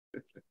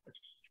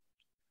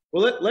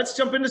Well, let's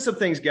jump into some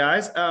things,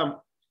 guys. I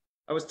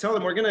was telling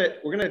them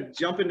we're gonna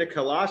jump into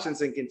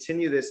Colossians and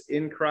continue this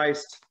in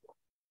Christ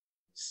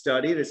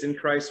study, this in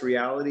Christ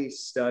reality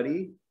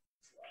study.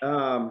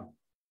 And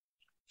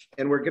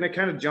we're gonna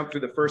kind of jump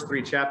through the first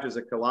 3 chapters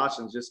of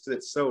Colossians just because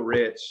it's so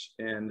rich.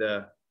 And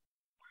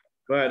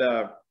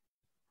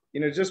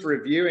just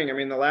reviewing. I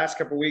mean, the last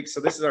couple of weeks. So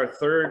this is our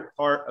 3rd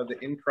part of the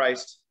in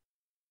Christ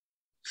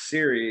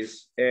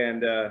series,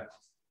 and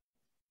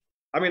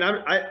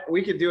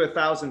we could do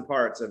 1,000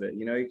 parts of it.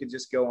 You could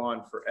just go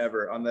on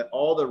forever on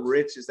all the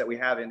riches that we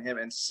have in him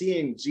and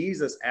seeing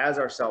Jesus as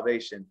our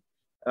salvation.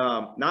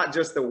 Not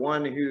just the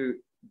one who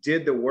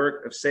did the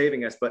work of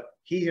saving us, but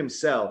he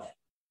himself,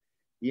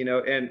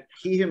 and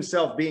he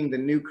himself being the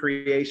new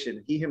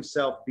creation, he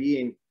himself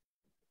being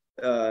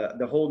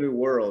the whole new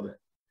world.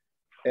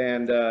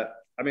 And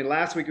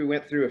last week we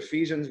went through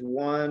Ephesians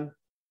 1.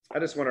 I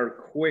just want to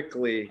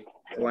quickly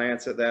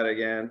glance at that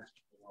again.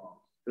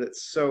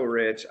 It's so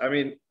rich.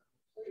 And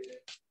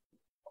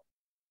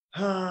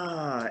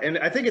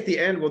I think at the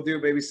end we'll do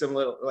maybe some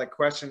little like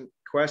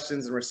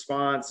questions and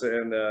response,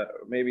 and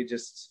maybe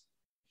just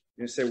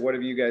say, what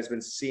have you guys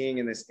been seeing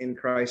in this in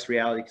Christ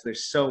reality? Because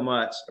there's so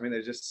much.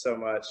 There's just so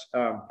much.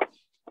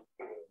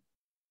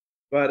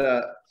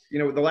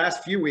 The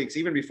last few weeks,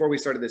 even before we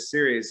started this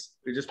series,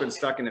 we've just been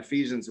stuck in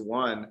Ephesians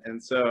 1.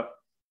 And so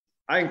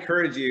I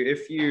encourage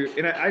you,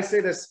 and I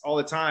say this all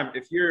the time,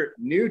 if you're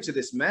new to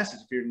this message,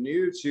 if you're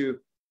new to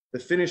the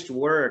finished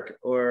work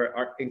or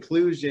our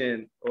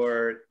inclusion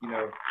or,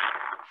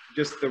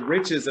 just the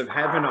riches of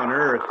heaven on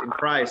earth in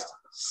Christ,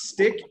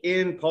 stick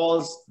in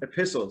Paul's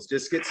epistles.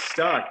 Just get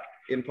stuck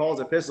in Paul's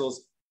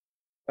epistles.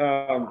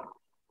 Even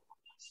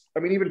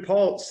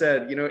Paul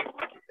said, in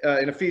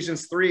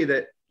Ephesians 3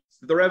 that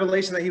the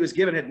revelation that he was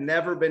given had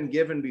never been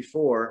given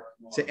before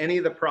to any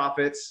of the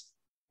prophets,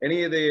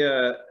 any of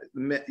the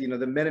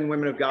men and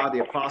women of God,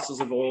 the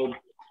apostles of old.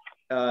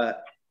 Can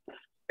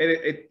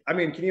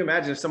you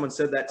imagine if someone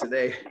said that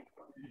today?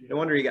 No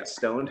wonder he got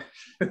stoned.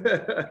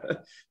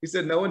 He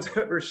said, no one's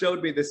ever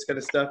showed me this kind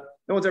of stuff.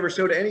 No one's ever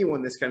showed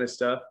anyone this kind of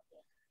stuff.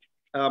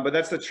 But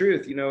that's the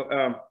truth,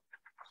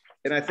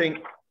 and I think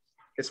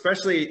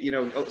especially,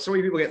 so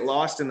many people get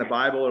lost in the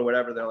Bible or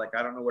whatever. They're like,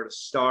 I don't know where to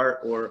start,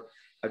 or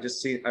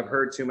I've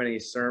heard too many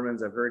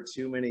sermons. I've heard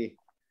too many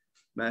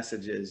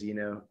messages,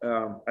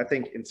 I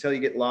think until you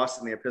get lost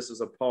in the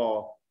epistles of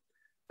Paul,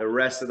 the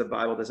rest of the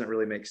Bible doesn't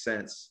really make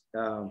sense.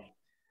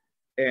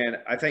 And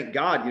I thank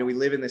God, we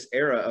live in this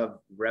era of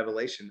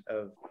revelation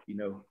of,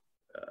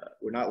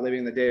 we're not living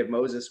in the day of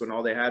Moses when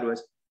all they had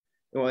was,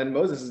 in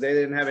Moses' day,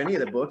 they didn't have any of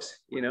the books,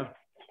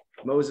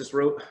 Moses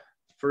wrote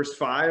first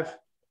 5,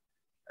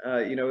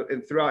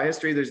 and throughout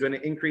history, there's been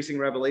an increasing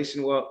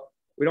revelation. Well,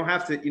 we don't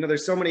have to,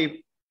 there's so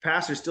many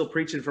pastors still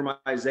preaching from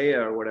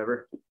Isaiah or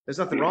whatever. There's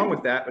nothing wrong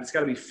with that, but it's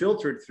got to be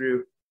filtered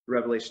through the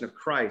revelation of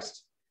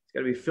Christ. It's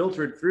got to be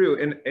filtered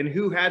through. And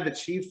who had the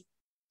chief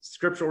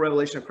scriptural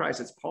revelation of Christ?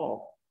 It's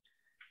Paul.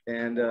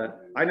 And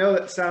I know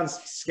that sounds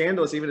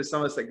scandalous even to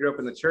some of us that grew up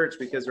in the church,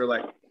 because we're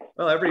like,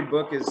 well, every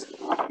book is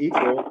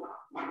equal.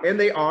 And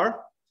they are.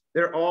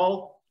 They're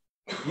all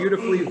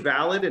beautifully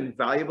valid and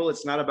valuable.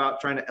 It's not about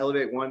trying to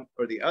elevate one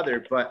or the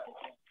other, but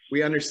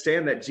we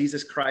understand that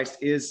Jesus Christ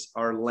is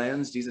our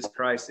lens. Jesus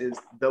Christ is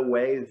the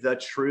way, the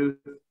truth,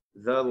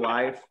 the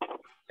life.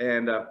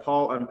 And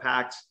Paul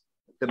unpacked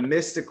the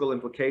mystical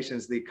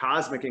implications, the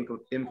cosmic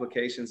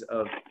implications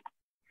of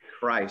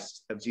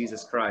Christ, of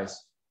Jesus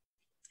Christ,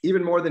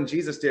 even more than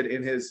Jesus did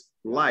in his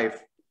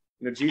life.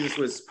 Jesus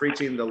was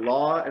preaching the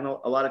law, and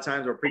a lot of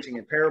times we're preaching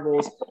in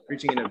parables,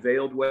 preaching in a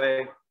veiled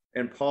way.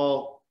 And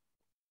Paul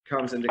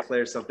comes and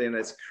declares something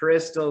that's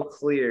crystal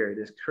clear,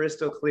 this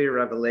crystal clear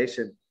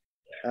revelation.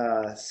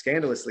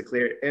 Scandalously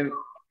clear. And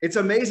it's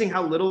amazing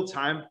how little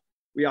time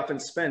we often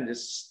spend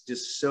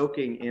just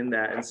soaking in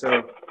that. And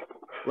so,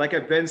 like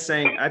I've been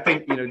saying, I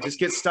think, just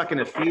get stuck in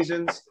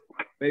Ephesians,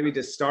 maybe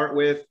to start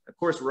with. Of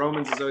course,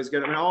 Romans is always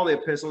good. All the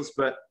epistles,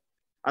 but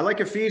I like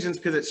Ephesians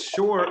because it's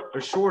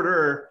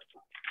shorter,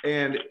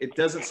 and it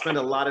doesn't spend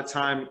a lot of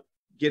time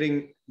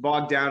getting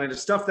bogged down into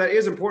stuff that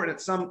is important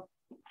at some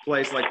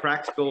place, like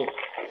practical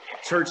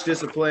church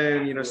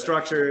discipline,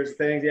 structures,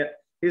 things. Yeah.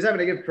 He's having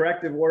to give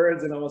corrective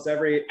words in almost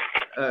every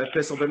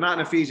epistle, but not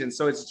in Ephesians.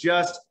 So it's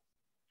just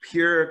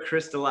pure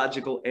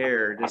Christological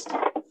air. Just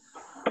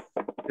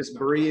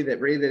breathe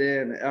it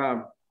in.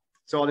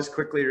 So I'll just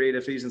quickly read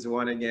Ephesians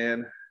 1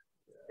 again.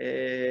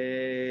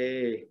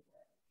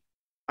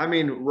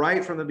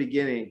 Right from the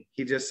beginning,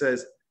 he just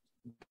says,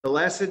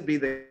 blessed be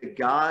the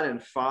God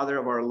and Father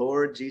of our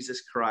Lord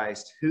Jesus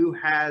Christ, who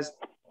has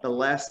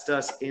blessed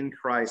us in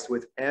Christ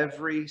with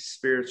every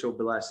spiritual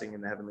blessing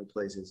in the heavenly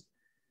places.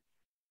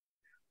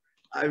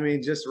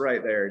 Just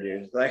right there,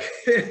 dude. Like,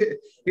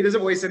 he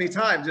doesn't waste any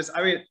time.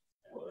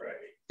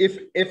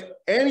 If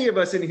any of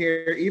us in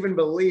here even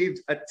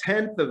believed a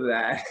tenth of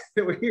that,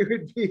 we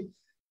would be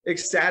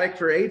ecstatic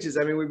for ages.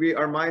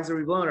 Our minds would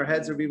be blown, our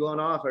heads would be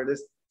blown off,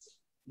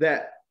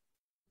 that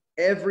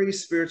every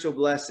spiritual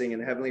blessing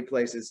in heavenly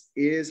places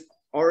is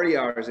already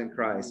ours in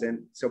Christ.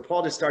 And so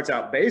Paul just starts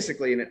out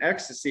basically in an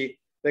ecstasy.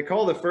 They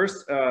call the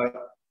first,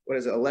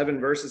 11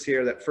 verses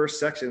here, that first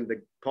section,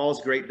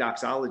 Paul's great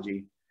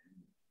doxology,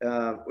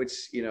 which,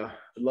 I'd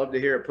love to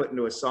hear it put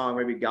into a song.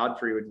 Maybe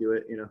Godfrey would do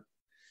it,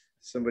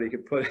 somebody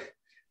could put it.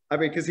 I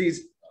mean, because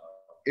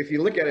if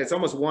you look at it, it's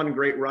almost one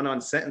great run-on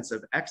sentence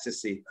of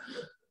ecstasy.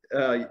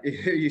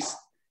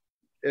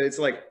 It's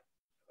like,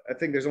 I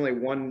think there's only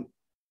one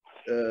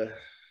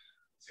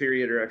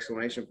period or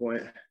exclamation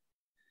point.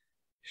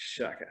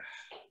 Shaka.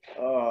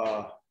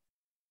 Oh,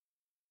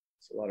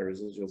 it's a lot of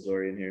residual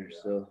glory in here.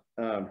 So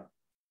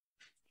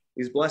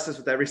he's blessed us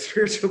with every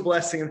spiritual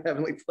blessing in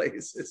heavenly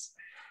places,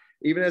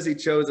 even as he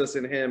chose us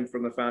in him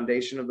from the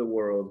foundation of the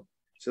world.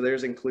 So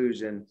there's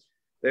inclusion.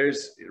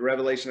 There's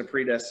revelation of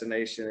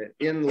predestination.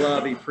 In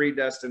love, he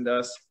predestined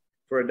us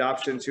for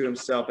adoption to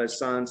himself as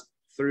sons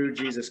through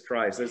Jesus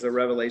Christ. There's a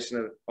revelation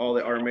of all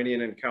the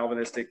Arminian and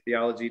Calvinistic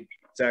theology.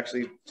 It's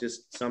actually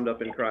just summed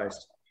up in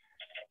Christ.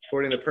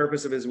 According to the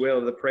purpose of his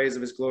will, the praise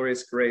of his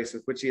glorious grace,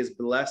 with which he has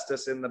blessed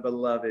us in the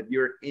beloved.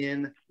 You're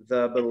in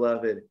the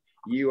beloved.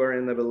 You are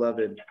in the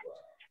beloved.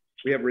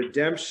 We have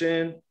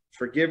redemption,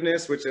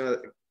 forgiveness, which,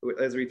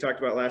 as we talked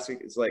about last week,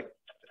 is like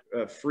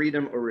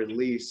freedom or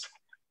release.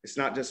 It's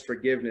not just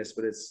forgiveness,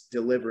 but it's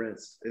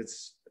deliverance.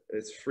 It's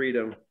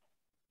freedom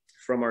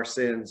from our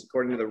sins,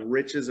 according to the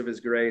riches of his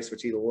grace,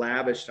 which he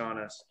lavished on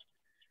us,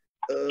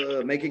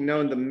 making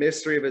known the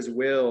mystery of his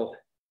will,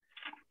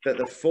 that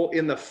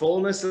in the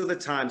fullness of the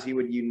times he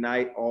would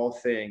unite all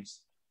things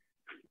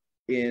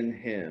in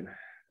him,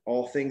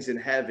 all things in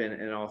heaven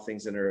and all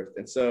things in earth.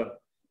 And so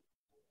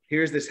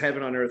here's this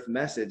heaven on earth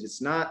message.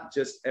 It's not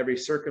just every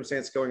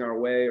circumstance going our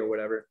way or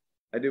whatever.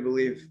 I do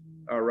believe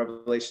our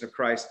revelation of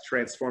Christ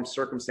transforms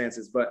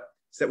circumstances, but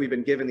it's that we've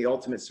been given the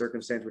ultimate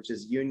circumstance, which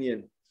is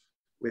union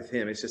with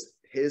him. It's just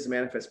his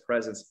manifest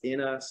presence in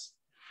us,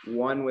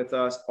 one with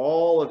us,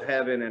 all of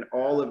heaven and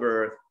all of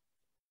earth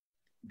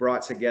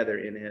brought together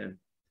in him.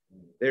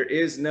 There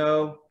is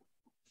no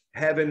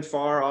heaven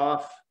far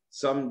off,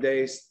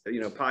 someday,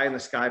 pie in the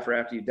sky for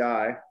after you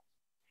die.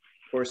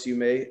 Of course, you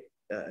may,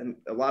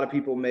 a lot of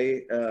people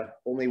may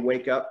only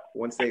wake up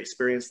once they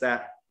experience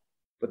that.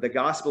 But the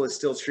gospel is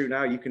still true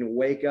now. You can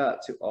wake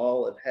up to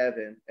all of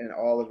heaven and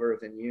all of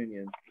earth in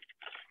union.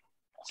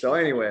 So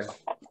anyway,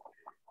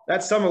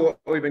 that's some of what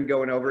we've been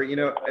going over,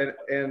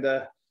 and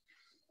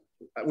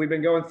we've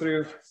been going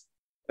through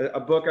a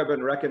book I've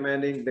been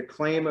recommending, The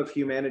Claim of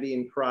Humanity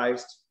in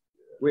Christ,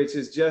 which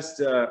is just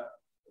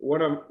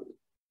one of,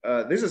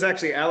 this is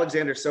actually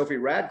Alexander Sophie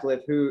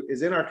Radcliffe, who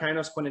is in our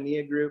Kainos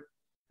Koinonia group,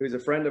 who's a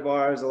friend of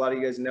ours. A lot of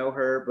you guys know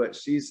her, but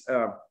she's,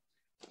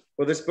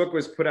 this book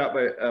was put out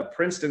by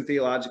Princeton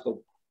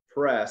Theological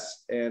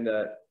Press, and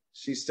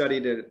she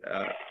studied at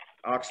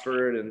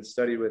Oxford and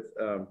studied with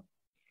the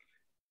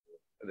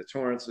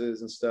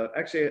Torrances and stuff.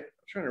 Actually, I'm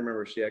trying to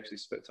remember if she actually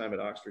spent time at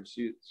Oxford.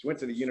 She went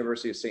to the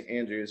University of St.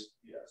 Andrews.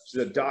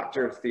 She's a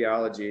doctor of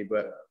theology,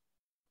 but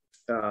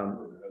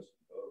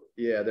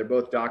yeah, they're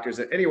both doctors.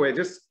 Anyway,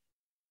 just,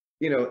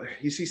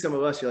 you see some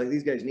of us, you're like,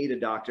 these guys need a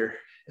doctor.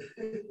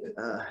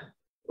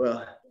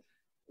 Well,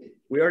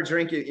 we are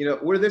drinking,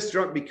 we're this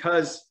drunk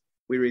because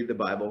we read the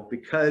Bible,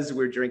 because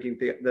we're drinking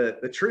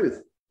the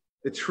truth.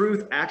 The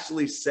truth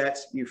actually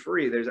sets you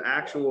free. There's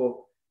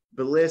actual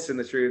bliss in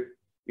the truth.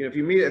 If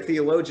you meet a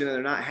theologian and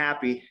they're not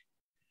happy,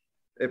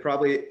 they're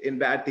probably in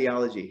bad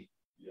theology.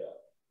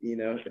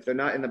 Yeah. If they're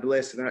not in the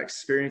bliss, they're not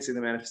experiencing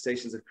the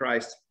manifestations of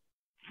Christ,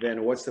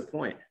 then what's the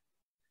point?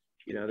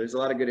 There's a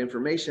lot of good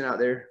information out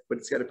there, but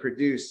it's got to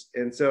produce.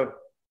 And so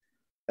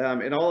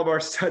in all of our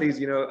studies,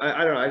 I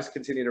don't know, I just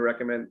continue to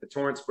recommend the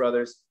Torrance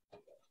brothers.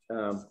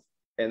 And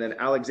then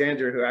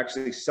Alexander, who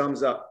actually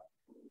sums up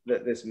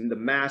the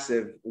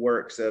massive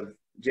works of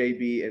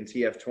J.B. and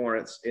T.F.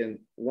 Torrance in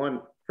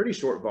one pretty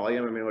short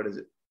volume. I mean, what is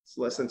it? It's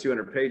less than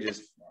 200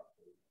 pages.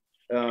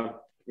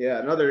 Yeah,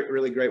 another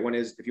really great one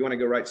is, if you want to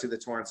go right to the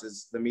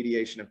Torrances, The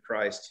Mediation of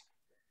Christ.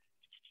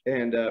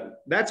 And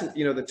that's,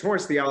 the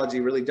Torrance theology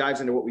really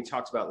dives into what we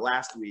talked about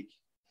last week,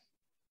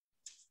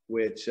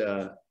 which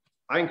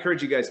I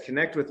encourage you guys,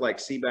 connect with like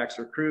C.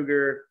 Baxter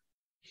Kruger,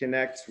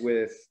 connect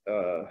with,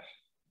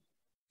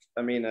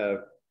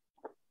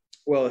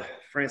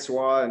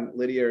 Francois and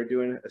Lydia are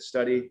doing a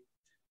study,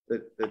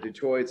 the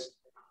Dutoits.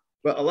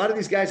 But a lot of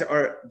these guys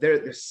are,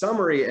 their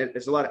summary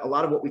is a lot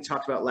of what we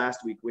talked about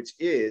last week, which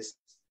is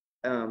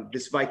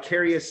this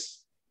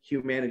vicarious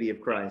humanity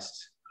of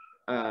Christ.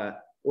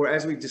 Or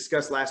as we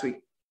discussed last week,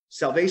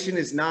 salvation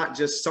is not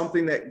just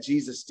something that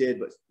Jesus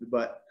did,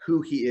 but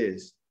who he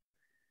is.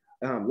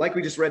 Like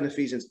we just read in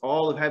Ephesians,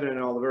 all of heaven and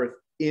all of earth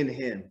in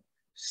him,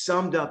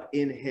 summed up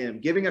in him,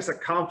 giving us a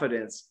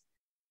confidence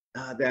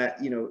that,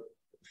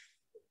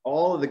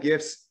 all of the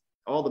gifts,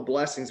 all the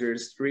blessings we were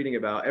just reading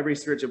about, every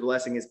spiritual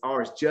blessing is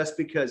ours just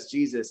because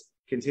Jesus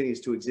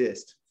continues to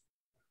exist.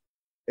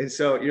 And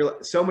so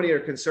so many are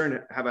concerned,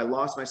 have I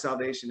lost my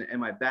salvation?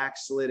 Am I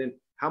backslidden?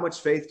 How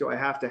much faith do I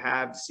have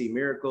to see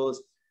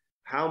miracles?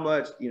 How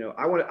much,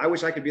 I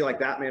wish I could be like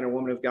that man or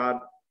woman of God.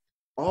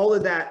 All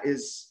of that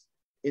is,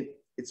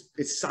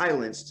 it's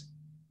silenced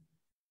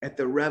at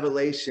the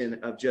revelation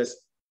of just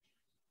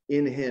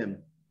in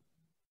him,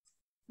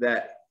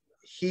 that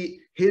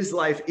his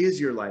life is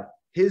your life.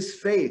 His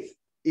faith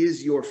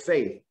is your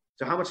faith.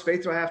 So how much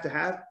faith do I have to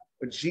have?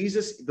 But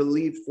Jesus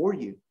believed for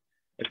you.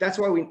 Like that's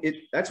why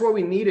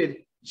we needed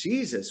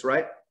Jesus,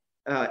 right?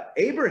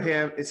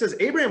 Abraham, it says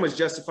Abraham was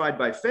justified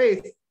by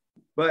faith,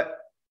 but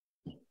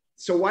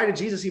so why did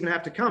Jesus even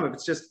have to come? If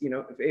it's just,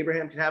 if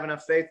Abraham could have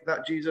enough faith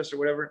without Jesus or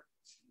whatever.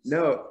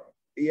 No,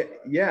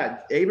 yeah,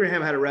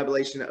 Abraham had a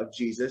revelation of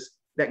Jesus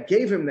that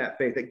gave him that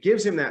faith, that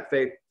gives him that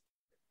faith.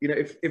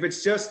 If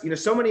it's just,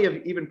 so many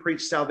have even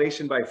preached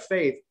salvation by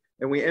faith,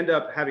 and we end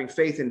up having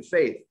faith in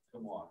faith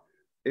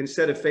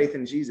instead of faith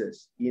in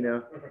Jesus.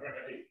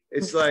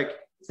 It's like,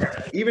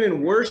 even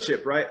in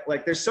worship, right?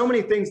 Like there's so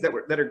many things that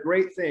are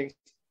great things.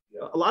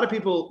 A lot of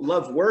people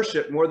love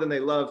worship more than they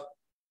love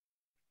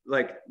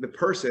like the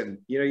person.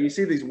 You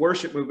see these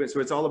worship movements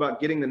where it's all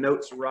about getting the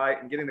notes right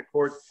and getting the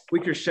chords.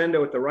 We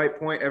crescendo at the right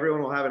point,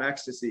 everyone will have an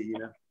ecstasy,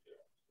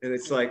 and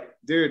it's like,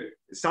 dude,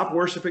 stop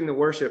worshiping the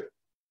worship.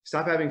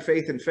 Stop having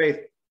faith in faith,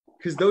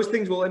 because those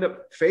things will end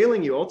up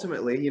failing you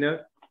ultimately. You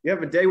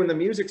have a day when the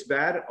music's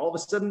bad, all of a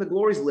sudden the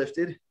glory's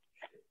lifted.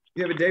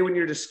 You have a day when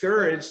you're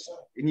discouraged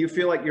and you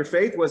feel like your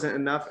faith wasn't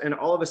enough, and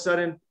all of a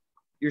sudden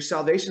your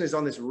salvation is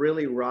on this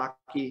really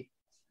rocky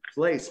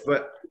place.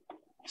 But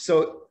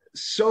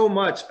so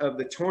much of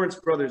the Torrance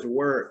brothers'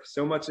 work,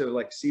 so much of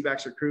like C.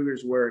 Baxter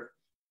Kruger's work,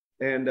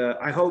 and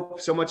I hope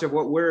so much of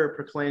what we're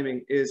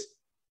proclaiming is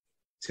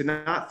to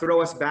not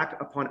throw us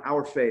back upon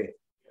our faith,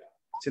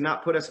 to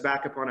not put us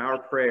back upon our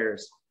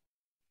prayers,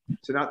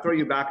 to not throw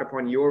you back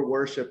upon your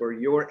worship or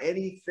your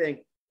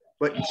anything,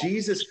 but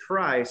Jesus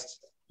Christ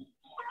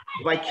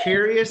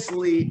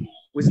vicariously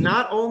was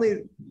not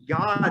only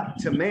God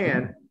to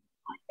man,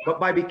 but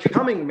by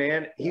becoming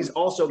man, he's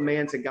also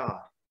man to God.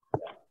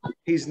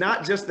 He's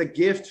not just the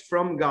gift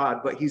from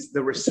God, but he's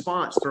the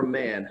response from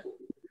man.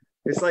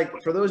 It's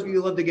like, for those of you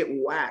who love to get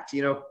whacked,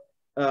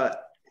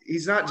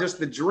 he's not just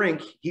the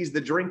drink, he's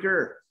the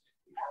drinker.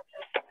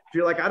 If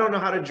you're like, I don't know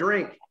how to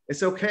drink,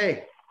 it's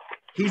okay.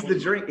 He's the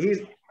drink.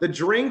 The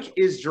drink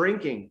is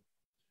drinking.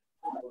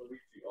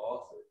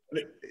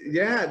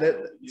 Yeah,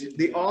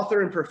 the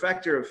author and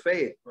perfecter of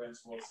faith,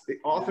 the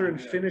author and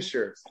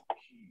finisher.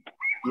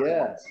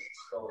 Yes.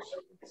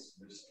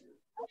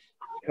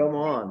 Come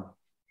on,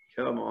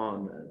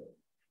 man.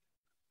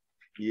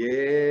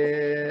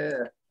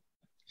 Yeah.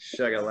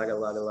 Shaga laga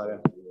laga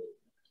laga.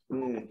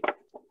 Can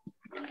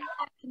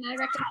I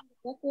recommend the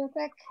book real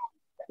quick?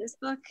 This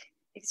book,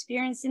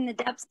 Experiencing the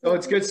Depths. Oh,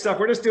 it's good stuff.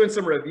 We're just doing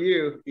some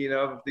review,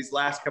 these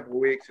last couple of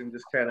weeks, and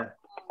just kind of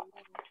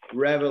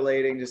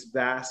revelating, just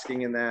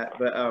basking in that.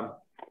 But I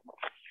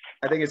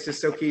think it's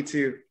just so key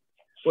to,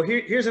 well,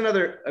 here's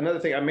another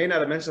thing I may not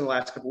have mentioned the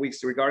last couple of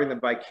weeks regarding the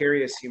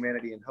vicarious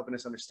humanity and helping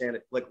us understand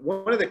it. Like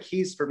one of the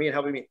keys for me and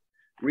helping me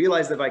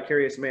realize the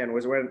vicarious man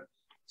was when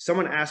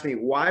someone asked me,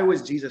 why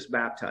was Jesus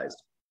baptized?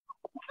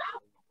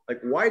 Like,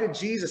 why did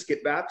Jesus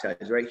get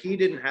baptized, right? He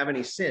didn't have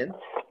any sin.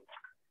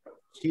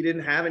 He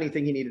didn't have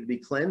anything he needed to be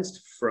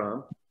cleansed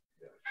from.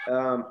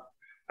 I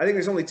think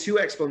there's only two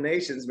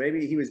explanations.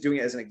 Maybe he was doing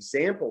it as an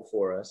example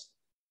for us.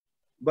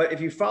 But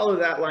if you follow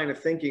that line of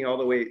thinking all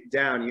the way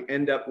down, you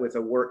end up with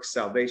a work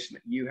salvation.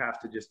 You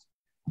have to just,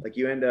 like,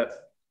 you end up,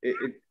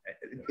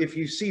 if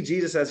you see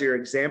Jesus as your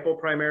example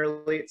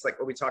primarily, it's like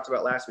what we talked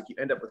about last week. You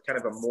end up with kind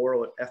of a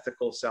moral and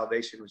ethical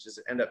salvation, which is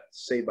end up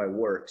saved by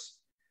works.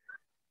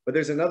 But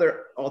there's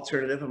another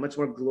alternative, a much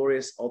more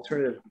glorious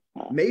alternative.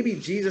 Maybe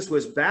Jesus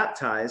was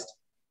baptized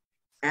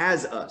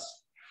as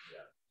us.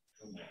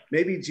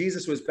 Maybe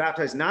Jesus was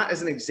baptized not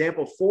as an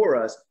example for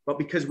us, but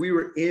because we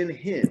were in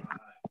him.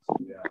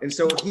 And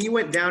so he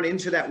went down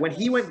into that. When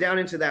he went down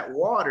into that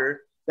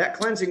water, that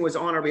cleansing was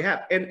on our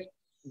behalf. And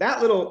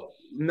that little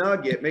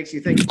nugget makes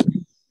you think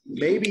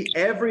maybe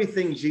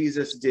everything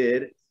Jesus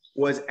did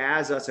was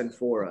as us and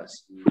for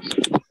us.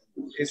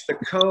 It's the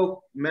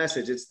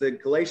co-message. It's the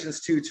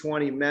Galatians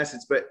 2:20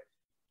 message. But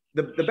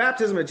the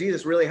baptism of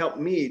Jesus really helped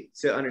me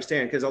to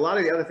understand, because a lot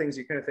of the other things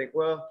you kind of think,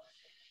 well,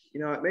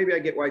 maybe I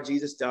get why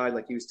Jesus died,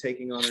 like he was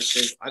taking on our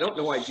sins. I don't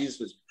know why Jesus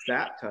was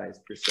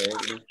baptized per se.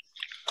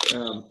 I don't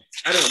know.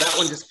 That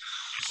one just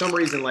for some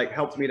reason like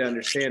helped me to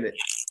understand it.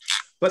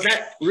 But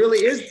that really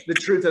is the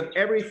truth of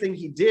everything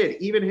he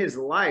did. Even his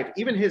life,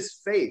 even his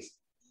faith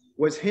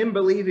was him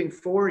believing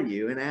for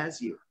you and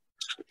as you.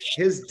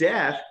 His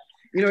death,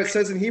 it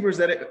says in Hebrews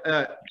that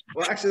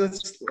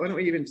why don't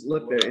we even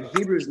look there? In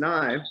Hebrews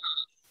 9,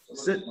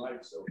 says,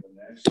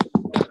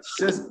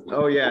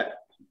 oh yeah,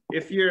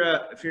 if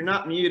you're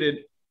not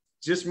muted,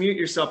 just mute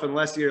yourself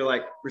unless you're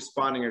like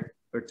responding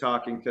or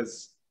talking,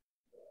 because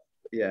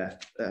yeah,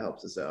 that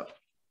helps us out.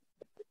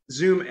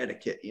 Zoom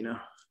etiquette, you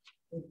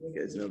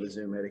guys know the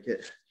Zoom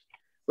etiquette.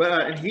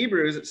 But in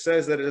Hebrews, it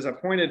says that it is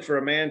appointed for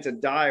a man to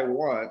die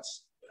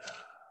once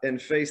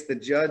and face the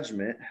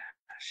judgment.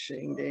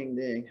 Shing, ding,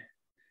 ding.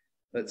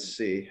 Let's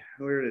see.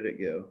 Where did it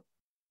go?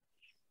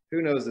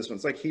 Who knows this one?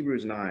 It's like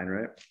Hebrews 9,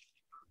 right?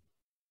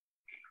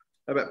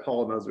 I bet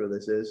Paul knows where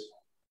this is.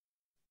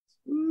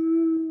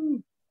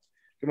 Woo.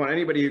 Come on,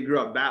 anybody who grew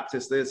up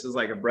Baptist, this is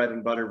like a bread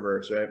and butter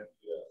verse, right?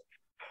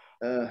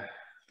 We're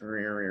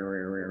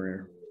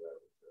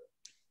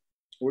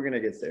going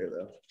to get there,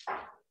 though.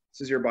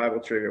 This is your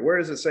Bible trivia. Where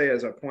does it say,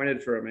 as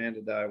appointed for a man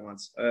to die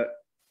once?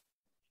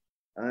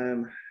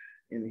 I'm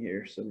in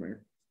here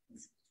somewhere.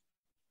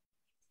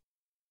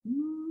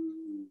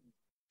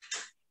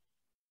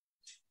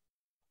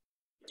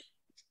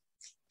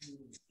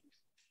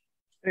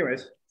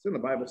 Anyways, it's in the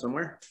Bible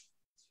somewhere.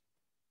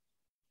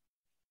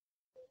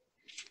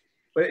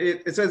 But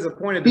it says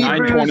appointed.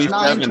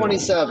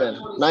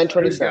 9:27.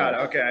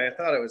 9:27. Okay, I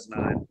thought it was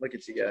 9. Look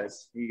at you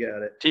guys. You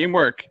got it.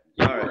 Teamwork.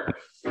 All right.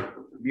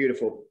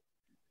 Beautiful.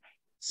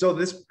 So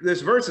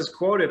this verse is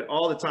quoted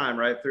all the time,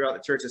 right, throughout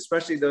the church,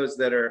 especially those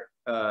that are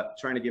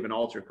trying to give an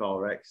altar call,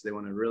 right, because they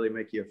want to really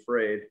make you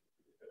afraid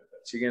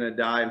that you're going to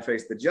die and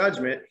face the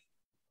judgment.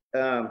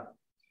 But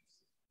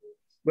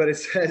it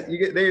says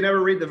they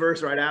never read the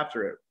verse right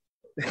after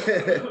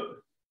it.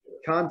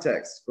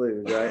 Context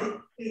clues, right?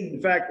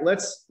 In fact,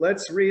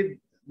 let's read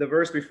the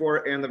verse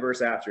before and the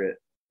verse after it.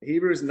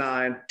 Hebrews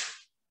 9,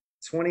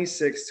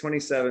 26,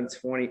 27,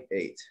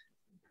 28.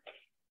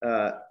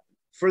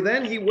 For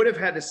then he would have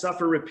had to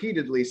suffer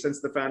repeatedly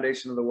since the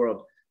foundation of the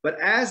world. But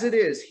as it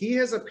is, he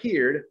has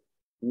appeared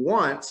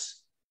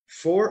once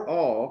for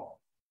all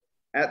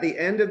at the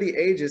end of the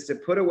ages to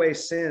put away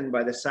sin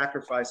by the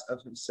sacrifice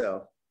of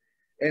himself.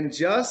 And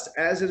just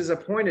as it is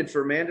appointed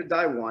for man to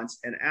die once,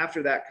 and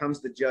after that comes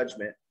the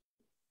judgment,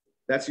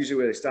 that's usually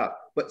where they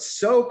stop. But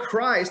so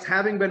Christ,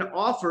 having been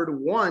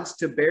offered once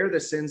to bear the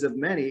sins of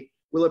many,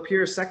 will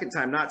appear a second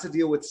time, not to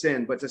deal with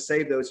sin, but to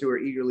save those who are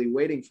eagerly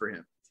waiting for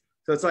him.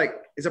 So it's like,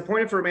 it's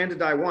appointed for a man to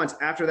die once.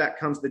 After that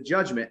comes the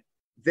judgment.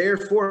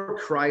 Therefore,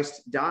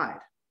 Christ died.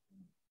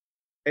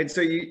 And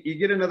so you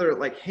get another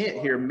like hint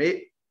here.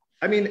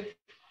 I mean,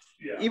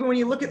 even when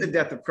you look at the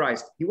death of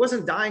Christ, he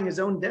wasn't dying his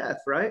own death,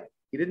 right?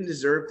 He didn't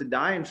deserve to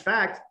die. In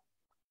fact,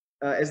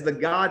 as the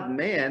God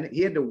man,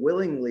 he had to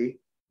willingly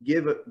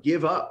give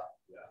up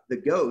the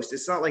ghost.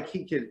 It's not like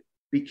he could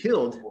be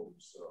killed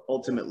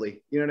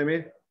ultimately. You know what I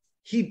mean?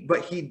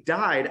 But he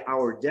died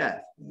our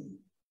death.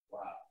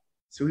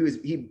 So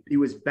he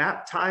was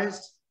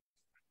baptized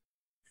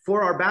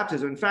for our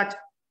baptism. In fact,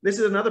 this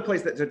is another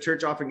place that the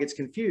church often gets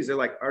confused. They're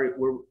like,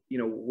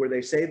 were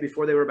they saved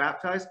before they were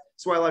baptized?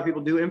 That's why a lot of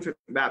people do infant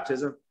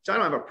baptism, which I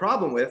don't have a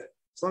problem with,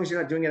 as long as you're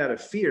not doing it out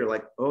of fear.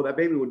 Like, oh, that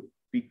baby would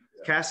be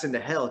cast into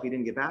hell if he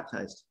didn't get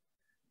baptized.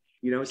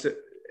 So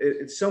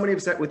it's so many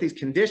of us with these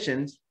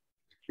conditions,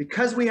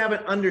 because we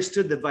haven't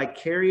understood the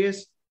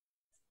vicarious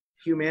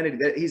humanity,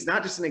 that he's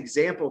not just an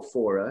example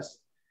for us.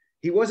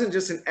 He wasn't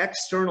just an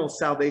external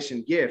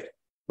salvation gift,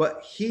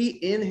 but he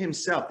in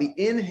himself, the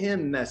in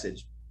him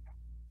message.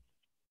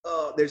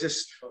 Oh, there's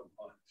just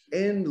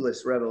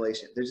endless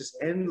revelation. There's just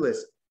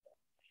endless.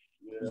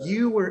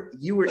 You were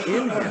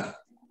in him.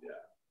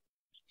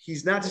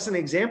 He's not just an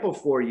example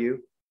for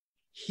you.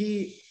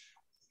 He's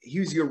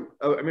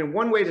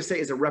one way to say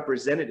is a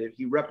representative.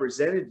 He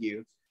represented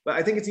you, but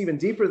I think it's even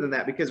deeper than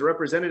that, because a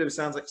representative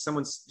sounds like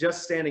someone's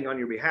just standing on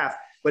your behalf.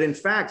 But in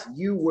fact,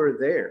 you were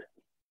there.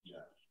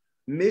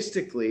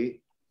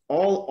 Mystically,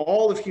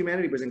 all of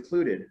humanity was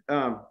included.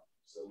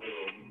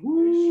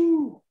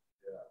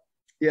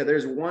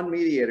 There's one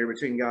mediator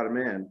between God and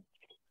man,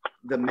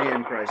 the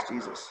man Christ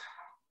Jesus.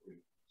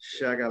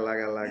 Shaga.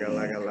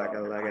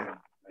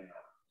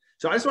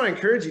 So I just want to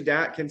encourage you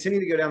to continue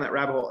to go down that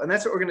rabbit hole. And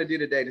that's what we're going to do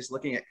today, just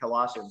looking at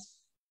Colossians,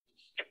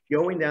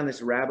 going down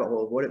this rabbit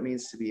hole of what it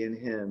means to be in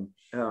him.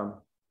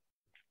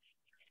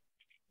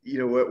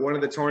 One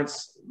of the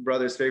Torrance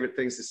brothers' favorite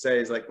things to say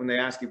is like, when they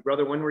ask you,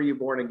 brother, when were you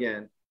born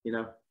again?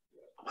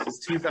 It's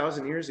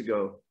 2,000 years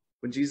ago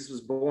when Jesus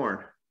was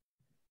born.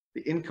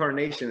 The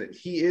incarnation, that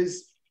he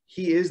is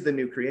the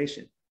new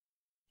creation.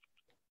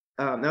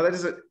 Now that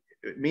doesn't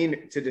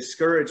mean to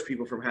discourage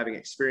people from having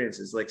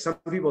experiences. Like some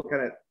people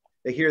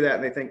they hear that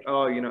and they think,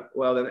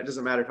 well, then it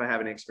doesn't matter if I have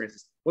any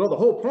experiences. Well, the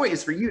whole point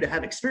is for you to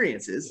have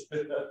experiences,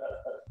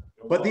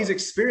 but these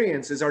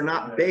experiences are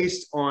not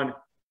based on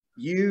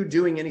you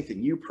doing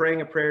anything, you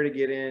praying a prayer to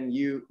get in,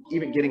 you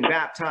even getting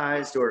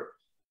baptized, or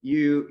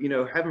you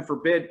heaven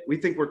forbid, we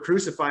think we're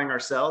crucifying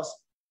ourselves.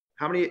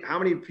 How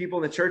many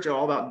people in the church are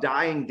all about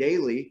dying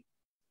daily,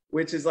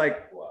 which is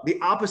like the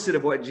opposite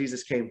of what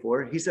Jesus came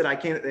for. He said, I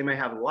came that they may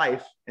have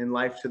life, and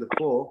life to the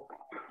full.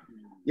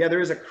 Yeah, there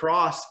is a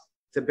cross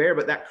to bear,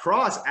 but that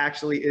cross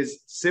actually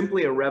is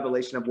simply a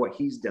revelation of what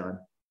he's done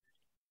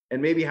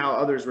and maybe how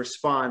others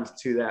respond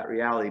to that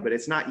reality. But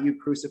it's not you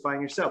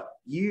crucifying yourself.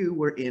 You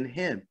were in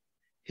him.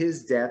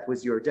 His death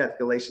was your death,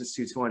 Galatians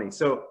 2:20.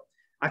 So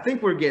I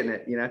think we're getting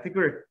it. I think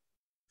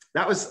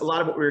that was a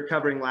lot of what we were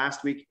covering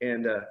last week.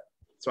 And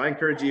so I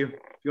encourage you, if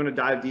you want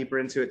to dive deeper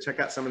into it, check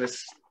out some of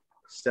this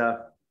stuff,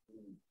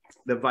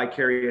 the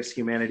vicarious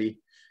humanity.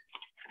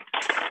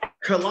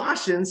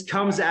 Colossians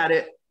comes at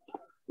it.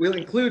 We'll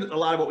include a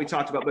lot of what we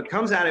talked about, but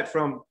comes at it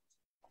from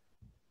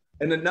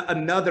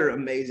another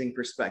amazing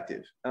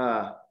perspective.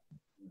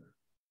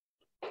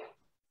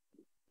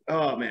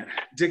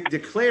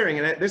 Declaring,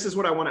 and this is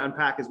what I want to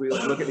unpack as we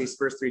look at these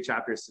first 3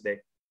 chapters today.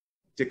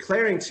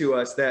 declaring to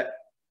us that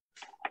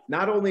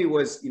not only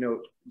was,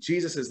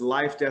 Jesus's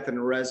life, death,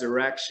 and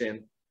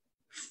resurrection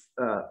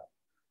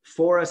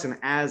for us and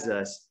as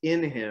us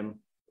in him,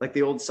 like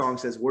the old song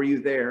says, were you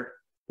there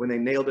when they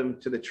nailed him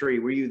to the tree?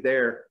 Were you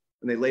there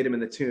when they laid him in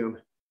the tomb?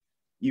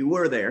 You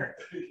were there.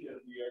 The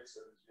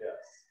answer is yes.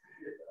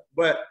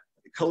 But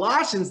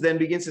Colossians then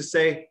begins to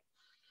say,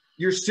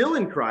 you're still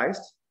in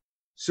Christ.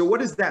 So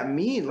what does that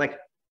mean? Like,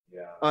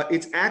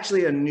 it's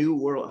actually a new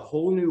world, a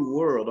whole new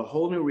world, a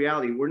whole new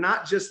reality. We're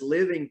not just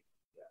living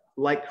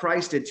like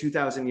Christ did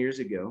 2,000 years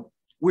ago.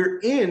 We're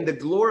in the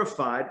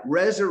glorified,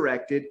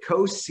 resurrected,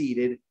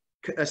 co-seated,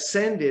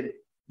 ascended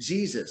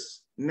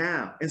Jesus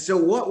now. And so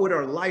what would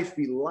our life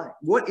be like?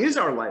 What is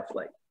our life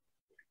like?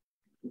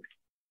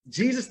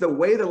 Jesus, the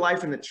way, the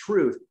life, and the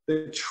truth.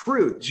 The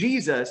truth,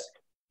 Jesus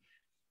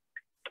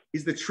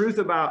is the truth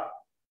about,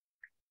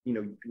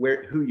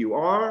 who you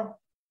are,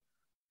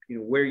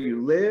 where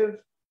you live.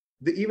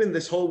 Even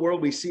this whole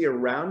world we see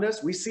around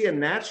us, we see a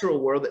natural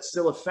world that's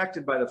still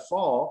affected by the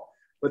fall,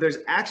 but there's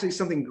actually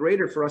something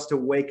greater for us to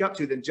wake up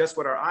to than just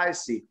what our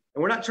eyes see.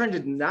 And we're not trying to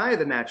deny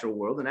the natural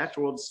world. The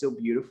natural world is still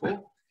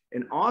beautiful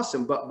and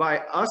awesome, but by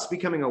us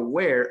becoming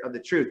aware of the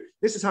truth,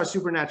 this is how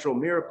supernatural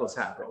miracles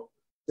happen.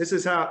 This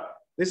is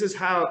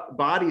how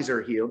bodies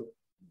are healed.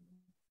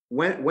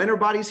 When are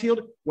bodies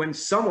healed? When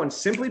someone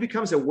simply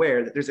becomes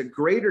aware that there's a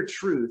greater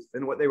truth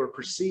than what they were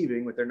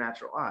perceiving with their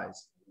natural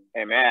eyes.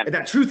 Amen. And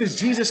that truth is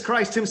Jesus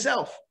Christ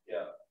himself.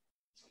 Yeah.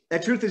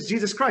 That truth is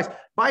Jesus Christ.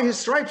 By his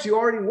stripes, you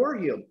already were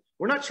healed.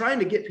 We're not trying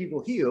to get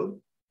people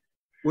healed.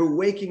 We're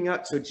waking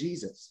up to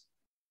Jesus,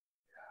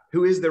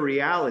 who is the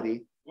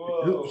reality.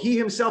 Who, he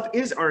himself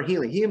is our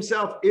healing. He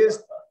himself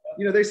is,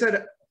 they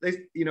said,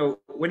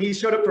 when he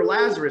showed up for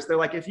Lazarus, they're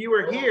like, if you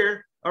were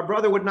here, our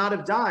brother would not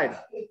have died.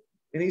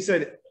 And he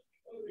said,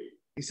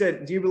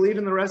 do you believe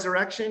in the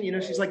resurrection?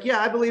 She's like, yeah,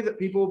 I believe that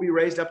people will be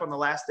raised up on the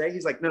last day.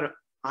 He's like, no,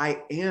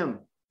 I am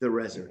the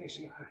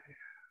resurrection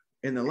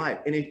and the life.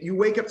 And if you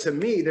wake up to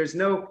me, there's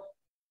no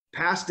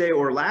past day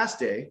or last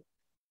day.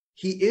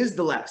 He is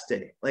the last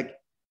day. Like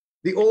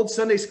the old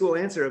Sunday school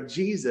answer of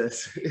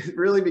Jesus, it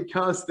really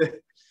becomes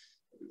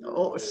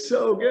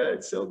so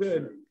good, so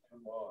good.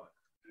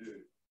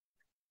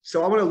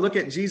 So I want to look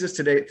at Jesus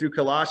today through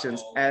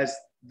Colossians as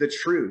the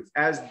truth,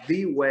 as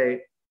the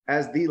way,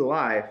 as the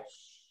life,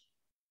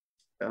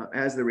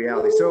 as the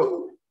reality.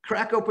 So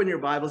crack open your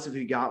Bibles if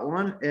you got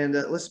one, and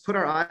let's put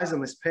our eyes on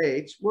this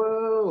page.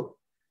 Whoa.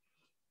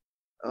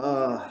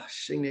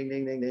 Shing, ding,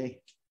 ding, ding, ding.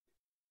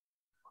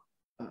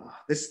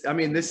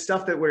 This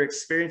stuff that we're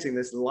experiencing,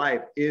 this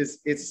life,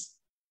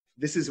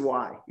 this is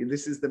why.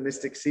 This is the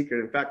mystic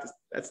secret. In fact,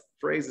 that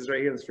phrase is right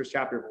here in this first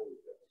chapter.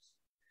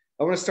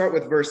 I want to start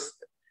with verse.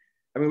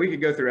 We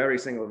could go through every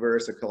single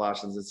verse of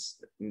Colossians.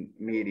 It's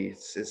meaty.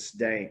 It's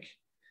dank.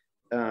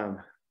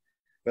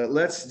 But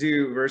let's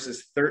do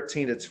verses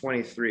 13 to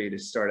 23 to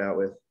start out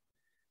with.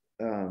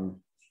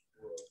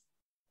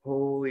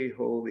 Holy,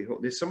 holy,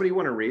 holy. Does somebody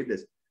want to read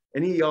this?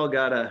 Any of y'all you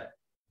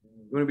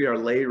want to be our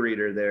lay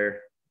reader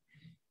there?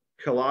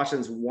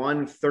 Colossians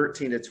 1,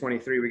 13 to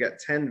 23. We got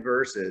 10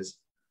 verses.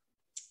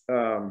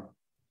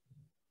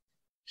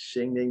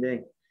 Shing, ding,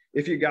 ding.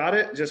 If you got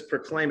it, just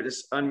proclaim it.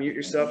 Just unmute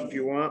yourself if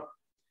you want.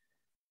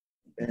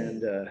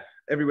 And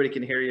everybody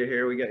can hear you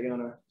here. We got you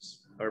on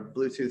our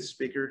Bluetooth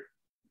speaker.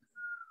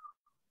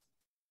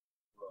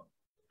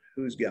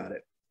 Who's got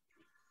it?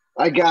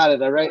 I got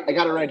it. I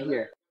got it right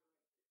here.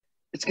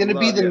 It's going to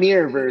be the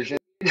mirror version.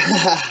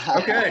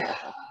 Okay.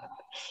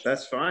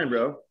 That's fine,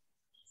 bro.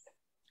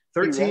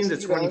 13 to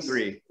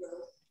 23.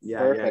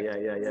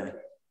 Yeah.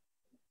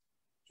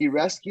 He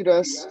rescued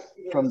us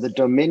from the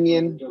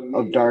dominion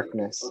of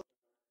darkness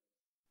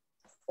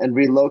and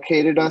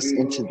relocated us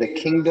into the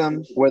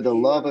kingdom where the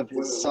love of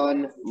his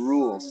Son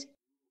rules.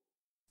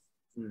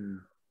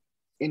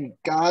 In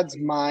God's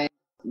mind,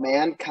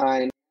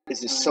 mankind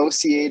is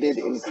associated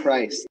in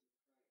Christ.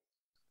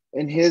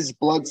 In his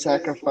blood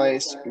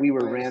sacrifice, we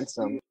were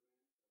ransomed.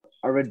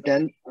 Our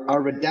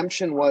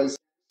redemption was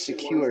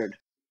secured.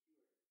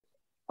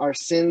 Our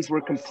sins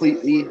were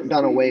completely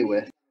done away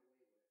with.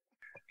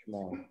 Come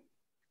on.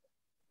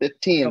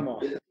 15. Come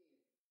on.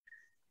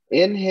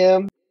 In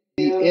him,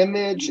 the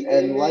image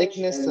and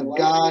likeness of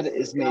God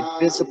is made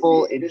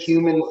visible in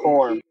human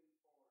form,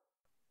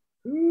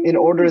 in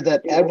order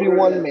that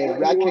everyone may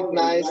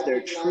recognize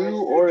their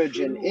true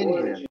origin in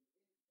him.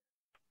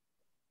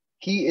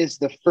 He is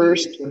the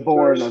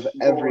firstborn of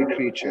every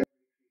creature.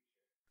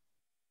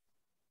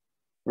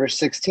 Verse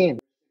 16.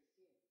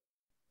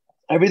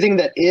 Everything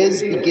that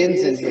is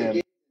begins in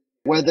him,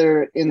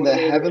 whether in the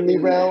heavenly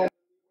realm,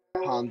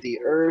 upon the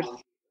earth,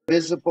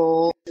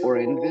 visible or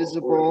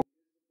invisible.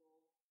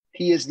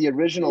 He is the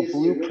original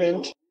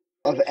blueprint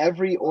of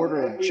every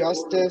order of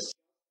justice,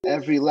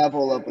 every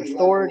level of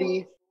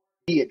authority,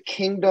 be it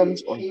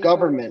kingdoms or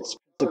governments,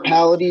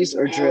 principalities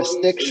or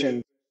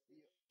jurisdictions.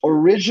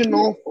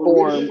 Original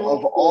form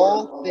of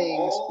all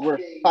things were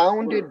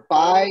founded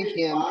by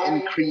him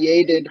and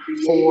created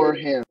for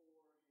him.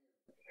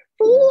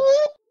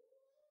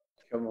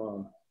 Come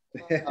on.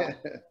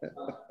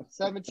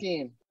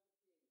 17.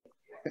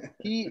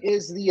 He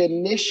is the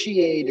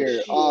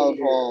initiator of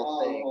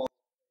all things.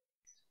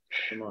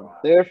 Come on.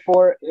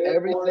 Therefore,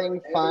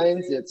 everything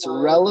finds its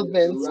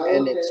relevance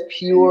and its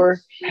pure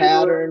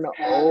pattern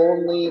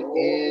only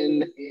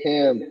in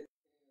him.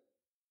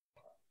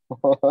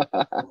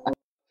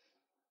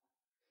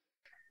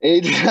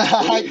 8.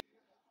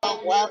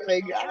 I'm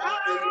laughing.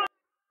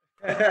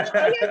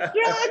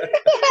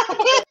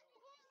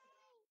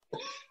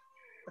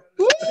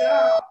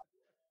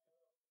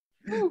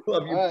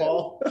 Love you,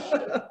 Paul.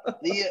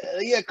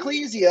 The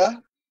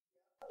ecclesia,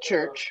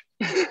 church,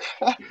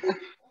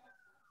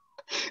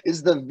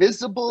 is the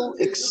visible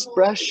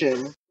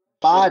expression,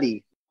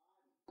 body,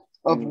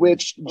 of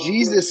which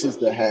Jesus is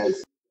the head.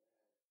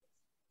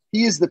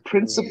 He is the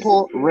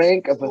principal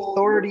rank of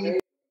authority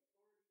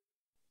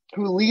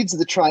who leads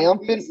the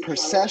triumphant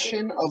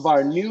procession of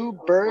our new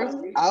birth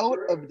out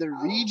of the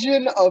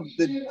region of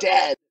the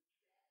dead.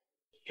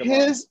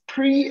 His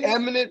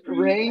preeminent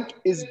rank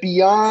is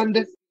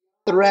beyond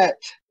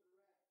threat.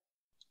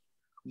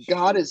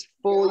 God is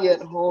fully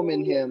at home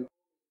in him.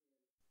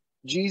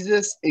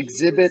 Jesus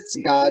exhibits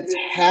God's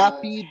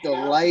happy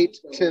delight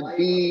to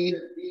be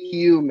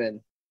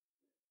human.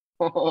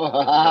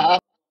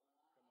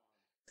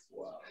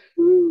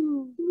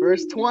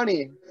 Verse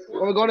 20.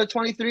 Are we going to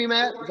 23,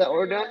 Matt? Is that what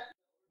we're doing?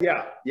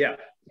 Yeah.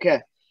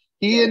 Okay.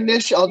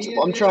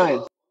 I'm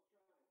trying.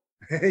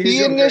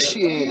 He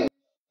initiated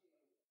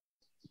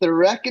the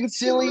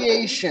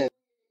reconciliation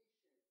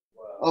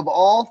of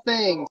all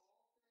things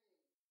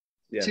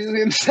to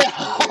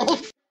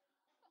himself.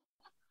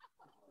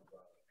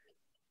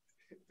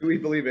 Do we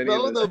believe any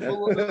Through of this? the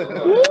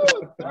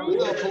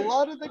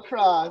blood of the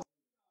cross,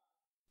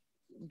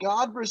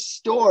 God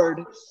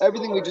restored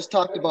everything we just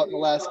talked about in the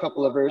last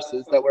couple of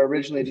verses that were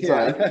originally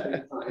designed.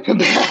 Back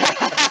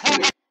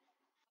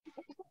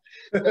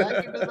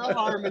into the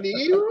harmony.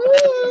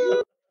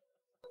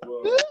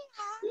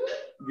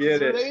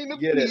 The reign of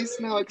peace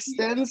now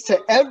extends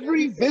to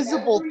every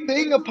visible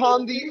thing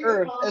upon the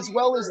earth, as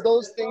well as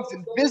those things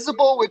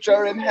invisible which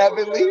are in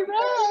heavenly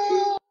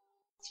realms.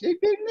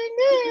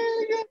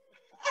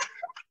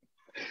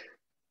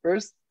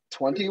 Verse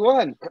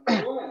 21.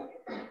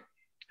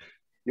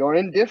 Your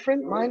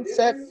indifferent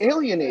mindset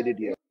alienated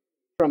you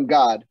from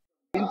God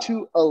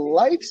into a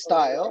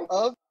lifestyle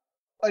of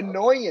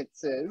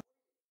annoyances,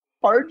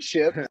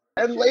 hardships,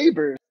 and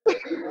labors.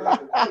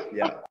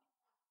 Yeah.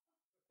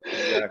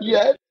 Exactly.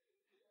 Yet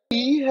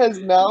he has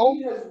now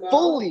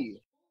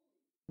fully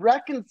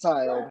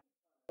reconciled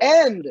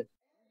and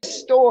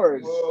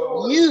restored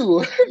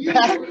you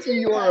back to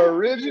your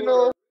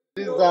original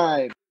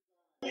design.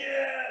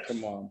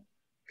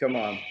 Come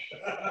on.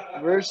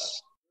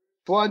 Verse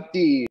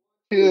 22.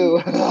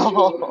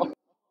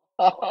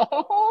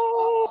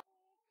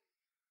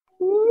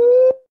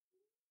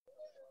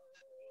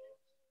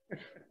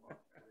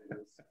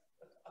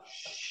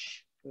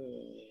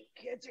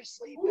 Kids are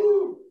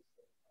sleeping.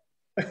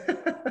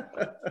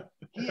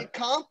 He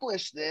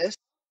accomplished this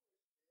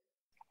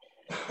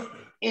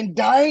in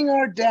dying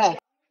our death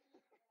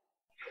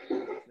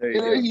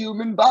in a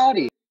human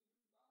body.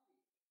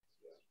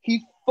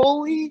 He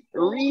fully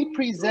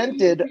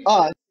represented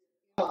us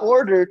in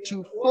order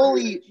to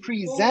fully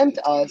present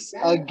us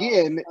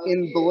again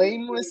in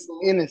blameless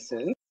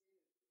innocence,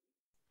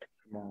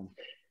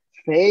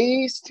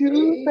 face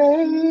to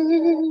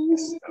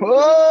face,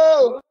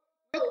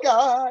 with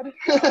God,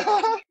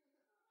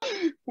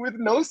 with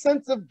no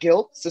sense of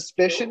guilt,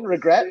 suspicion,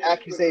 regret,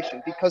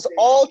 accusation, because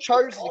all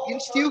charges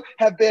against you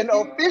have been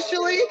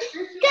officially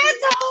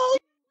canceled.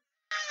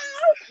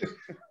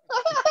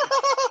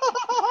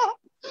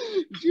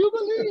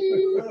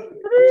 Jubilee.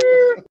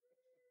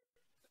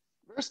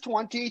 Verse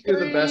 23.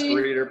 You're the best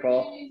reader,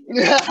 Paul.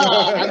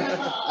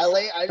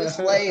 I just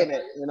lay in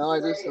it, I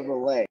just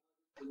lay.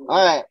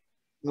 All right.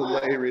 The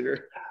lay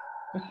reader.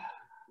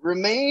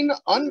 Remain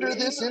under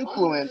this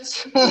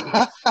influence.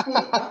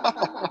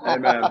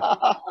 Amen.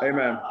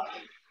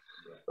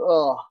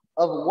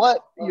 Of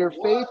what your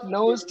faith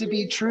knows to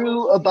be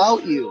true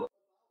about you.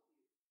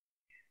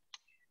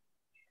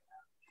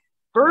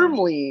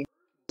 Firmly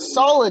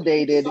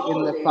consolidated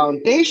in the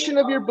foundation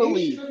of your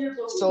belief,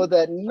 so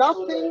that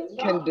nothing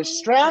can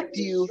distract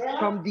you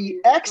from the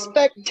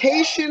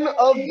expectation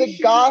of the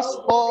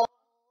gospel.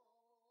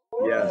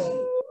 Yes.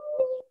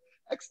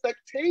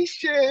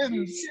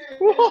 Expectations.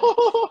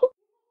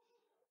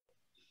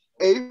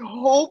 A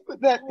hope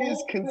that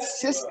is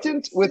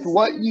consistent with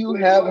what you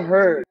have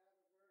heard.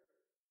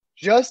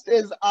 Just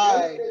as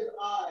I,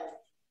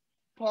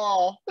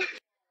 Paul,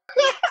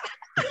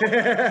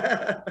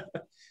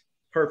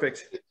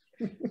 Perfect.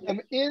 am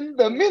in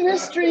the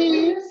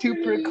ministry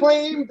to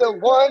proclaim the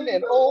one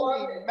and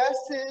only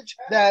message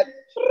that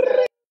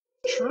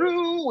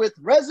true with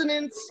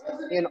resonance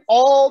in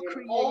all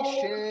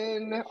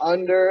creation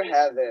under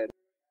heaven.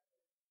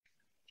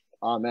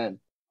 Amen.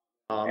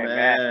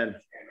 Amen.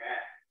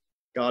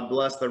 God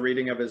bless the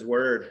reading of his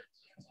word.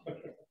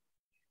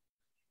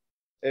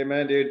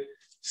 Amen, dude.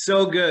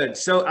 So good.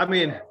 So, I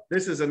mean,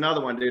 this is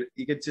another one, dude.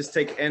 You could just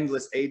take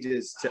endless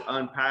ages to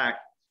unpack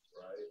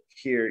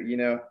here, you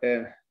know,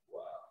 and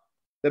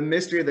the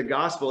mystery of the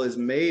gospel is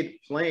made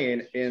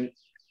plain in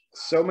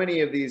so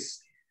many of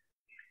these,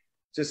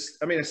 just,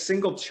 I mean, a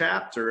single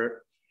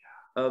chapter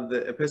of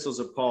the epistles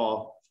of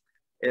Paul.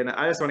 And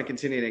I just want to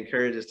continue to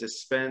encourage us to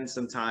spend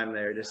some time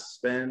there, just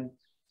spend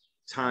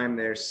time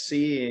there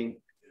seeing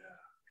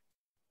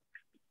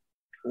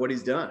what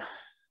he's done,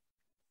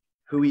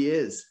 who he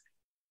is.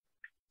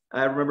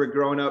 I remember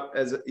growing up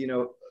as, you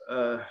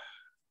know,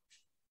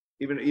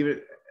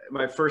 even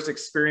my first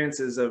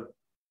experiences of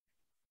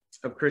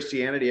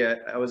Christianity,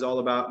 I was all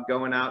about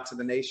going out to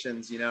the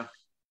nations, you know.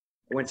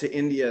 I went to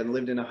India and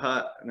lived in a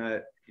hut, and I,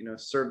 you know,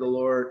 served the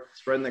Lord,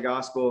 spreading the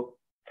gospel.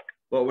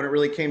 But when it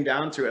really came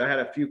down to it, I had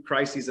a few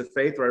crises of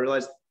faith where I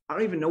realized I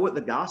don't even know what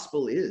the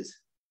gospel is.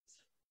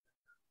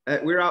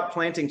 We were out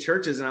planting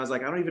churches, and I was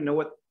like, I don't even know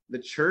what the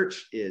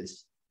church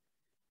is.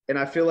 And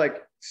I feel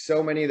like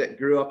so many that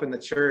grew up in the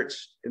church,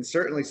 and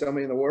certainly so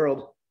many in the world,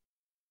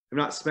 have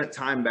not spent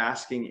time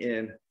basking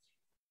in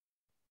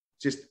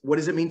just what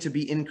does it mean to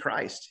be in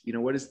Christ? You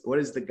know, what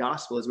is the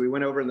gospel? As we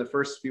went over in the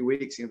first few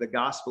weeks, you know, the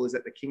gospel is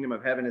that the kingdom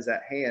of heaven is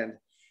at hand.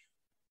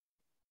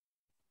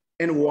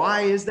 And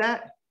why is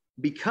that?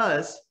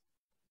 Because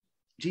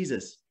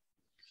Jesus,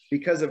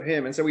 because of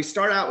him. And so we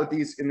start out with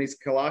these in these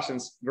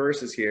Colossians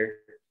verses here.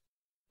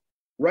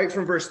 Right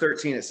from verse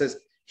 13, it says,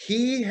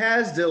 he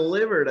has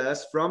delivered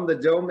us from the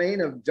domain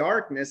of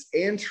darkness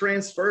and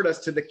transferred us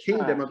to the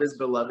kingdom of his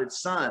beloved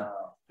son.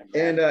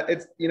 And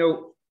it's, you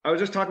know, I was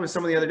just talking with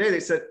someone the other day. They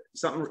said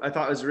something I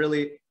thought was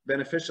really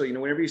beneficial. You know,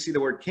 whenever you see the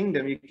word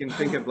kingdom, you can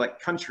think of like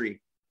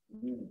country,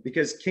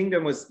 because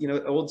kingdom was, you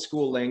know, old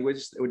school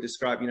language that would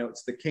describe, you know,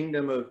 it's the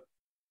kingdom of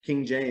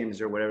King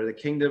James or whatever, the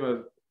kingdom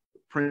of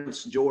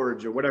Prince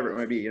George or whatever it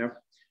might be, you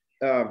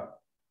know.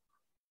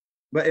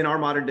 But in our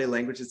modern day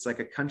language, it's like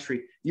a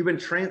country. You've been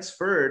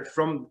transferred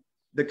from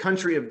the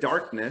country of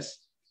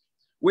darkness,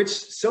 which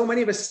so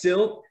many of us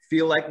still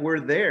feel like we're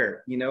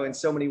there, you know, in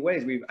so many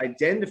ways. We've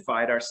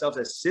identified ourselves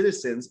as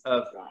citizens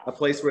of a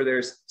place where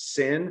there's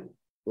sin,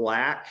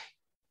 lack,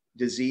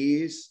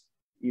 disease,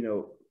 you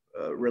know,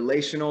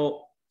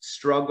 relational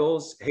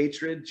struggles,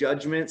 hatred,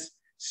 judgments,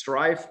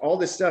 strife, all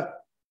this stuff.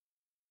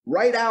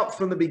 Right out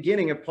from the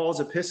beginning of Paul's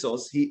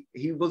epistles, he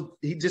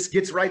just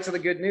gets right to the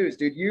good news,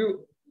 dude.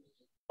 You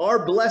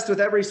are blessed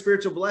with every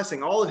spiritual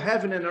blessing. All of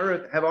heaven and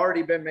earth have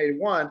already been made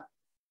one.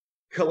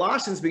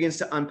 Colossians begins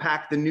to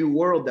unpack the new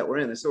world that we're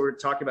in. That's what we're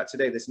talking about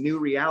today, this new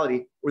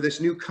reality or this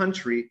new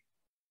country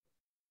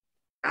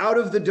out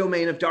of the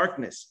domain of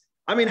darkness.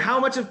 I mean, how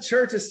much of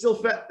church is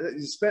still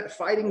spent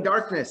fighting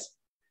darkness,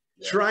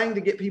 trying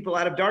to get people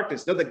out of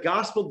darkness? No, the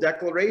gospel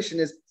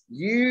declaration is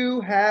you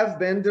have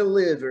been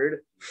delivered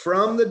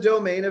from the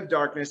domain of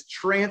darkness,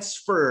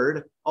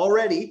 transferred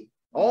already.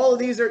 All of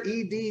these are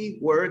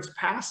ED words,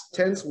 past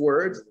tense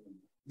words,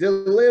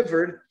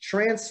 delivered,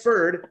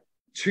 transferred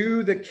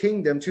to the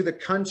kingdom, to the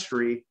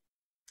country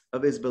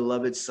of his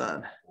beloved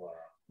son. Wow.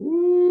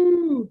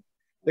 Woo!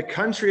 The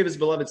country of his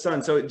beloved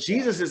son. So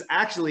Jesus is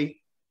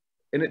actually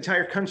an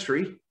entire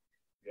country.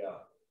 Yeah.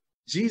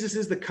 Jesus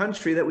is the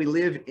country that we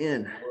live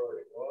in.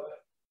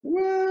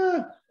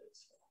 What?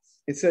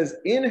 It says,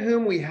 in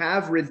whom we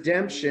have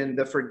redemption,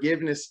 the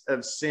forgiveness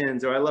of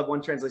sins. Or I love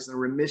one translation, the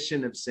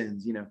remission of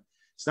sins. You know,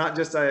 it's not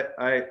just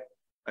I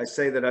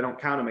say that I don't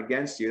count them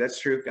against you. That's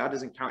true. God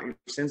doesn't count your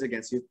sins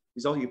against you.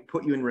 He's only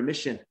put you in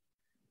remission.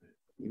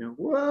 You know,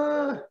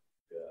 what?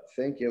 Yeah.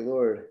 Thank you,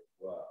 Lord.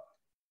 Wow.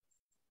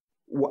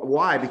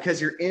 Why?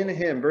 Because you're in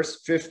him.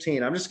 Verse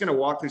 15. I'm just going to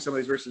walk through some of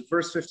these verses.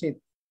 Verse 15.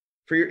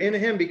 For you're in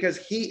him because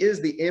he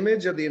is the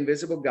image of the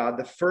invisible God,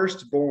 the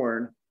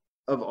firstborn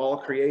of all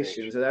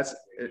creation. So that's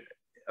an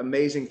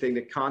amazing thing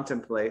to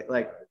contemplate.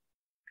 Like,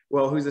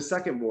 well, who's the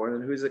secondborn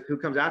and who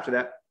comes after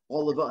that?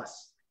 All of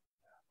us.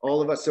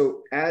 All of us.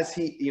 So as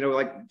he, you know,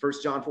 like 1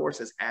 John 4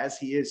 says, as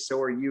he is, so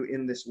are you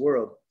in this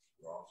world.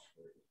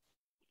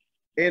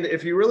 And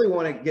if you really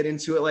want to get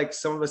into it, like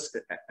some of us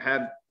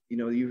have, you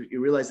know, you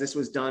realize this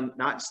was done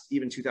not just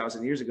even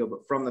 2,000 years ago, but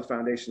from the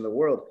foundation of the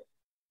world.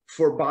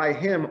 For by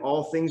him,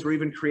 all things were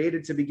even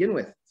created to begin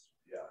with.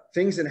 Yeah.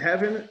 Things in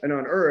heaven and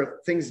on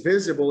earth, things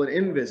visible and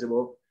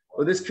invisible.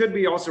 Well, this could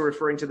be also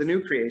referring to the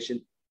new creation.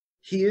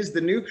 He is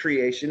the new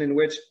creation in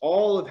which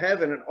all of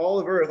heaven and all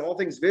of earth, all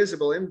things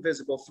visible,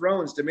 invisible,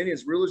 thrones,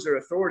 dominions, rulers, or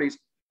authorities,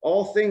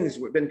 all things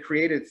have been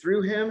created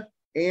through him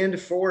and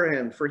for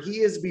him. For he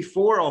is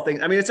before all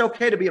things. I mean, it's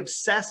okay to be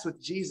obsessed with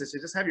Jesus.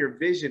 You just have your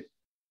vision.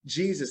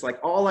 Jesus, like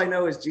all I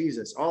know is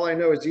Jesus. All I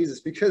know is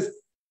Jesus because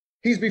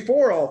he's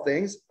before all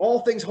things. All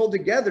things hold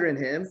together in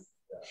him.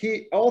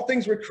 All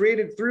things were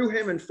created through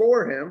him and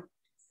for him.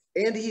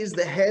 And he is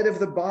the head of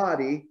the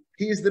body.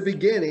 He is the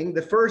beginning,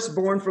 the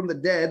firstborn from the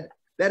dead,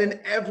 that in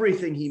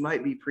everything he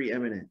might be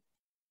preeminent.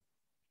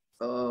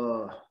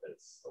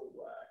 That's so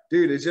whack.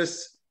 Dude, it's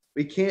just,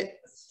 we can't.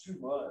 It's too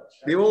much.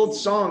 The old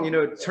song, you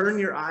know, turn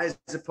your eyes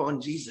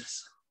upon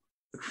Jesus.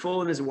 Look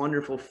full in his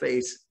wonderful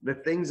face. The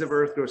things of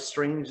earth grow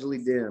strangely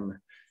dim.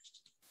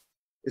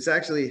 It's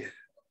actually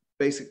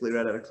basically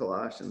right out of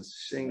Colossians.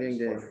 Shing, ding,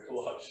 ding.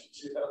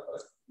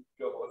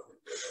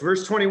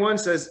 Verse 21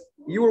 says,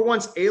 you were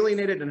once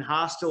alienated and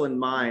hostile in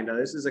mind. Now,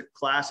 this is a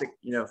classic,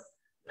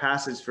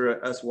 passage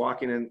for us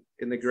walking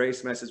in the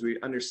grace message. We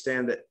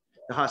understand that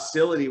the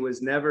hostility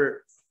was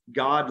never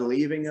God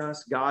leaving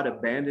us, God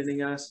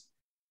abandoning us.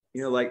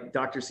 Like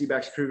Dr.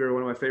 Seabax Kruger,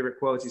 one of my favorite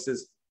quotes, he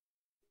says,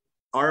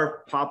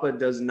 our Papa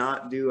does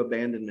not do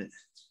abandonment.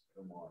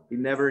 He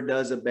never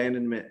does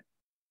abandonment.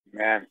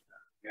 Man.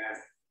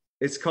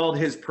 It's called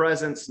his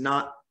presence,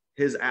 not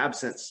his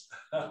absence.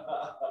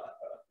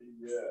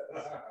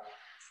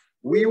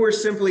 We were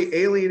simply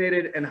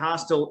alienated and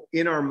hostile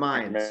in our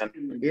minds.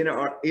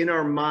 In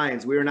our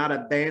minds, we were not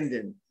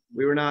abandoned.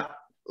 We were not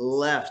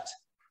left.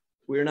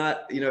 We were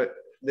not,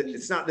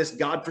 it's not this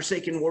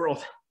God-forsaken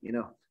world,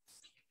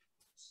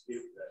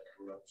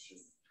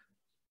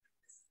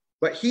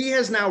 But he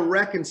has now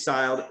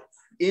reconciled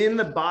in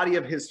the body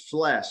of his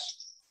flesh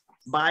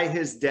by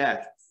his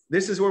death.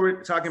 This is what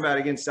we're talking about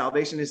again.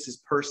 Salvation is his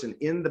person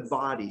in the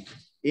body,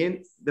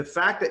 in the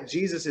fact that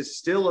Jesus is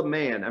still a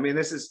man. I mean,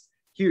 this is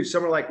huge.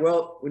 Some are like,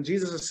 well, when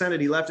Jesus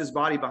ascended, he left his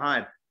body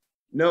behind.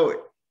 No, if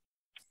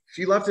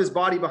he left his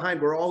body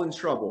behind, we're all in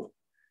trouble,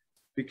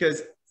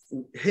 because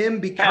him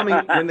becoming,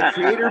 when the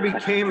creator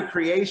became a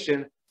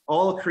creation,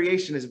 all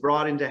creation is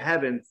brought into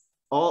heaven.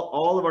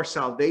 All of our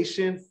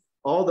salvation,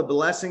 all the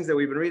blessings that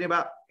we've been reading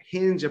about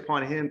hinge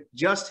upon him,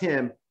 just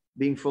him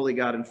being fully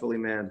God and fully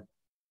man.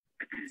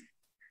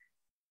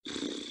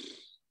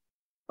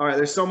 All right,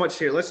 there's so much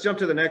here. Let's jump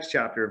to the next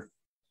chapter.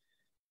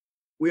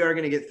 We are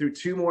going to get through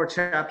 2 more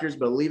chapters,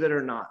 believe it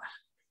or not.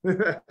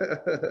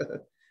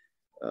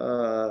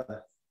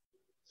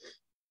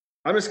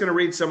 I'm just going to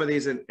read some of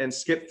these and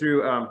skip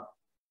through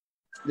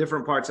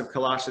different parts of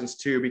Colossians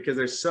 2, because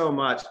there's so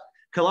much.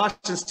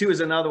 Colossians 2 is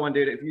another one,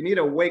 dude. If you need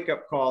a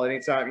wake-up call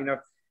anytime,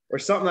 or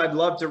something I'd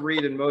love to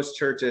read in most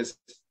churches,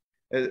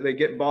 they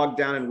get bogged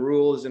down in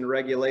rules and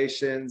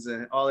regulations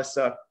and all this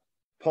stuff.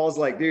 Paul's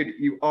like, dude,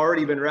 you've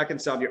already been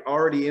reconciled. You're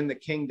already in the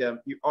kingdom.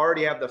 You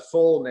already have the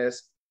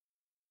fullness,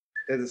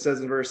 as it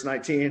says in verse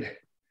 19.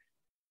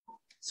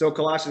 So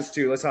Colossians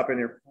 2, let's hop in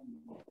here.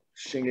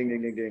 Shing, ding,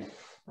 ding, ding, ding.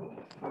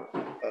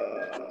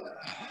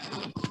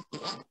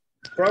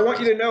 For I want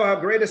you to know how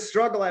great a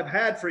struggle I've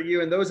had for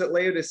you and those at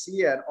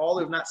Laodicea and all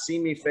who have not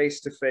seen me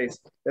face to face,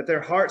 that their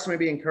hearts may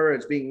be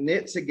encouraged, being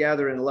knit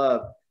together in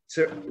love,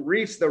 to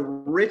reach the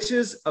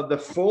riches of the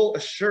full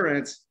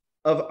assurance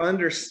of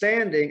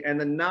understanding and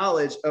the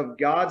knowledge of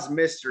God's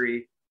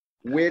mystery,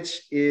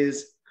 which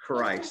is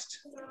Christ.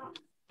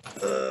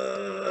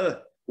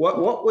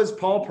 What was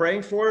Paul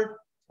praying for?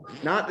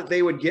 Not that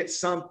they would get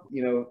some,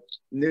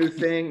 new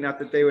thing, not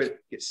that they would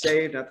get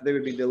saved, not that they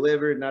would be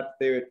delivered, not that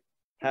they would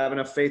have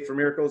enough faith for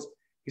miracles.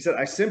 He said,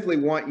 I simply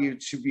want you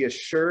to be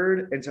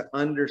assured and to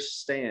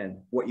understand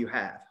what you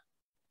have,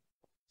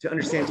 to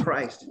understand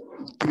Christ,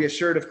 to be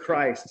assured of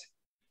Christ.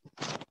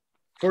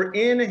 For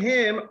in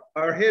him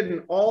are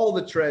hidden all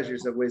the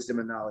treasures of wisdom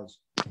and knowledge.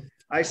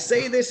 I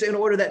say this in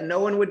order that no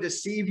one would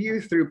deceive you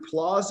through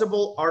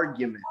plausible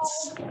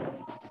arguments.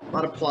 A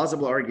lot of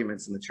plausible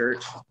arguments in the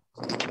church.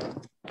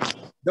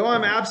 Though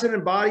I'm absent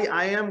in body,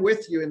 I am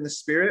with you in the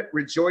spirit,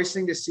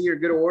 rejoicing to see your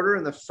good order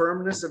and the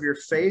firmness of your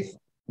faith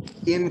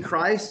in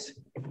Christ.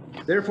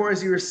 Therefore,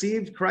 as you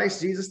received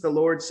Christ Jesus the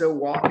Lord, so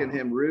walk in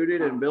him,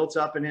 rooted and built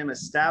up in him,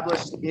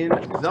 established in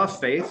the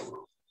faith.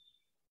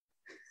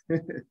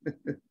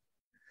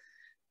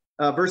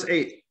 Verse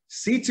 8,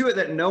 see to it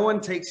that no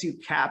one takes you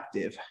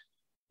captive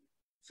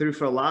through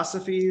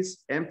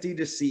philosophies, empty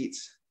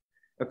deceits,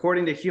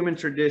 according to human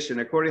tradition,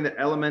 according to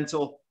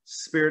elemental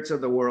spirits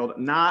of the world,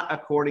 not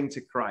according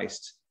to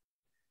Christ.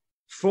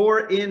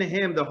 For in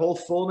him the whole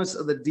fullness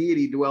of the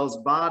deity dwells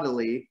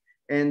bodily,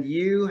 and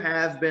you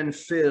have been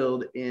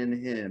filled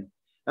in him.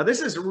 Now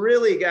this is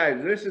really,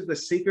 guys, this is the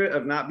secret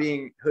of not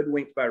being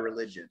hoodwinked by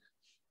religion,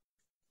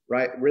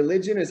 right?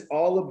 Religion is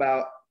all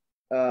about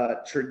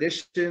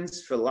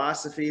traditions,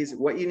 philosophies,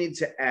 what you need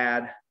to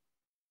add,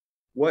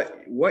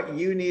 what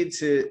you need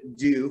to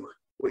do,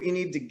 what you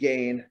need to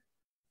gain.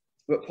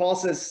 But Paul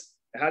says,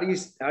 how do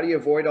you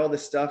avoid all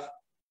this stuff?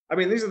 I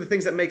mean, these are the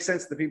things that make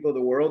sense to the people of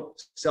the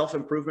world: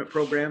 self-improvement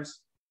programs,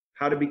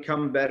 how to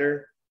become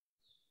better.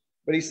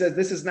 But he says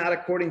this is not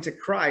according to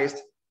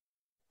Christ.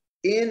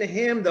 In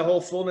him, the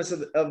whole fullness of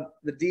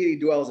the deity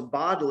dwells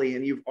bodily,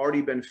 and you've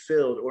already been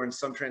filled, or in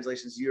some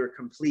translations, you are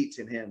complete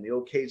in him. The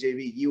old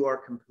KJV, you are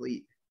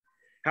complete.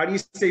 How do you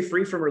stay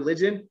free from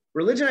religion?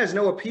 Religion has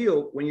no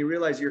appeal when you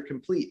realize you're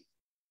complete.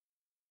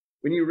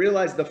 When you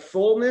realize the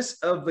fullness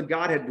of the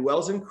Godhead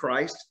dwells in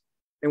Christ.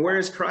 And where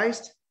is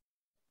Christ?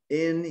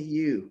 In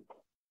you.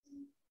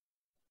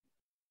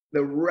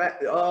 The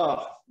rest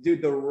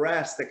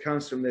that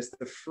comes from this,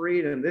 the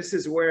freedom. This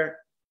is where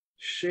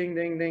shing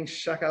ding ding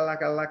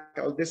shakalaka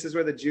laka. This is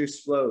where the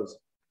juice flows.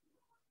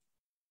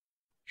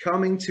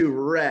 Coming to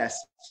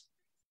rest.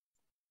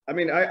 I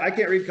mean, I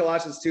can't read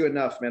Colossians 2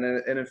 enough, man.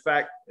 And in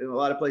fact, in a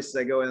lot of places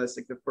I go in, that's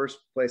like the first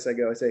place I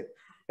go. I say,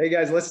 hey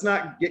guys, let's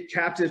not get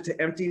captive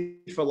to empty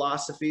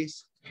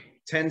philosophies.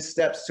 10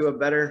 steps to a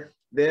better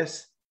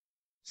this,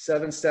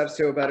 7 steps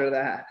to a better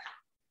that.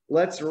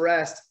 Let's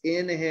rest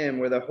in him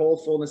where the whole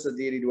fullness of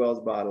deity dwells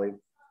bodily.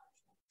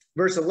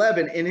 Verse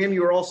 11, in him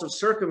you are also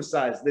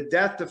circumcised. The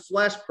death to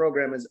flesh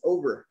program is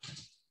over.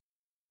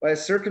 By a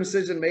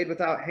circumcision made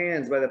without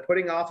hands, by the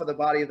putting off of the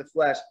body of the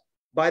flesh,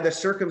 by the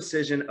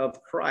circumcision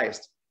of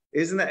Christ.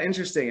 Isn't that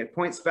interesting? It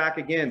points back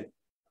again.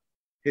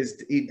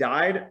 He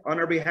died on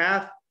our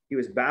behalf. He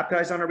was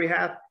baptized on our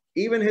behalf.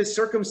 Even his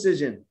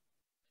circumcision.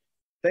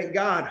 Thank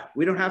God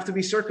we don't have to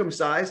be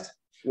circumcised.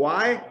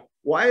 Why?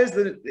 Why is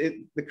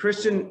the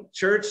Christian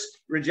church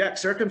reject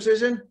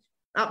circumcision?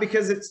 Not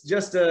because it's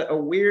just a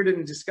weird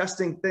and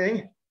disgusting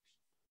thing,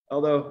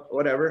 although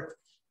whatever,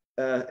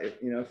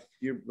 if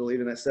you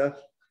believe in that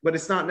stuff, but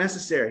it's not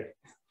necessary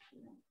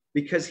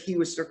because he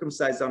was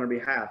circumcised on our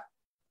behalf.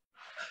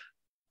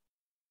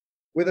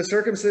 With a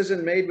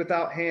circumcision made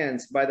without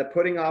hands, by the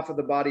putting off of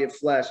the body of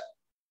flesh,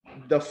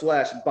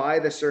 by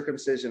the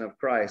circumcision of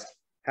Christ,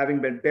 having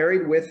been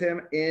buried with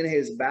him in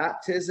his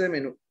baptism,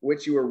 in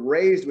which you were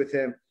raised with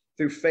him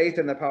through faith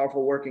in the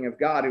powerful working of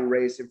God who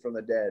raised him from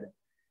the dead.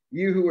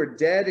 You who were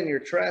dead in your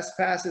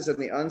trespasses and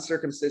the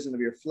uncircumcision of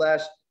your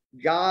flesh,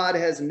 God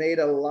has made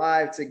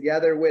alive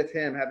together with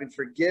him, having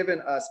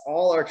forgiven us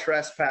all our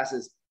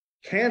trespasses,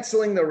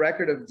 canceling the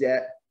record of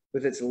debt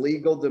with its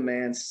legal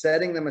demands,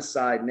 setting them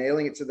aside,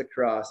 nailing it to the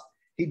cross.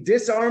 He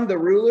disarmed the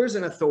rulers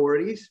and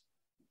authorities.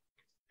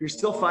 If you're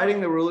still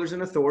fighting the rulers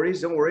and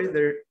authorities, don't worry,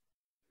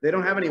 they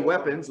don't have any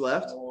weapons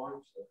left.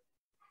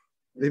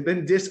 They've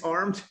been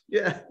disarmed.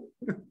 Yeah.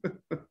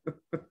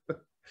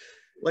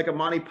 Like a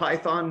Monty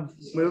Python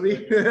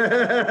movie.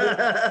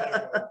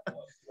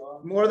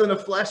 More than a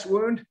flesh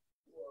wound.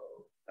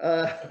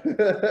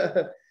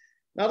 Not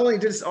only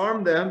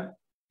disarmed them,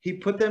 he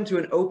put them to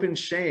an open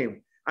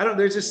shame.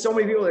 There's just so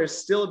many people that are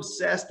still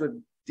obsessed with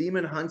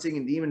demon hunting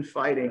and demon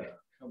fighting. Yeah,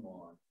 come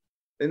on.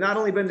 They've not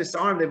only been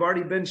disarmed, they've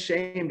already been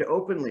shamed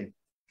openly.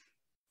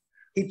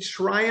 He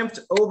triumphed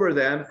over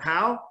them.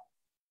 How?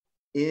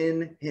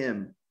 In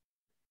him.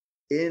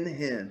 In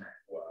him.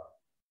 Wow.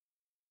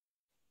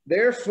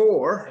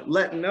 Therefore,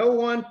 let no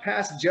one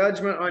pass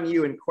judgment on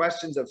you in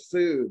questions of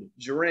food,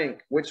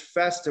 drink, which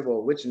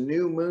festival, which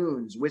new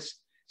moons, which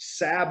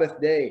Sabbath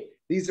day.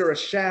 These are a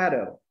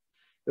shadow.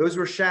 Those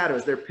were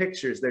shadows. They're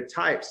pictures. They're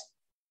types.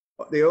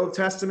 The Old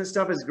Testament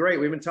stuff is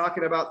great. We've been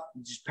talking about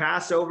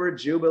Passover,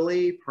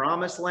 Jubilee,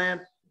 Promised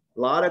Land,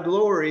 a lot of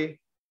glory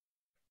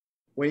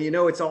when you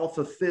know it's all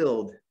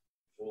fulfilled,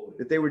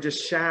 that they were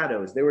just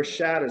shadows. They were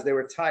shadows. They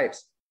were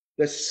types.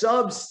 The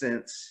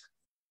substance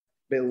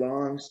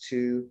belongs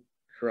to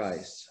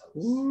Christ.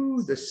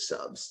 Ooh, the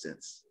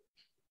substance.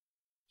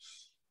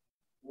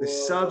 The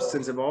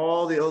substance of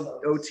all the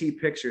old OT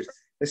pictures.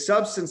 The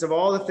substance of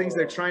all the things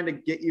they're trying to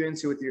get you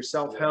into with your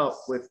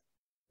self-help, with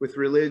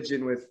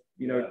religion, with,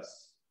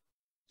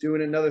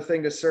 doing another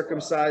thing to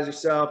circumcise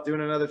yourself,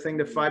 doing another thing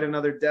to fight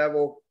another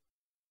devil.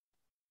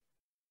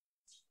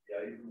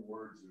 Yeah, even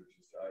words are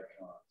just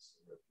icons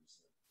that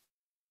represent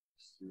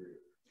spirit.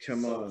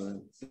 Come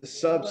on, the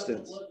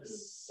substance.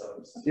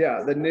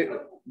 Yeah, the new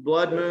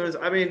blood moons.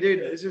 I mean, dude,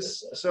 it's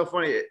just so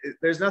funny.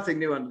 There's nothing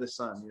new under the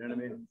sun. You know what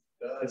I mean?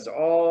 It's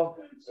all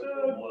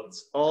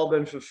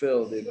been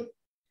fulfilled, dude.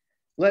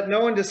 Let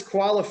no one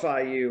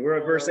disqualify you. We're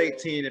at verse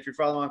 18. If you're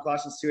following on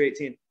Colossians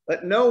 2:18,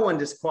 let no one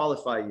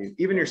disqualify you,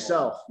 even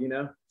yourself.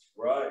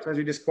 Right. Sometimes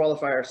we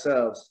disqualify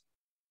ourselves.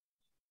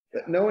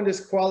 Let no one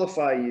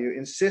disqualify you,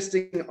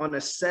 insisting on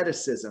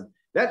asceticism.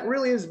 That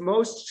really is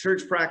most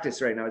church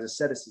practice right now, is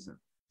asceticism.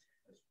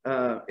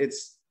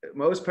 It's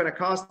most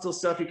Pentecostal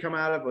stuff you come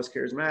out of, most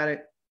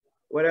charismatic,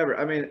 whatever.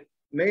 I mean,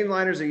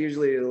 mainliners are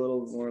usually a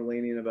little more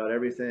lenient about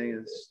everything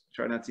and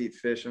try not to eat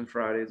fish on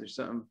Fridays or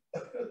something.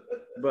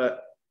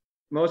 But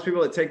most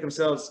people that take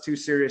themselves too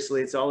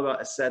seriously, it's all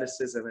about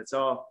asceticism. It's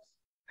all,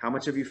 how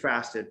much have you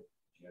fasted?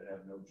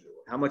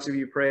 How much have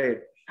you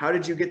prayed? How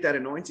did you get that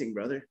anointing,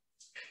 brother?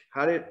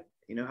 How did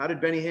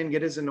Benny Hinn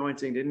get his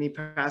anointing? Didn't he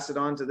pass it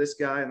on to this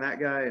guy and that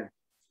guy? And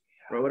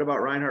what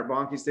about Reinhard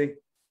Bonnke's thing?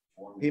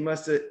 He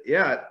must have,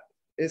 yeah.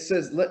 It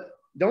says,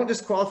 don't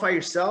disqualify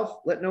yourself.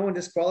 Let no one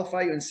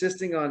disqualify you,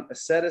 insisting on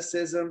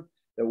asceticism,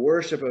 the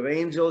worship of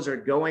angels, or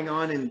going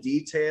on in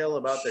detail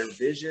about their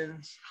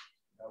visions.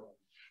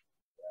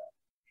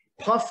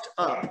 Puffed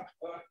up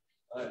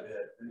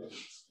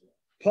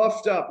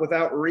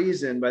without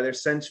reason by their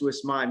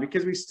sensuous mind,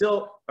 because we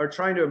still are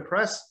trying to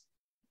impress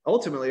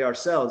ultimately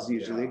ourselves,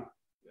 usually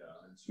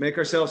make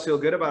ourselves feel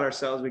good about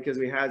ourselves because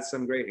we had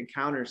some great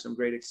encounter, some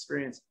great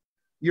experience.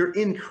 You're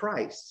in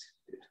Christ,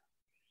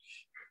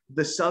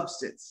 the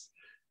substance.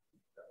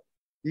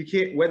 You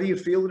can't, whether you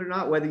feel it or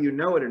not, whether you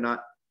know it or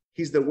not,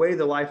 he's the way,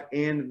 the life,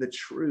 and the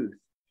truth.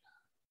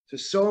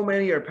 So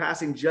many are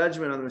passing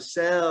judgment on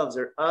themselves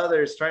or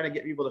others, trying to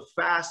get people to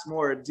fast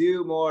more,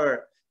 do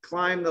more,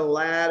 climb the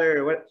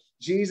ladder. What?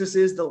 Jesus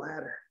is the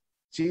ladder.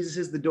 Jesus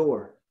is the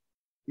door.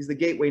 He's the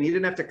gateway. And he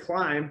didn't have to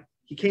climb.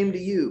 He came to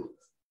you.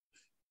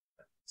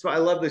 That's why I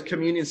love the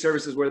communion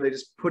services where they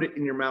just put it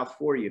in your mouth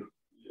for you.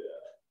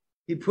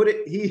 He put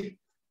it,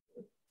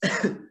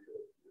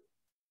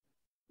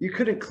 You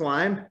couldn't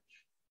climb.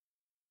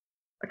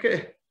 I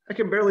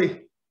can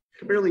barely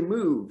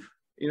move,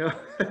 you know.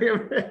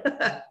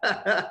 I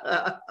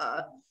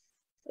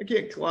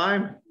can't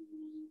climb. In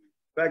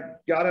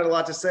fact, God had a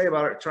lot to say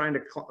about it, trying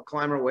to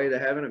climb our way to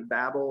heaven and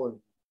Babel and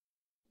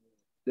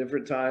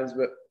different times,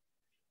 but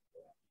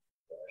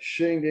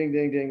shing, ding,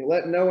 ding, ding.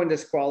 Let no one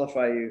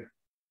disqualify you,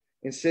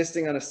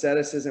 insisting on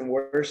asceticism,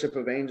 worship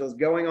of angels,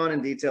 going on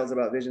in details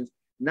about visions,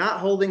 not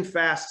holding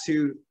fast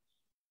to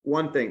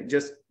one thing,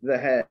 just the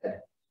head,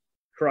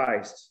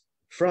 Christ,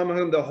 from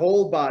whom the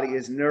whole body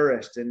is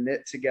nourished and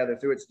knit together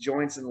through its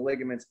joints and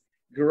ligaments,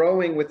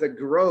 growing with a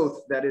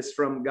growth that is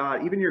from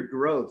God. Even your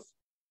growth.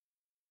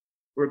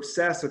 We're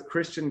obsessed with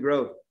Christian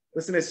growth.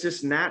 Listen, it's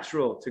just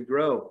natural to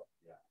grow.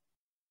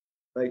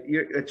 Like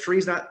a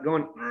tree's not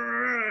going,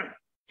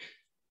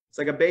 it's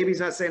like a baby's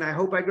not saying, I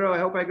hope I grow, I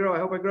hope I grow, I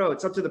hope I grow.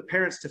 It's up to the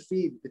parents to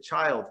feed the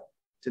child,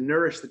 to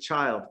nourish the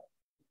child.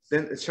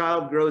 Then the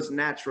child grows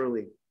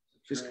naturally,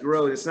 just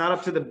grows. It's not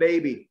up to the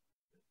baby.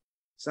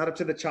 It's not up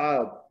to the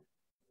child.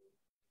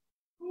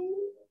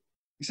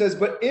 He says,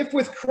 but if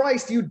with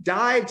Christ you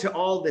died to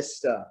all this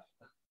stuff,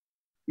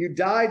 you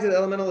died to the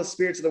elemental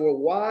spirits of the world.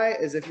 Why,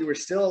 as if you were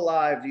still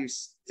alive,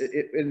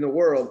 in the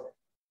world,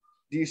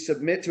 do you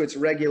submit to its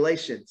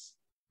regulations?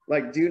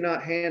 Like, do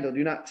not handle,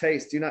 do not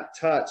taste, do not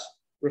touch,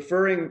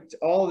 referring to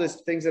all of these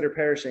things that are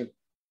perishing,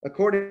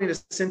 according to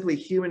simply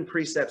human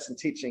precepts and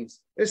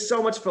teachings. There's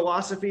so much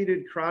philosophy,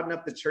 dude, crowding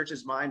up the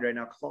church's mind right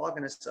now,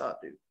 clogging us up,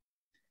 dude.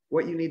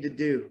 What you need to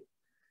do.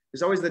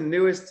 There's always the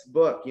newest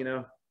book, you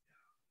know,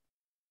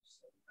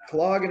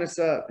 clogging us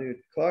up, dude.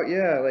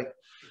 Like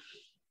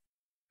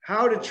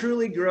how to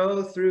truly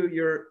grow through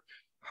your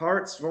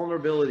heart's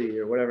vulnerability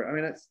or whatever. I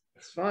mean, it's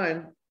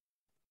fine.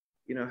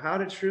 You know, how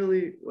to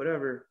truly,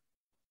 whatever.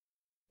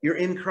 You're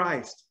in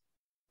Christ.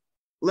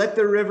 Let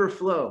the river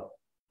flow.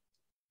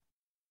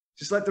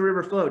 Just let the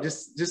river flow.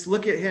 Just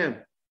look at him.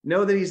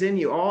 Know that he's in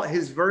you. All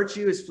his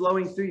virtue is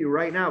flowing through you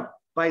right now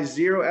by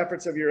zero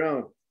efforts of your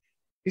own.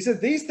 He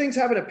said, these things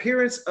have an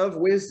appearance of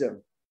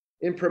wisdom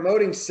in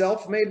promoting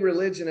self-made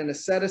religion and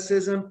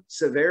asceticism,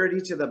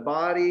 severity to the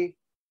body,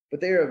 but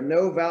they are of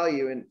no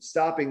value in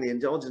stopping the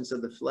indulgence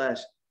of the flesh.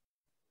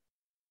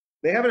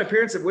 They have an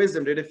appearance of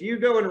wisdom, dude. If you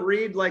go and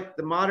read like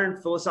the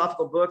modern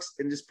philosophical books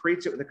and just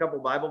preach it with a couple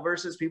Bible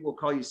verses, people will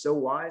call you so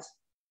wise.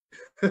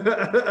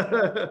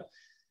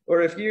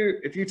 Or if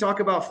you talk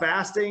about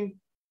fasting,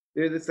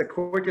 dude, it's the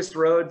quickest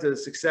road to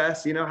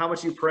success. You know how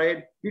much you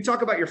prayed. You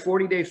talk about your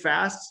 40-day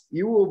fasts,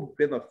 you will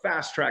be in the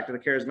fast track to the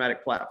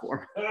charismatic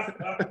platform.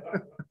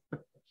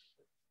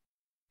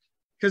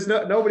 Because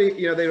nobody,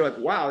 you know, they're like,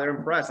 wow, they're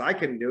impressed. I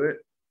couldn't do it.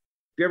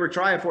 If you ever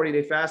try a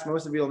 40-day fast,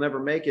 most of you will never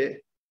make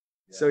it.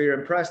 So you're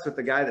impressed with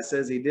the guy that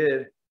says he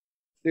did.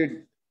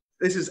 Dude,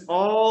 this is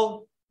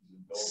all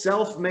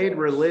self-made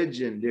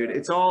religion, dude.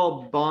 It's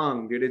all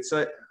bung, dude. It's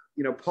like,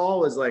 you know,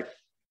 Paul is like,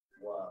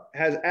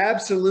 has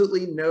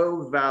absolutely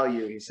no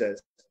value, he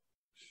says.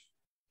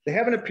 They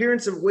have an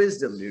appearance of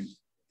wisdom, dude.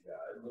 Yeah,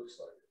 it looks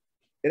like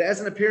it. It has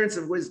an appearance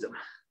of wisdom.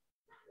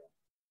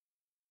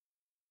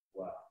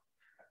 Wow.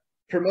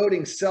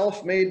 Promoting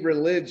self-made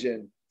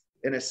religion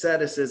and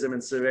asceticism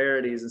and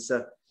severities and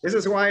stuff. This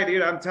is why,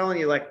 dude, I'm telling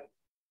you, like,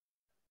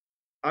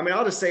 I mean,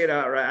 I'll just say it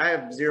outright. I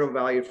have zero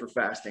value for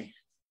fasting.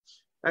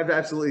 I have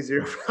absolutely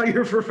zero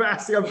value for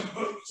fasting. I'm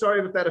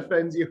sorry if that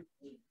offends you.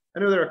 I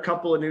know there are a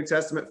couple of New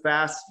Testament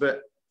fasts,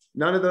 but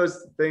none of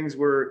those things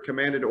were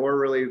commanded or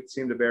really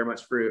seem to bear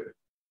much fruit.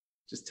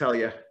 Just tell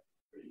you,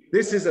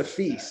 this is a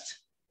feast.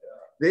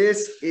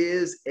 This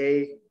is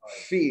a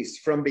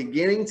feast from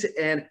beginning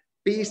to end,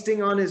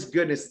 feasting on his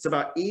goodness. It's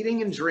about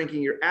eating and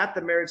drinking. You're at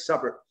the marriage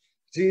supper.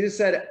 Jesus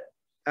said,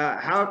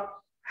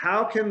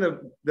 how can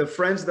the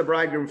friends of the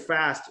bridegroom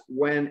fast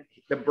when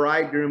the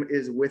bridegroom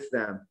is with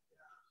them?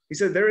 He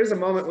said, there is a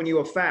moment when you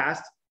will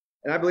fast.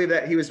 And I believe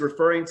that he was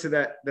referring to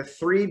that the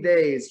 3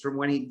 days from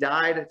when he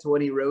died to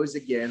when he rose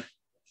again.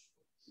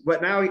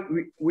 But now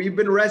we've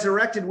been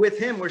resurrected with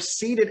him. We're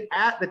seated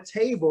at the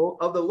table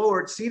of the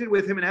Lord, seated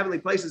with him in heavenly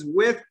places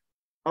with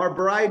our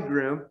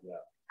bridegroom. Yeah.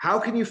 How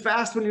can you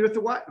fast when you're with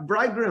the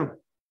bridegroom?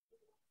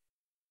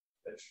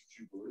 That's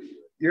Jubilee.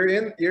 You're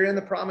in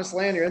the promised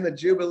land. You're in the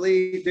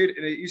Jubilee, dude.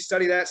 You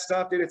study that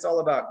stuff, dude. It's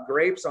all about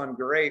grapes on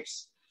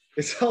grapes.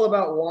 It's all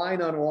about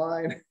wine on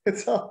wine.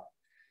 It's all.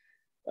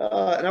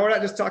 Now we're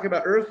not just talking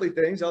about earthly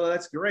things, although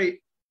that's great.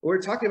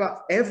 We're talking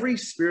about every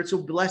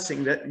spiritual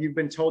blessing that you've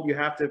been told you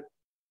have to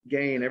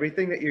gain.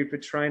 Everything that you've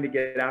been trying to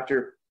get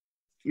after,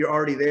 you're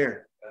already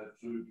there.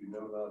 Food you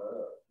know not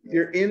of.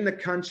 You're in the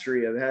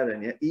country of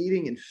heaven. You're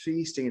eating and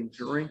feasting and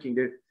drinking,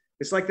 dude.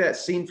 It's like that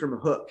scene from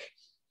Hook.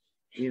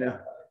 You know,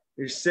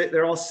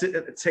 they're all sitting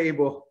at the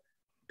table.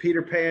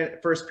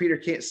 First Peter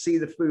can't see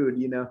the food,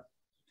 you know.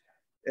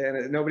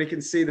 And nobody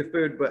can see the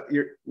food, but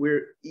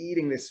we're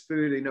eating this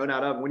food you know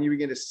not of. When you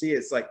begin to see it,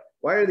 it's like,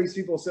 why are these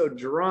people so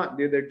drunk,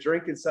 dude? They're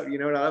drinking something you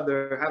know not of.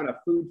 They're having a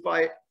food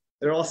fight.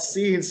 They're all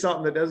seeing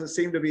something that doesn't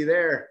seem to be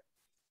there.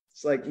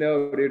 It's like,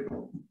 no, dude,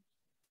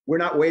 we're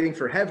not waiting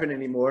for heaven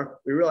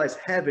anymore. We realize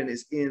heaven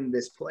is in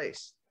this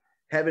place.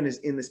 heaven is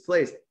in this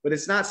place. But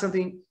it's not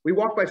something, we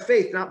walk by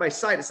faith, not by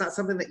sight. It's not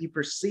something that you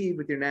perceive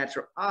with your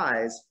natural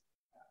eyes.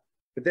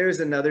 But there's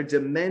another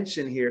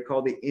dimension here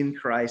called the in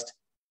Christ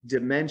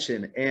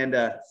dimension. And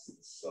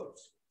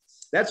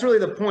that's really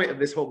the point of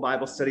this whole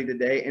Bible study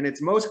today. And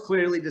it's most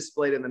clearly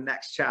displayed in the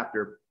next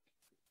chapter.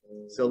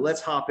 So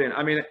let's hop in.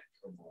 I mean,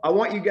 I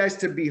want you guys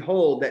to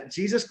behold that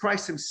Jesus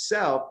Christ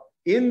himself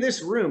in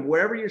this room,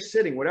 wherever you're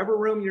sitting, whatever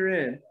room you're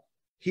in,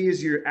 he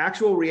is your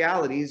actual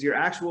reality. He's your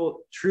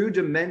actual true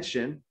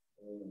dimension.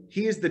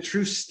 He is the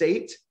true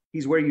state.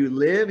 He's where you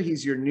live.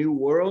 He's your new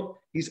world.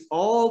 He's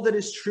all that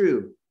is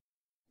true.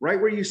 Right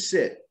where you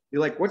sit.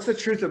 You're like, what's the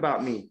truth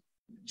about me?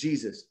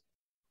 Jesus.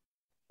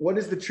 What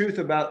is the truth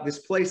about this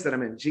place that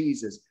I'm in?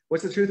 Jesus.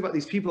 What's the truth about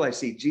these people I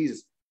see?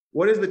 Jesus.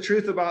 What is the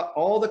truth about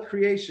all the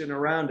creation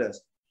around us?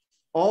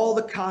 All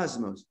the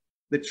cosmos.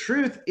 The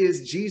truth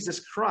is Jesus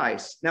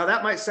Christ. Now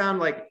that might sound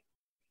like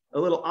a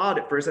little odd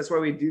at first. That's why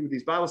we do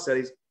these Bible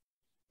studies.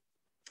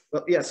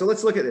 But yeah, so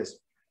let's look at this.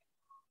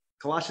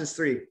 Colossians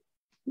 3.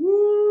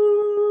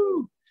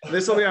 Woo!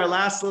 This will be our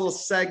last little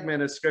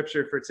segment of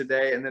scripture for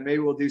today. And then maybe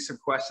we'll do some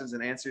questions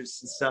and answers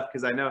and stuff.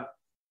 Because I know,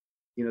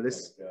 you know,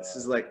 this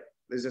is like,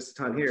 there's just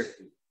a ton here.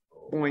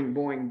 Boing,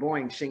 boing,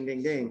 boing, shing,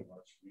 ding, ding.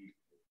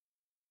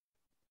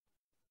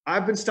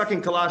 I've been stuck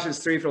in Colossians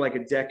 3 for like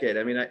a decade.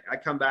 I mean, I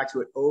come back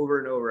to it over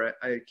and over.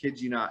 I kid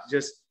you not.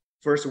 Just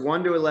verse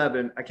 1 to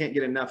 11, I can't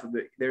get enough of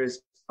it. There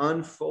is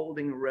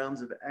unfolding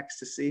realms of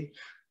ecstasy.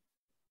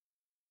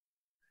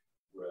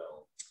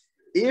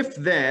 If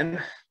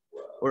then,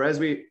 or as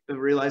we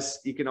realize,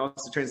 you can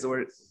also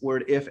translate the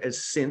word if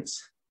as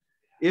since.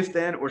 If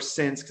then or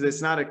since, because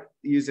it's not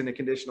used in a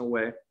conditional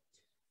way.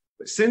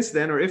 But since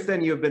then, or if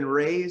then you have been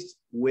raised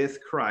with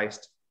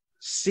Christ,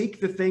 seek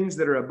the things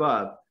that are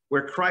above,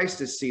 where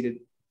Christ is seated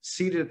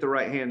at the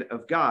right hand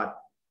of God.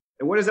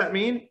 And what does that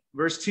mean?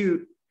 Verse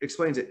 2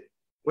 explains it.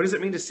 What does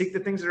it mean to seek the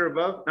things that are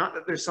above? Not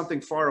that there's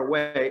something far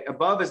away.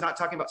 Above is not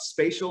talking about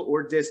spatial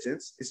or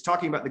distance. It's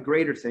talking about the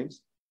greater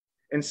things.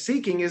 And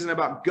seeking isn't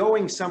about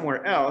going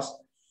somewhere else.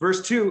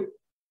 Verse 2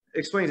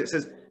 explains it. It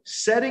says,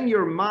 setting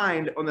your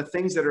mind on the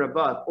things that are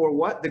above, or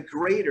what? The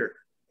greater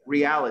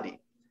reality.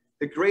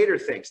 The greater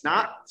things,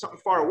 not something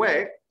far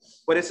away,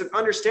 but it's an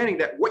understanding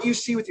that what you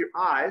see with your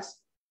eyes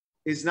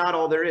is not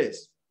all there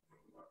is.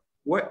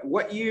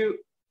 What you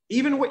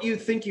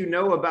think you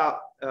know about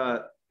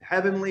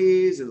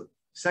heavenlies,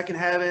 second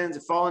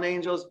heavens, fallen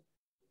angels,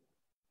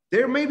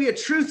 there may be a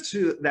truth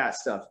to that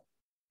stuff,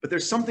 but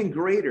there's something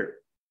greater.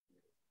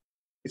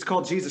 It's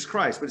called Jesus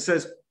Christ, but it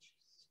says,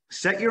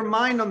 set your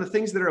mind on the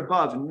things that are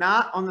above,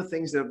 not on the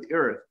things of the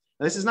earth.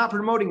 Now, this is not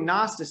promoting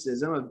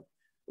Gnosticism.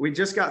 We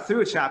just got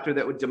through a chapter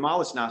that would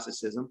demolish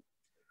Gnosticism.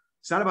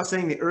 It's not about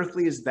saying the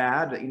earthly is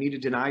bad, that you need to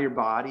deny your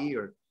body,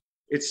 or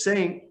it's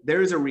saying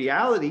there is a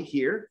reality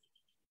here.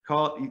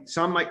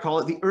 Some might call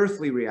it the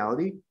earthly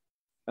reality.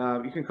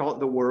 You can call it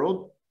the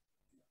world.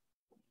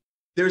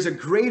 There's a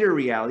greater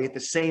reality at the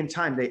same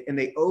time, and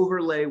they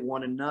overlay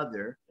one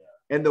another.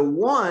 And the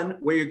one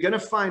where you're going to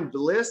find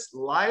bliss,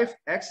 life,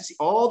 ecstasy,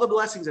 all the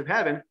blessings of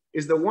heaven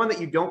is the one that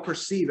you don't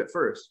perceive at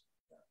first.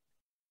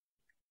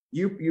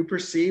 You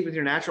perceive with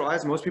your natural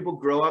eyes. Most people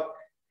grow up,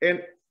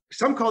 and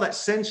some call that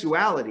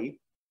sensuality,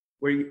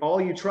 where all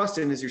you trust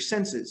in is your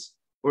senses,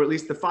 or at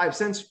least the five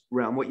sense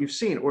realm, what you've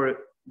seen, or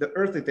the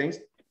earthly things.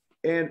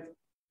 And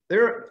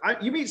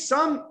you meet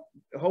some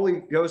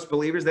Holy Ghost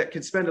believers that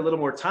could spend a little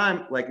more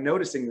time like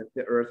noticing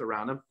the earth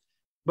around them.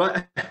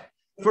 But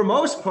for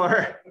most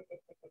part,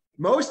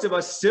 most of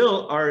us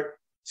still are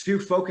too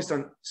focused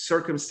on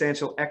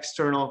circumstantial,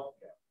 external,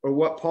 or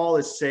what Paul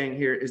is saying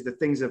here is the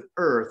things of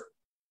earth.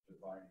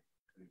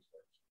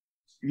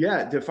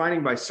 Yeah,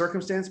 defining by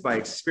circumstance, by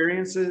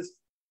experiences.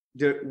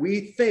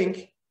 We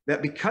think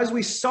that because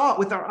we saw it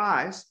with our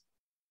eyes,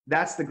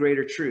 that's the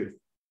greater truth.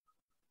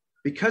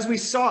 Because we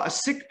saw a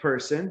sick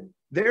person,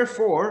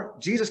 therefore,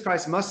 Jesus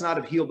Christ must not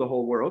have healed the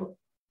whole world,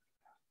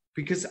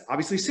 because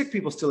obviously sick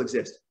people still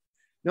exist.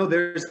 No,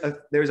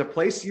 there's a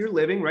place you're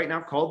living right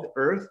now called the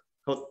earth,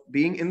 called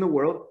being in the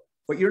world,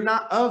 but you're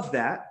not of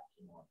that.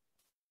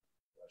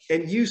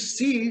 And you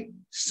see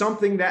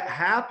something that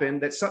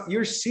happened,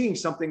 you're seeing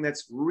something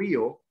that's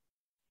real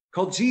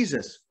called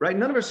Jesus, right?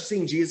 None of us are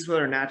seeing Jesus with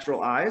our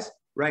natural eyes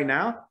right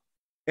now.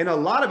 And a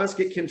lot of us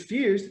get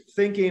confused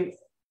thinking,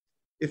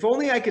 if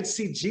only I could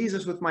see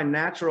Jesus with my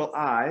natural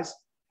eyes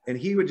and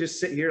he would just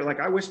sit here.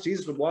 Like, I wish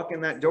Jesus would walk in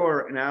that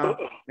door now.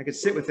 I could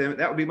sit with him.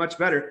 That would be much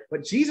better.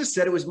 But Jesus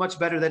said it was much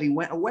better that he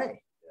went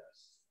away.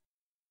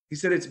 He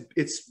said,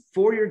 it's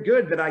for your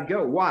good that I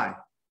go. Why?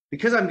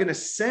 Because I'm going to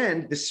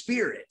send the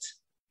Spirit.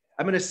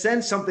 I'm going to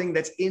send something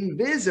that's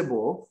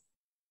invisible,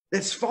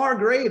 that's far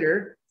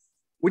greater,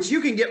 which you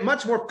can get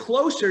much more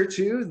closer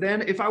to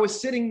than if I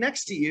was sitting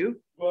next to you.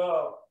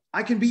 Wow.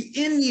 I can be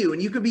in you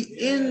and you can be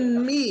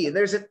in me.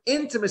 There's an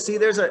intimacy,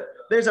 there's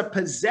a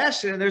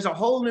possession, there's a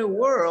whole new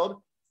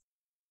world.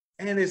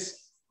 And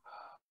this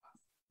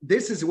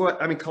is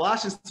what, I mean,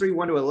 Colossians 3,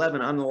 1 to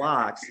 11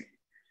 unlocks.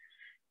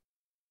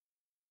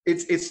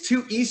 It's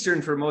too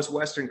Eastern for most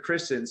Western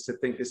Christians to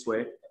think this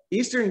way.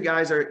 Eastern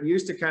guys are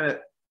used to kind of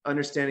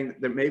understanding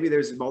that maybe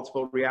there's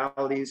multiple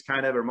realities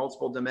kind of, or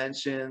multiple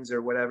dimensions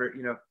or whatever,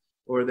 you know,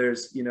 or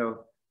there's, you know,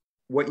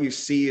 what you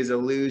see is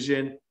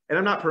illusion. And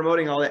I'm not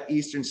promoting all that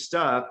Eastern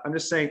stuff. I'm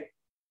just saying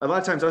a lot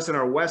of times us in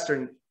our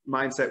Western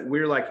mindset,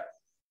 we're like,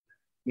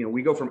 you know,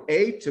 we go from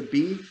A to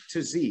B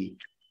to Z,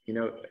 you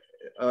know,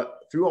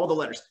 through all the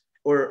letters,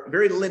 or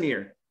very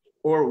linear,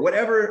 or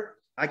whatever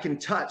I can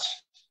touch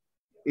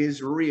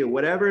is real,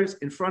 whatever is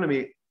in front of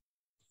me.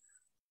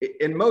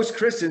 And most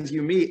Christians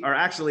you meet are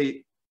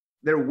actually,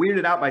 they're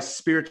weirded out by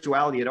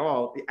spirituality at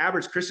all. The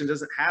average Christian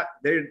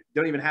they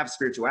don't even have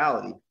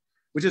spirituality,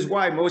 which is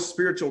why most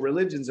spiritual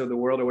religions of the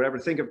world or whatever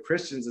think of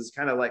Christians as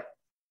kind of like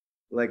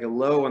a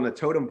low on the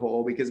totem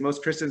pole, because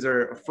most Christians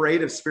are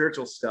afraid of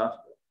spiritual stuff.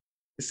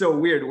 It's so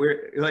weird.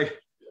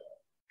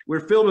 We're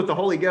filled with the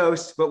Holy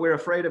Ghost, but we're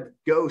afraid of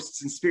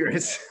ghosts and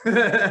spirits.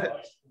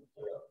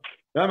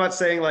 I'm not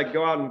saying like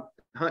go out and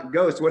hunt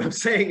ghosts. What I'm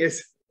saying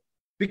is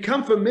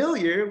become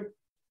familiar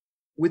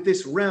with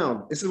this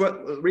realm. This is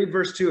what, read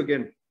verse 2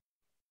 again.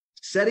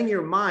 Setting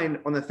your mind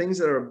on the things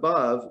that are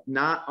above,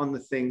 not on the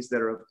things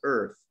that are of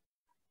earth.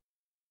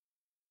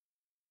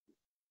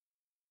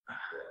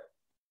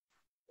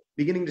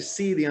 Beginning to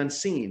see the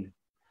unseen.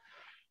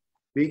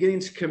 Beginning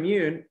to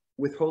commune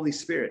with Holy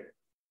Spirit.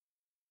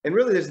 And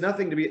really there's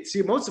nothing to be,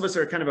 see, most of us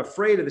are kind of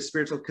afraid of the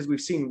spiritual because we've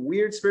seen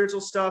weird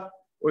spiritual stuff,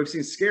 or we've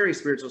seen scary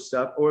spiritual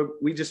stuff, or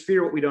we just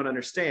fear what we don't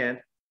understand.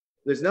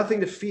 There's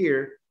nothing to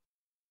fear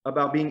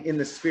about being in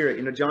the Spirit.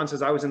 You know, John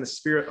says, I was in the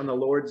Spirit on the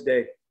Lord's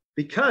day,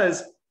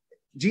 because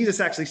Jesus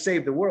actually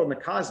saved the world and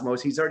the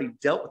cosmos. He's already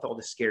dealt with all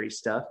the scary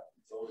stuff.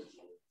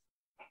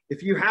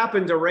 If you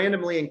happen to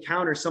randomly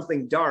encounter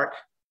something dark,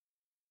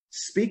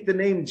 speak the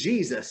name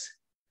Jesus.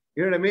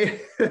 You know what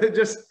I mean?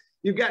 Just,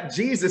 you've got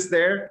Jesus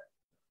there,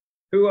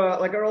 who,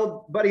 like our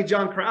old buddy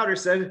John Crowder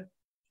said,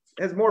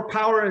 has more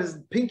power in his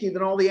pinky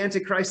than all the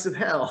antichrists of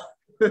hell.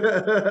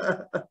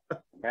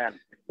 Man.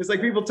 It's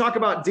like people talk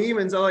about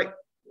demons. I'm like,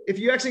 if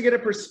you actually get a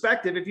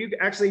perspective, if you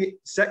actually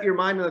set your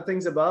mind on the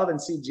things above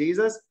and see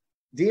Jesus,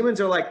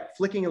 demons are like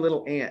flicking a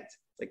little ant. It's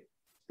like,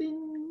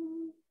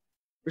 bing.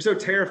 We're so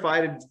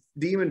terrified of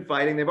demon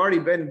fighting. They've already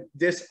been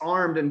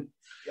disarmed and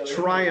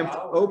triumphed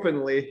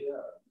openly.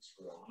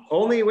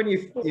 Only when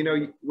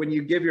when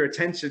you give your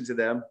attention to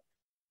them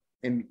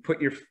and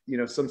put your,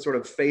 some sort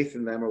of faith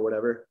in them or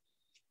whatever.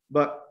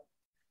 But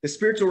the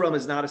spiritual realm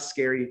is not a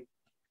scary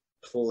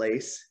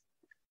place,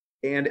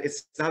 and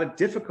it's not a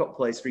difficult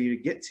place for you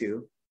to get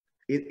to.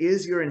 It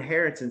is your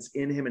inheritance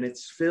in him, and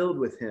it's filled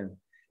with him.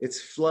 It's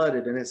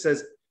flooded. And it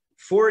says,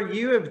 for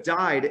you have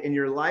died and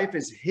your life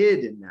is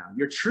hidden now.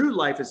 Your true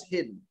life is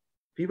hidden.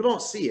 People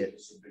don't see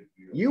it.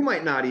 You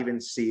might not even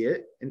see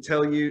it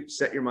until you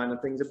set your mind on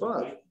things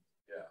above.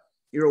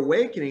 You're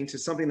awakening to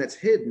something that's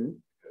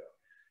hidden.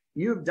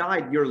 You have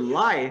died. Your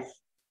life,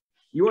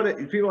 people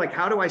are like,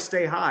 how do I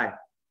stay high?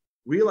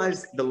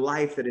 Realize the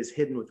life that is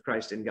hidden with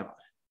Christ in God.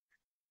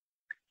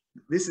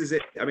 This is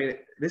it. I mean,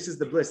 this is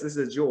the bliss. This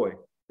is the joy.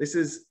 This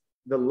is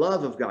the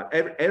love of God.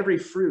 Every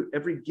fruit,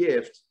 every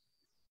gift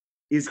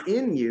is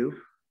in you,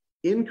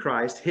 in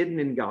Christ, hidden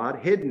in God,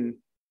 hidden.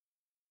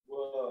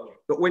 Whoa.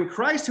 But when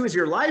Christ, who is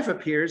your life,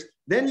 appears,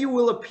 then you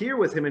will appear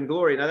with him in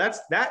glory. Now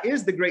that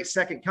is the great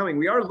second coming.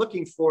 We are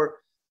looking for,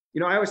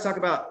 I always talk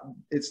about,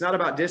 it's not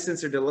about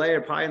distance or delay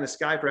or pie in the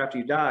sky for after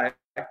you die,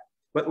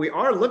 but we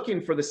are looking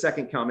for the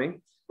second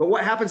coming. But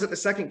what happens at the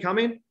second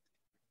coming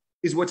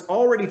is what's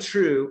already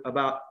true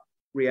about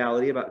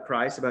reality, about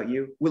Christ, about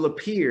you, will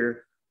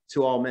appear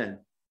to all men,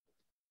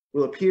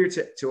 will appear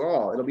to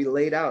all. It'll be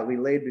laid out, it'll be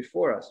laid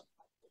before us.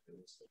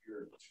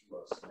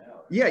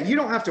 Yeah, you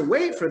don't have to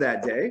wait for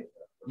that day.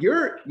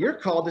 You're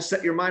called to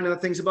set your mind on the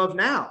things above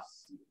now.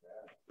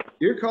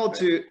 You're called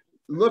to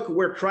look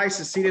where Christ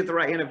is seated at the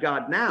right hand of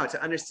God now,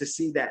 to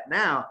see that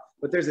now.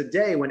 But there's a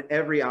day when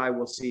every eye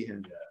will see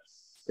him.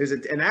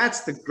 And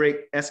that's the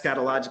great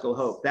eschatological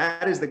hope.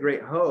 That is the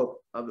great hope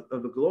of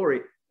the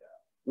glory.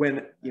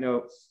 When,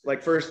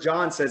 like 1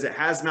 John says, it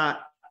has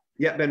not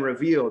yet been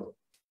revealed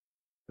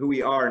who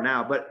we are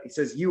now, but he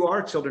says, you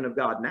are children of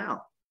God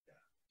now.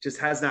 Just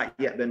has not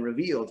yet been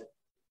revealed.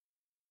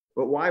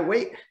 But why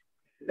wait?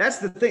 That's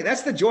the thing.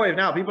 That's the joy of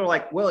now. People are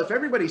like, well, if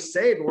everybody's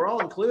saved, we're all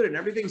included and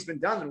everything's been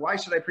done, then why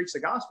should I preach the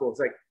gospel? It's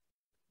like,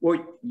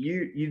 well,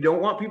 you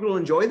don't want people to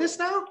enjoy this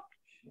now?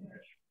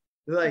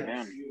 Like,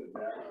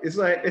 it's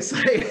like,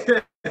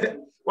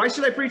 why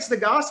should I preach the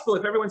gospel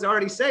if everyone's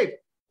already saved?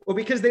 Well,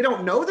 because they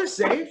don't know they're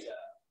saved.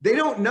 They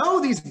don't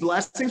know these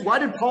blessings. Why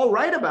did Paul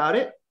write about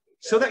it?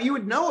 So that you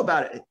would know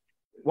about it.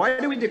 Why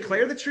do we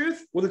declare the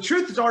truth? Well, the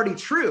truth is already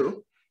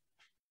true.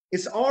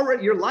 It's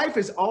already, your life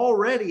is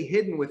already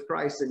hidden with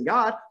Christ and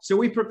God. So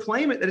we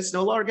proclaim it that it's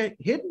no longer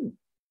hidden.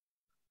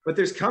 But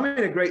there's coming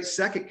a great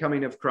second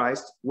coming of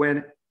Christ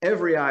when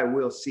every eye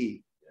will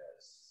see.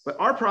 But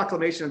our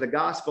proclamation of the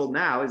gospel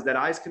now is that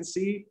eyes can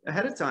see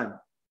ahead of time.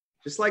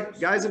 Just like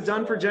guys have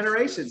done for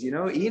generations,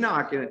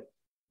 Enoch and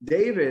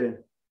David and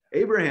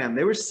Abraham,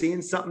 they were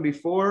seeing something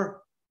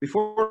before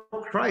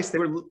Christ.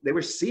 They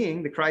were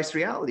seeing the Christ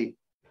reality.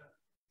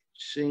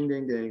 Shing,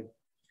 ding, ding.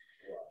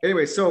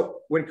 Anyway, so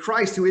when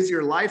Christ, who is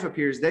your life,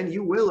 appears, then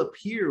you will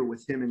appear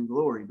with him in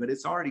glory, but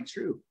it's already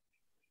true.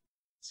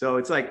 So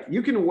it's like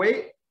you can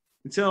wait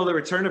until the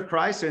return of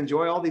Christ to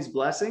enjoy all these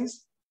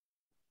blessings,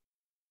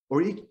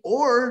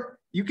 or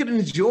you could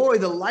enjoy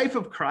the life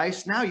of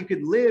Christ now. You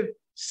could live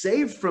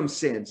saved from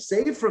sin,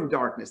 saved from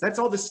darkness. That's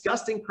all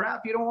disgusting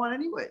crap you don't want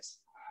anyways.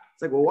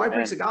 It's like, well, why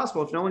preach the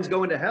gospel if no one's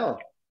going to hell?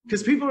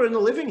 Because people are in the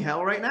living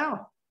hell right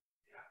now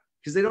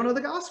because they don't know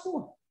the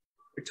gospel.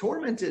 They're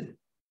tormented.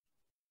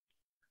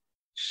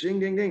 Shing,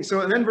 ding, ding.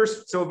 So, and then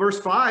verse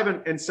 5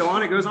 and so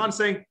on, it goes on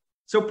saying,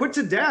 so put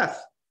to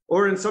death,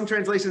 or in some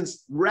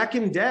translations,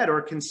 reckon dead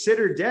or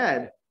consider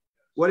dead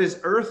what is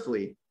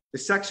earthly, the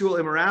sexual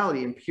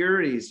immorality,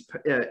 impurities,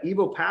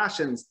 evil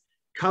passions,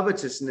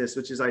 covetousness,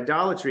 which is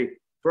idolatry.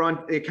 For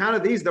on the account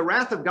of these, the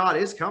wrath of God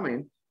is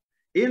coming.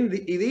 In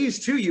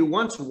these too you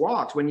once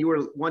walked when you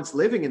were once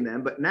living in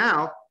them, but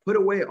now put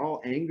away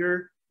all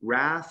anger,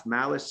 wrath,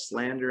 malice,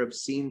 slander,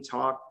 obscene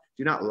talk.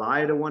 Do not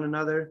lie to one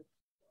another,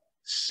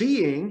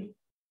 seeing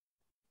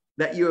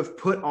that you have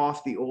put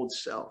off the old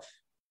self.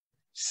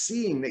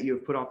 Seeing that you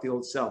have put off the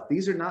old self.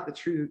 These are not the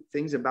true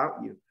things about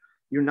you.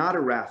 You're not a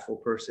wrathful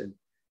person.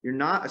 You're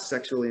not a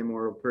sexually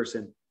immoral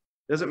person.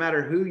 Doesn't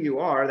matter who you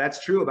are.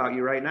 That's true about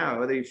you right now.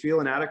 Whether you feel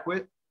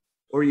inadequate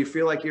or you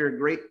feel like you're a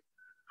great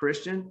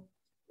Christian.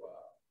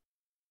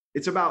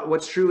 It's about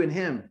what's true in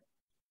him,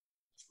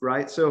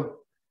 right? So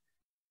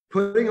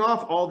putting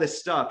off all this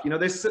stuff,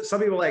 there's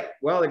some people like,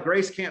 well, the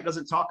grace camp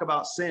doesn't talk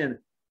about sin.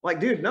 Like,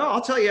 dude, no,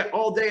 I'll tell you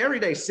all day, every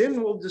day,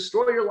 sin will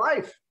destroy your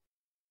life.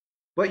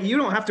 But you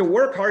don't have to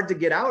work hard to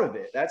get out of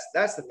it.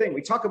 That's the thing.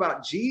 We talk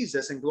about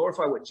Jesus and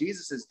glorify what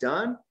Jesus has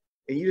done,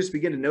 and you just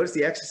begin to notice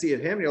the ecstasy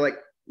of him. And you're like,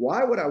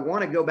 why would I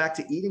want to go back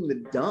to eating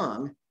the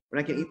dung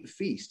when I can eat the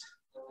feast?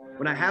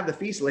 When I have the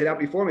feast laid out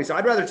before me. So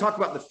I'd rather talk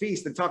about the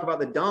feast than talk about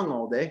the dung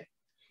all day.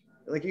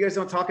 Like, you guys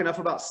don't talk enough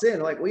about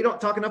sin. Like, well, you don't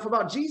talk enough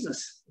about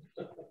Jesus.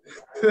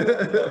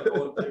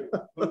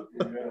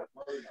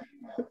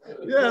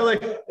 Yeah,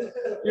 like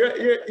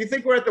you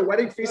think we're at the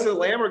wedding feast of the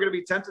Lamb? We're going to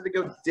be tempted to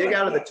go dig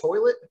out of the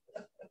toilet?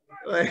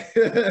 Like,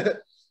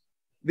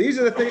 these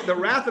are the things. The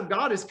wrath of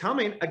God is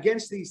coming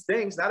against these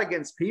things, not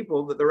against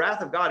people. But the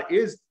wrath of God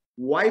is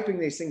wiping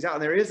these things out.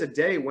 And there is a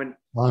day when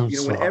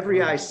when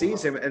every eye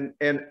sees him,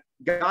 and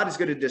God is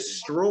going to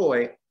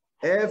destroy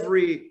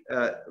every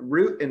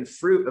root and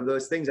fruit of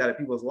those things out of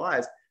people's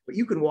lives. But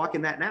you can walk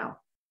in that now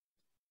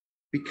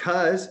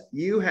because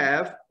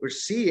we're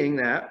seeing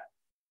that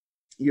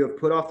you have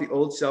put off the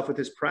old self with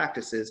his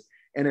practices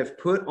and have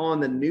put on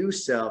the new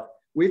self,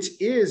 which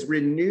is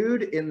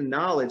renewed in the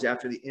knowledge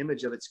after the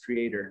image of its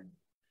creator.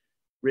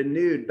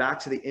 Renewed back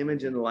to the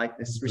image and the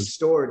likeness,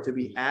 restored to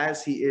be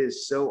as he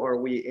is, so are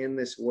we in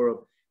this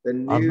world. The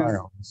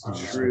new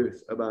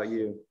truth about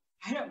you.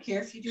 I don't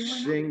care if you do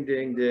one. Ding,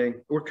 ding,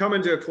 ding. We're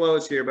coming to a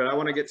close here, but I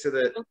want to get to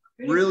the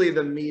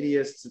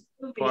meatiest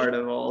part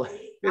of all.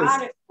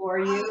 Got it for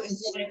you, and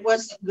then it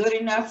wasn't good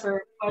enough, or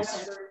it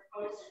wasn't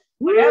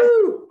whatever.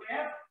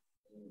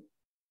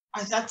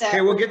 I thought that.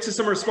 Okay, we'll get to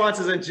some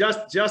responses in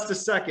just a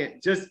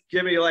second. Just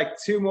give me like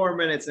 2 more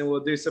minutes, and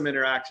we'll do some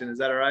interaction. Is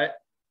that all right?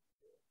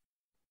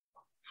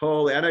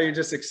 Holy, I know you're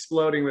just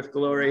exploding with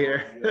glory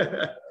here.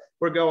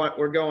 We're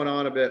going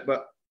on a bit,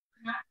 but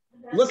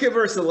look at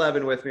verse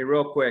 11 with me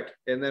real quick,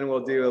 and then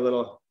we'll do a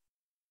little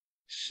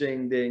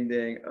shing, ding,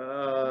 ding.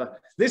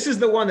 This is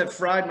the one that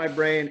fried my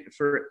brain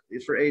for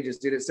ages,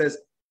 dude. It says,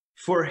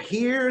 for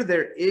here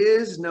there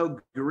is no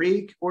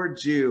Greek or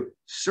Jew,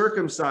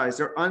 circumcised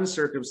or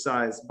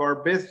uncircumcised,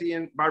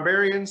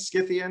 barbarian,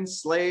 Scythian,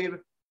 slave,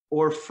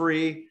 or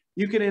free.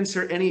 You can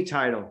insert any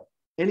title,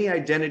 any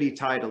identity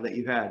title that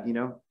you had,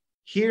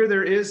 Here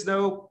there is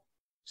no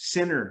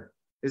sinner.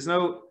 There's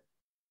no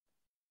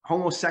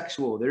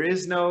homosexual. There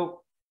is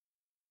no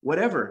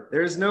whatever.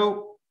 There is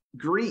no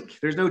Greek.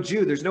 There's no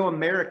Jew. There's no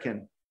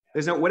American.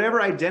 There's no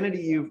whatever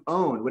identity you've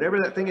owned, whatever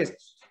that thing is.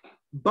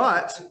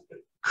 But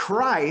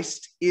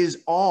Christ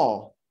is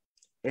all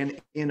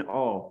and in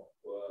all.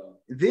 Wow.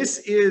 This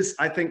is,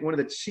 I think, one of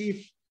the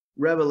chief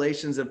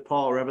revelations of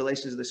Paul,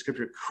 revelations of the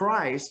scripture.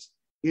 Christ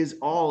is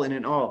all and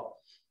in all.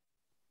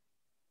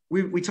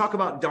 We talk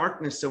about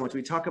darkness so much.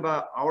 We talk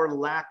about our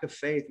lack of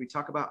faith. We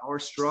talk about our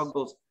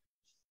struggles.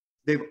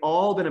 They've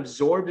all been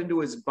absorbed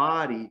into his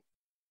body,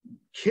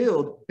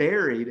 killed,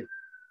 buried,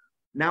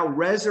 now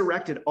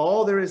resurrected.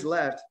 All there is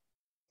left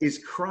is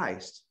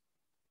Christ.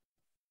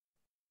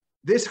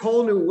 This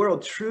whole new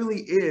world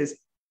truly is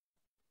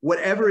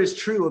whatever is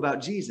true about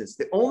Jesus.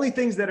 The only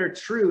things that are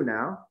true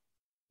now,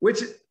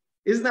 which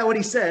isn't that what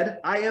he said?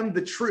 I am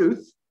the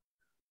truth.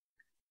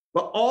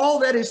 But all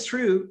that is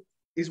true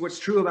is what's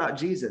true about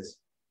Jesus.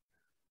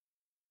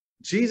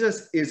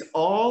 Jesus is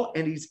all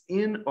and he's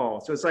in all.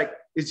 So it's like,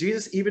 is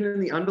Jesus even in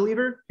the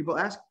unbeliever? People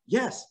ask.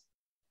 Yes.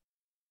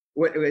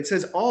 It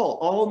says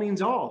all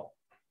means all.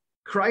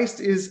 Christ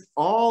is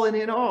all and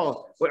in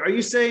all. What are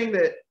you saying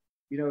that,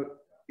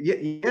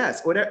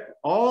 yes, whatever,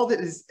 all that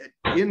is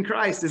in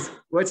Christ is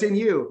what's in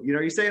you.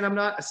 Are you saying I'm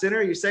not a sinner?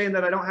 Are you saying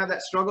that I don't have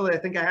that struggle that I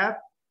think I have?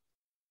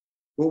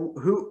 Well,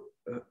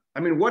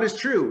 what is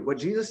true? What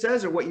Jesus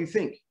says or what you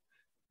think?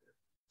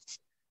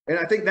 And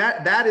I think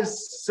that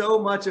is so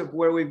much of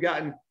where we've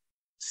gotten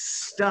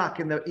stuck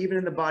even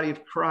in the body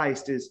of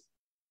Christ is,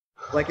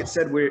 like it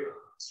said,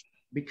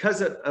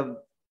 because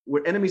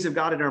we're enemies of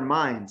God in our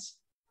minds.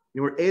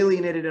 We're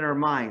alienated in our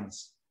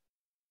minds.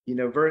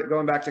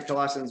 Going back to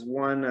Colossians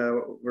 1,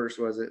 what verse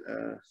was it?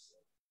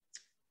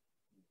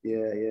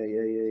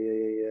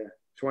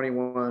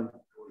 21.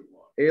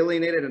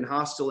 Alienated and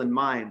hostile in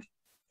mind.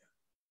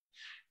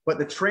 But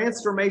the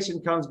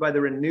transformation comes by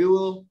the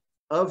renewal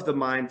of the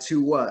mind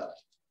to what?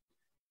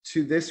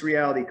 To this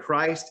reality.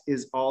 Christ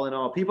is all in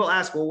all. People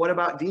ask, well, what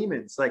about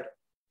demons? Like,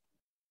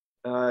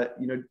 do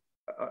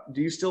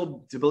you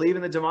still believe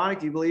in the demonic?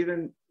 Do you believe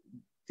in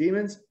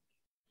demons?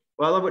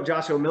 Well, I love what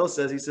Joshua Mills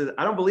says. He says,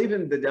 I don't believe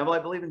in the devil. I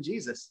believe in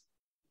Jesus.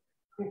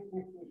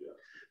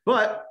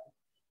 But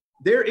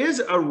there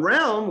is a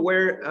realm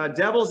where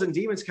devils and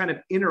demons kind of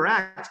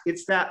interact.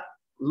 It's that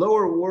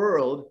lower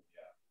world,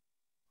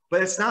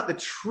 but it's not the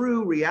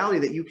true reality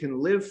that you can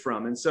live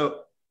from. And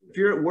so if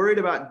you're worried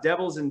about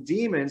devils and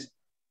demons,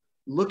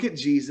 look at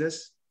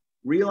Jesus,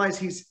 realize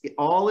he's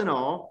all in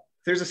all.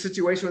 If there's a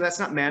situation where that's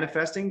not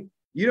manifesting,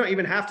 you don't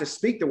even have to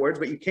speak the words,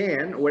 but you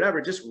can, or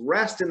whatever. Just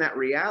rest in that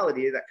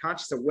reality, that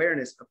conscious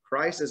awareness of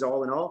Christ is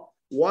all in all.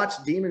 Watch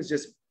demons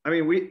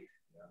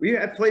we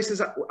have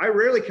places, I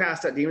rarely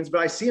cast out demons,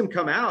 but I see them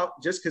come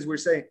out just because we're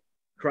saying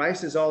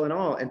Christ is all in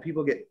all, and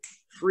people get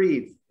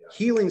freed.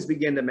 Healings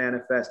begin to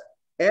manifest.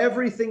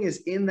 Everything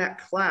is in that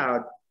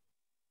cloud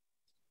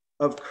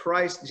of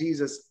Christ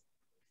Jesus,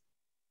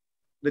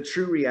 the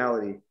true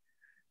reality.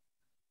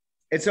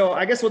 And so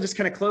I guess we'll just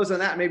kind of close on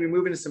that and maybe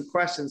move into some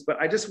questions. But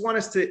I just want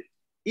us to,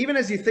 even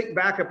as you think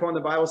back upon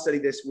the Bible study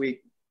this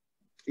week,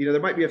 there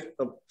might be a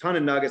ton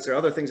of nuggets or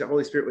other things that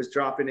Holy Spirit was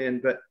dropping in,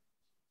 but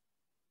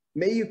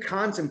may you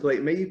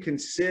contemplate, may you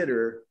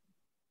consider,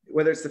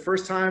 whether it's the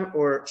first time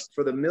or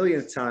for the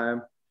millionth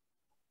time,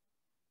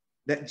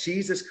 that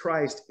Jesus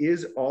Christ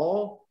is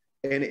all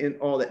and in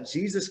all, that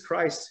Jesus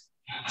Christ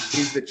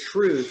is the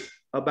truth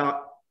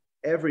about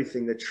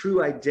everything, the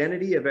true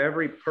identity of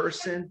every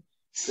person,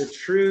 the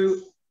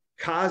true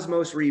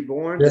cosmos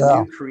reborn,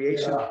 the new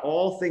creation,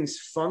 all things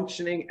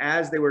functioning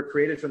as they were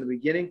created from the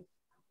beginning.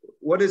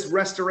 What does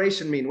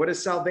restoration mean? What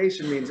does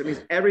salvation mean? It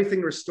means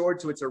everything restored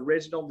to its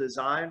original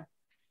design.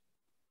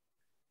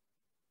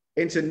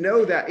 And to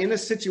know that in a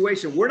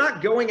situation, we're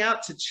not going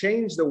out to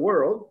change the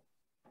world.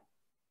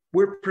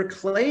 We're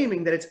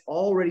proclaiming that it's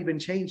already been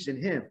changed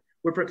in him.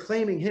 We're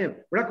proclaiming him.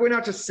 We're not going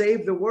out to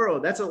save the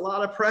world. That's a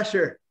lot of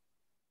pressure.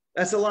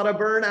 That's a lot of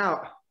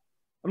burnout.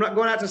 I'm not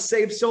going out to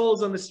save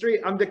souls on the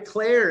street. I'm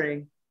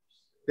declaring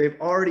they've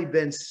already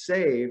been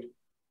saved,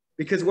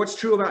 because what's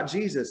true about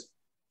Jesus?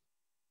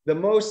 The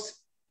most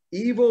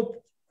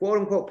evil, quote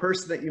unquote,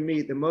 person that you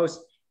meet, the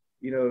most,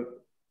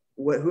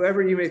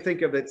 whoever you may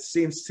think of that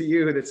seems to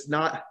you that's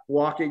not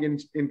walking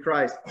in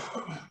Christ,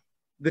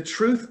 the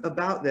truth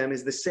about them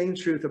is the same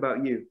truth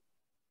about you,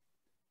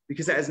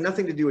 because it has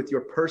nothing to do with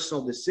your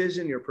personal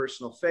decision, your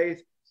personal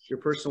faith, your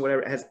personal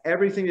whatever. It has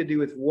everything to do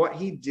with what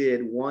he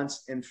did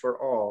once and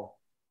for all,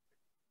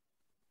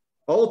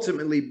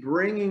 ultimately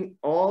bringing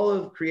all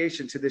of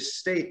creation to this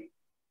state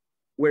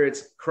where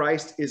it's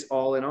Christ is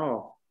all in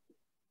all.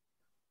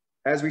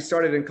 As we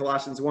started in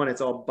Colossians 1,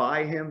 it's all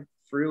by him,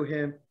 through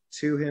him,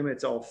 to him.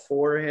 It's all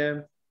for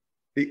him.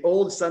 The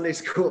old Sunday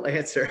school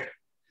answer,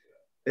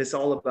 it's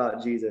all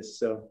about Jesus.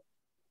 So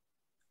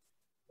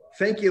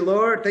thank you,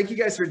 Lord. Thank you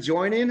guys for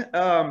joining.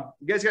 You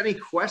guys got any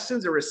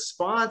questions or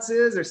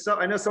responses or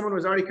something? I know someone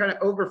was already kind of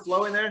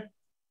overflowing there.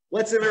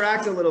 Let's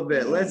interact a little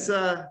bit. Let's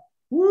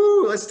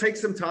take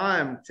some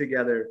time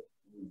together.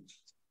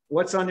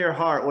 What's on your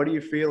heart? What are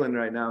you feeling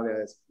right now,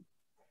 guys?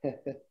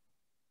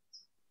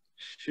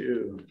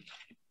 Shoot.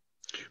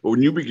 Well,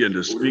 when you begin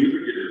to speak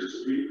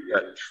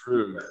that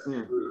truth,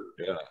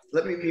 yeah.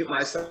 Let me mute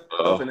myself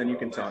and then you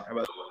can talk. How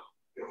about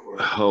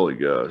Holy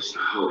Ghost.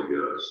 Yeah,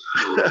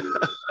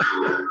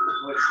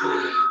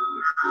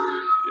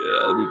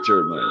 let me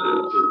turn my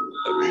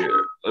over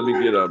here. Let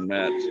me get on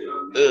Matt.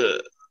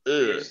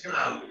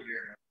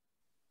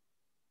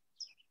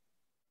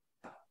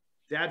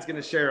 Dad's going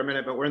to share a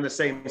minute, but we're in the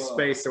same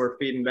space, so we're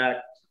feeding back.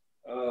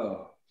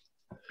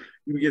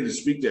 You begin to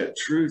speak that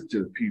truth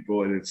to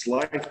people, and it's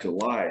life to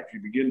life.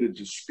 You begin to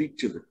just speak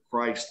to the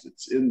Christ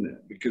that's in them,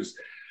 because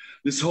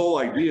this whole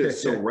idea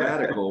is so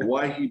radical,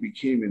 why he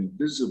became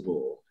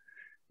invisible.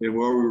 And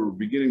while we were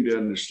beginning to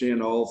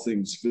understand all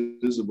things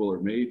visible are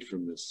made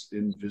from this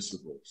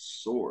invisible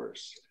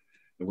source,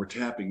 and we're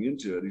tapping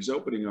into it, he's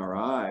opening our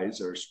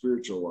eyes, our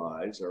spiritual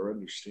eyes, our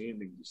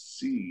understanding to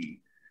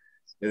see.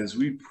 And as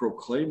we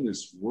proclaim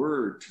this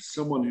word to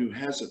someone who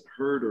hasn't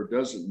heard or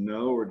doesn't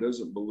know or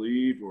doesn't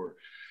believe or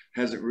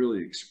hasn't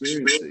really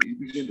experienced it, you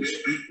begin to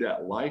speak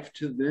that life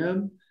to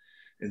them,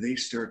 and they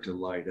start to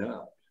light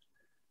up,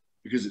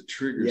 because it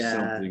triggers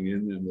something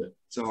in them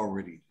that's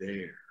already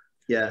there.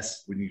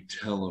 Yes. When you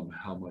tell them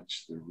how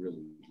much they're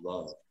really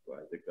loved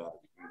by the God of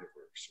the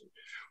universe,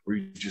 or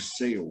you just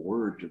say a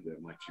word to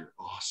them like, you're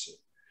awesome.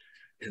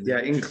 Yeah,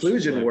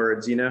 inclusion like,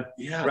 words, you know,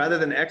 rather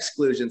than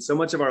exclusion. So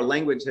much of our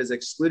language has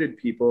excluded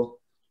people.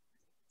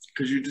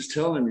 Because you're just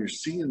telling them you're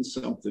seeing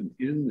something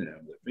in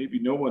them that maybe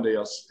nobody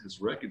else has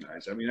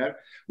recognized. I mean,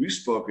 we've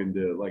spoken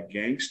to like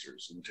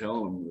gangsters and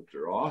tell them that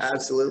they're awesome.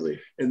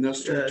 Absolutely. And they'll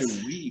start to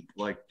weep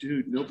like,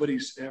 dude,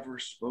 nobody's ever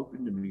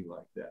spoken to me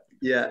like that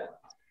before. Yeah.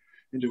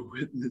 And to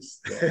witness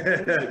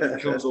that it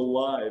becomes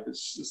alive.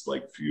 It's just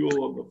like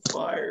fuel on the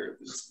fire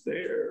that's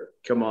there.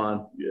 Come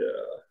on. Yeah.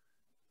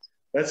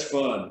 That's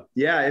fun.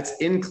 Yeah, it's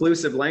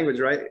inclusive language,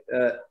 right?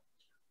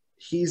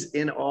 He's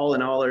in all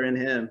and all are in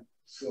him.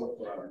 So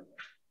fun.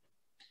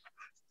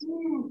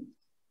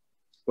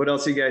 What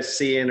else you guys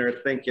seeing or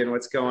thinking?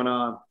 What's going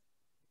on?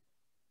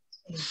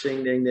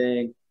 Ding, ding,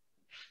 ding.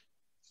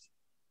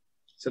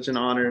 Such an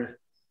honor to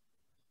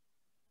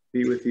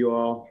be with you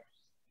all.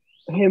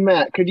 Hey,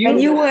 Matt, could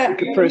you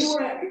first?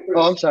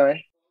 Oh, I'm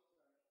sorry.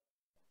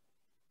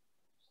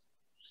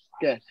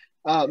 Okay.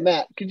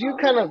 Matt, could you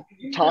kind of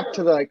talk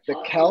to the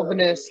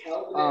Calvinist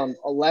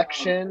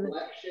election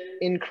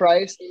in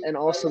Christ, and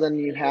also then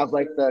you have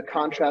like the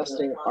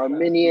contrasting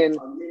Arminian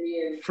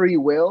free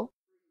will?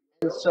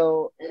 And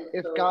so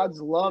if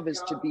God's love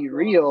is to be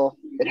real,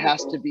 it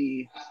has to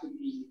be,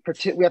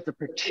 we have to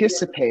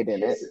participate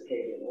in it,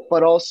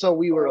 but also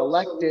we were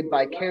elected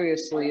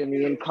vicariously in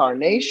the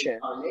incarnation.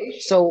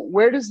 So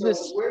where does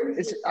this,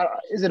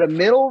 is it a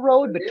middle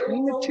road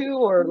between the two,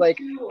 or like,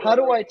 how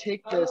do I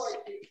take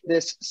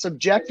this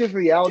subjective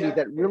reality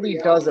that really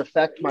does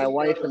affect my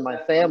life and my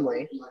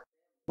family,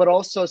 but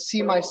also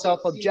see myself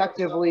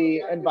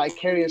objectively and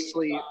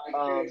vicariously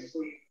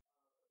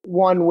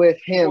one with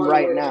him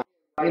right now?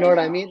 You know what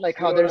I mean? Like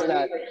how there's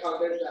that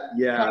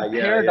kind of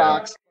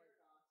paradox,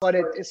 but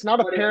it's not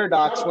a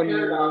paradox when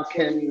you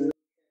can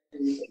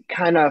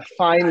kind of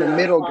find the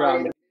middle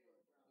ground.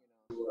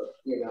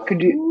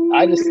 Could you?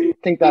 I just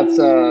think that's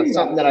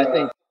something that I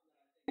think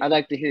I'd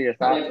like to hear your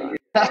thoughts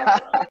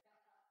on.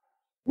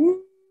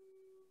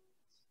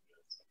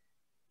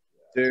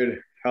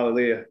 Dude,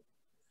 hallelujah.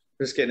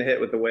 Just getting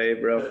hit with the wave,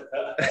 bro.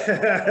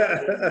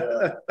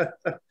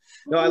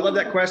 No, I love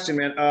that question,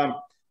 man.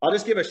 I'll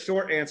just give a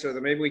short answer,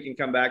 then maybe we can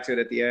come back to it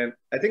at the end.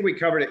 I think we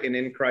covered it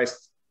in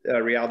Christ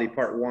Reality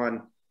Part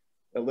 1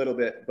 a little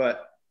bit,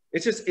 but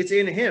it's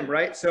in him,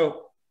 right?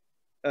 So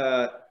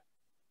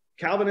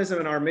Calvinism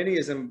and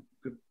Arminianism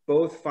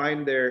both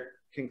find their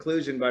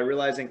conclusion by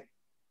realizing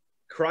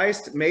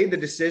Christ made the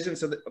decision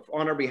so that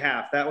on our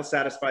behalf. That will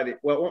satisfy it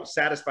won't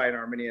satisfy an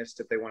Arminianist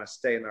if they want to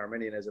stay in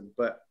Arminianism,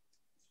 but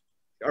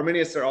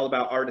Arminianists are all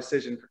about our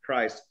decision for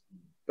Christ,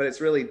 but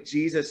it's really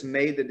Jesus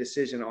made the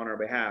decision on our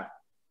behalf.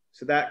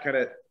 So that kind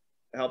of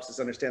helps us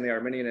understand the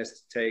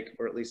Arminianist take,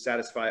 or at least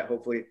satisfy it,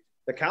 hopefully.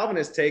 The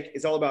Calvinist take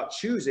is all about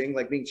choosing,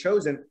 like being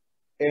chosen.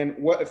 And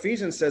what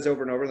Ephesians says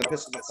over and over in the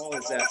Epistle of Paul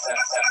is that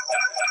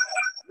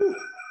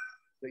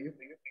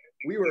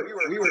we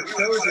were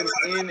chosen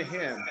in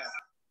him.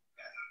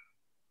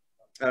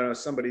 I don't know,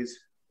 somebody's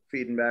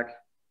feeding back.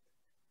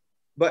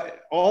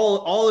 But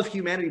all of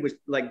humanity was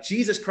like,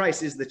 Jesus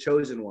Christ is the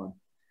chosen one.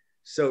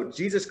 So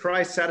Jesus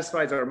Christ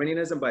satisfies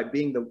Arminianism by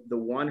being the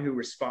one who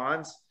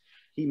responds.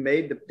 He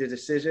made the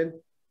decision,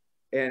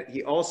 and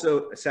he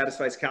also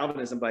satisfies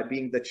Calvinism by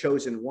being the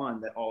chosen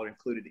one that all are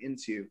included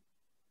into.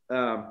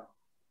 That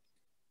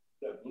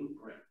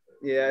blueprint.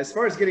 Yeah, as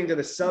far as getting to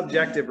the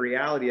subjective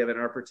reality of it,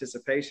 our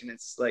participation,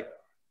 it's like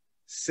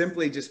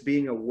simply just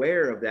being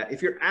aware of that.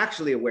 If you're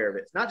actually aware of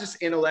it, it's not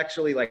just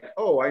intellectually like,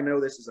 oh, I know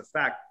this is a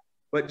fact,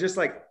 but just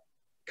like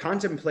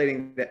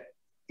contemplating that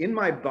in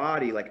my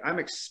body, like I'm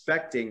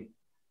expecting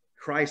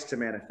Christ to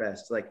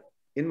manifest, like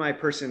in my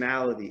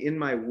personality, in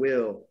my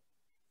will.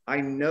 I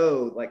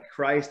know like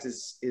Christ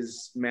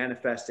is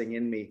manifesting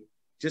in me.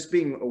 Just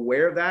being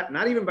aware of that,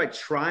 not even by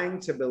trying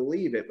to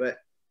believe it, but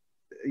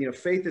you know,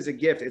 faith is a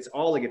gift. It's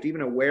all a gift.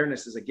 Even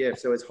awareness is a gift.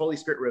 So as Holy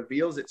Spirit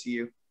reveals it to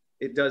you,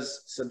 it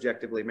does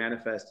subjectively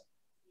manifest.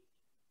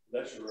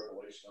 That's your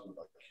revelation on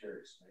the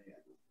vicarious man.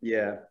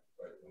 Yeah.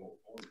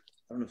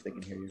 I don't know if they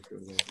can hear you.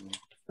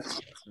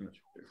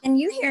 Can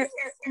you hear?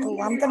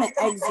 Oh, I'm going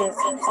to exit.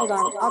 Hold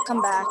on. I'll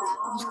come back.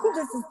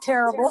 This is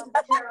terrible.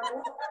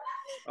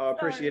 Oh,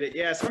 appreciate it.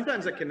 Yeah,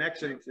 sometimes a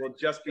connection will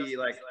just be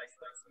like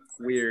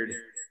weird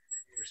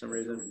for some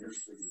reason.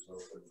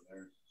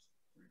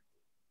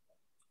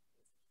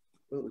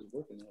 Well, it was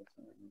working all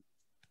the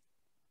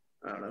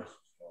time. I don't know.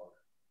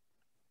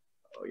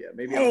 Oh yeah,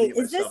 maybe I'll mute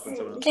myself and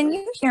someone else. Can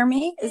you hear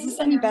me? Is this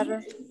any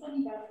better?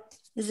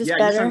 Is this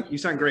better? Yeah, you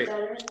sound great.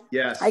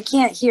 Yes. I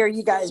can't hear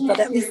you guys, but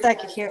at least I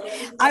could hear.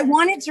 I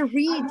wanted to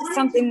read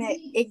something that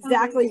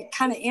exactly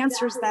kind of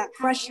answers that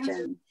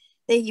question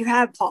that you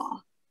had,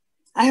 Paul.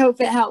 I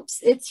hope it helps.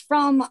 It's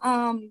from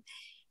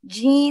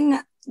Jean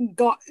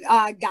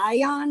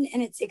Guyon,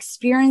 and it's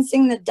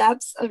Experiencing the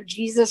Depths of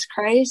Jesus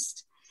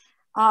Christ.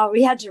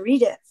 We had to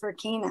read it for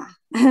Kena.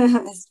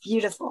 It's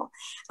beautiful.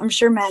 I'm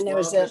sure Matt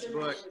knows it.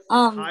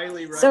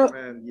 Highly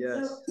recommend.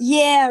 Yes.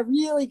 Yeah,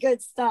 really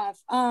good stuff.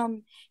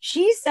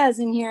 She says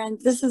in here, and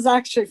this is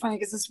actually funny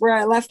because this is where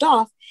I left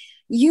off.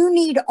 You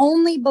need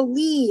only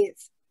believe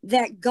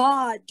that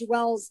God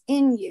dwells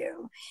in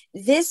you.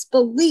 This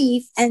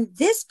belief and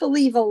this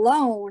belief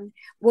alone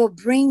will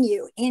bring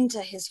you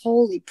into his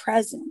holy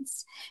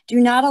presence. Do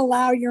not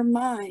allow your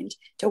mind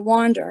to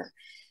wander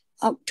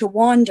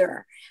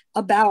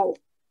about,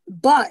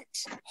 but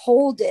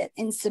hold it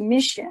in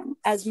submission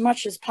as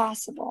much as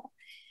possible.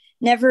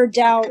 Never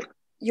doubt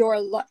your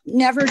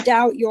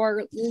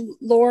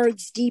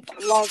Lord's deep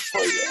love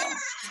for you.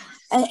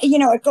 And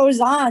it goes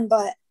on,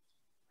 but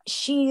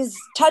she's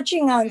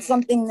touching on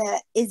something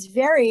that is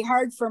very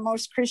hard for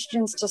most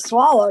Christians to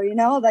swallow,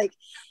 like,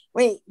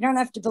 wait, you don't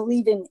have to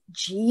believe in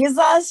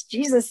Jesus.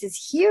 Jesus is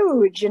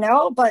huge,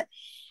 but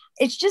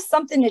it's just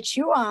something to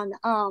chew on.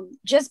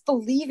 Just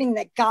believing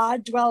that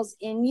God dwells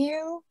in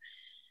you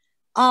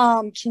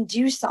can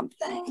do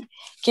something,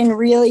 can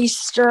really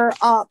stir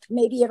up.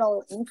 Maybe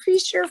it'll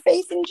increase your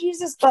faith in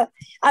Jesus, but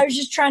I was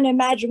just trying to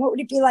imagine what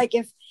would it be like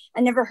if I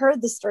never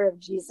heard the story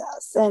of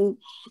Jesus, and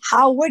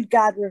how would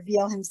God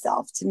reveal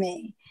himself to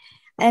me?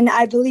 And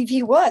I believe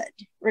he would,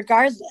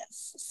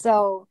 regardless.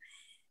 So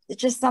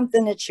it's just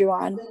something to chew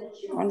on.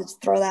 I wanted to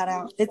throw that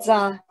out. It's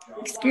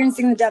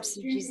experiencing the depths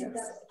of Jesus.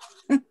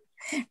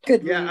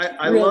 Good. Yeah,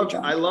 I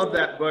love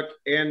that book,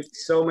 and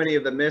so many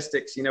of the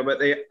mystics, but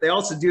they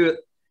also do,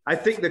 I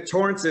think the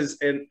Torrances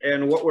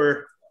and what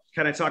we're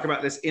kind of talking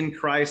about, this in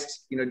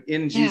Christ,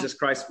 in Jesus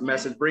Christ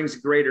message brings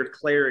greater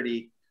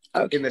clarity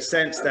in the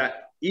sense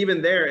that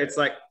even there, it's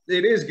like,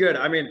 it is good.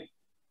 I mean,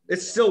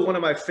 it's still one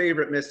of my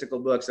favorite mystical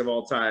books of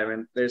all time.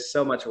 And there's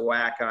so much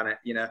whack on it,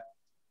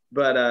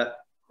 but,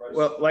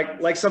 well,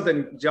 like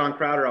something John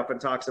Crowder often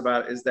talks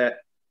about is that,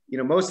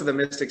 most of the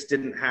mystics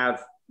didn't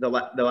have the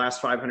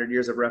last 500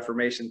 years of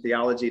Reformation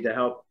theology to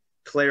help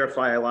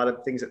clarify a lot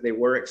of things that they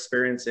were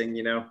experiencing.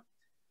 You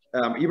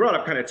brought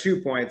up kind of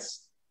 2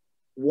 points.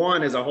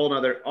 One is a whole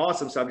nother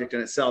awesome subject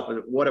in itself.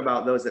 But what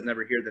about those that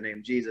never hear the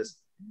name Jesus?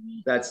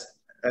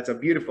 That's a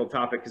beautiful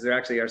topic, because there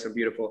actually are some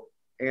beautiful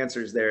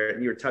answers there,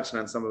 and you were touching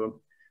on some of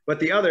them. But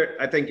the other,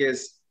 I think,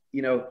 is,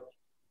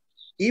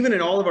 even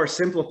in all of our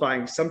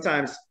simplifying,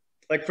 sometimes,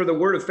 like for the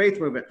Word of Faith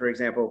movement, for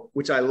example,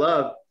 which I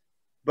love,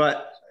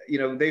 but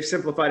they've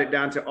simplified it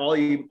down to all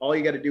you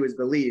got to do is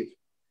believe,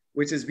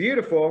 which is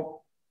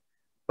beautiful,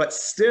 but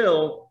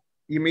still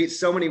you meet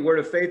so many Word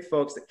of Faith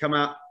folks that come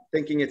out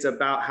thinking it's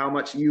about how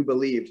much you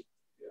believed,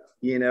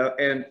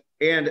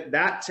 and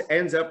that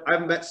ends up,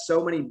 I've met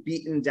so many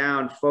beaten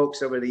down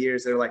folks over the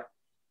years that are like,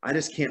 I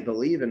just can't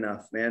believe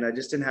enough, man. I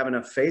just didn't have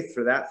enough faith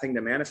for that thing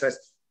to manifest.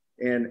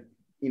 And,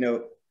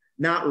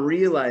 not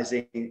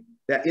realizing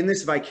that in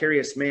this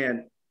vicarious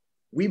man,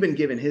 we've been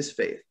given his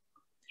faith.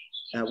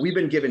 We've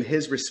been given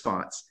his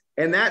response.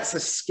 And that's a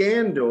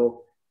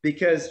scandal,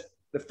 because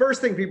the first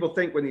thing people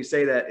think when you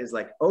say that is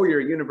like, oh,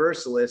 you're a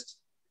universalist.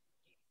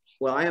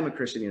 Well, I am a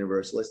Christian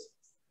universalist,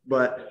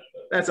 but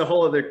that's a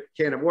whole other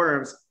can of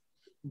worms.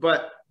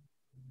 But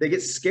they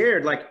get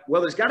scared, like,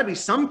 well, there's got to be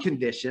some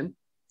condition,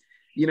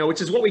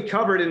 which is what we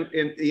covered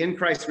in the In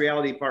Christ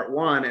Reality Part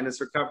 1, and it's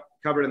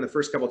covered in the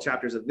first couple of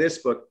chapters of this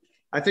book.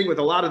 I think with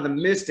a lot of the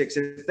mystics,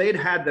 if they'd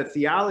had the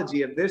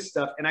theology of this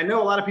stuff, and I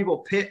know a lot of people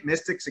pit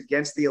mystics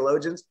against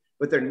theologians,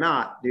 but they're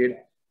not, dude.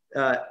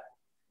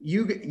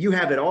 You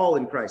have it all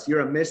in Christ. You're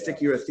a mystic,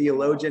 you're a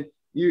theologian.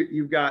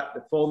 You've got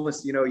the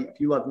fullness, if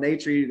you love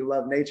nature, you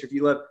love nature. If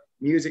you love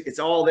music, it's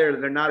all there.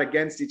 They're not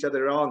against each other.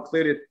 They're all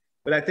included.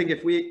 But I think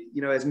if we,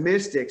 as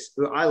mystics,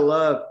 who I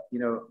love,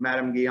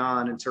 Madame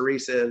Guyon and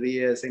Teresa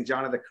Villa, St.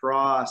 John of the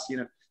Cross,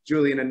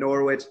 Julian of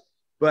Norwich,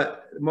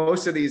 but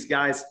most of these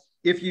guys,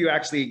 if you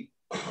actually,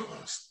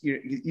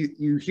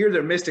 you hear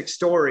their mystic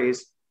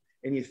stories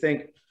and you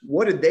think,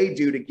 what did they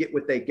do to get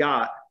what they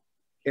got?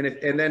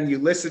 And then you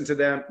listen to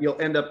them,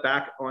 you'll end up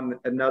back on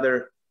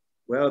another,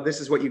 well, this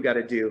is what you got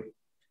to do.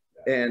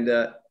 And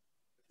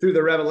through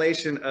the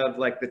revelation of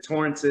like the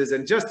Torrances,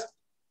 and just,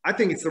 I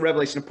think it's the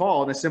revelation of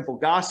Paul and the simple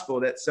gospel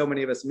that so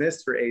many of us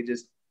missed for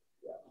ages.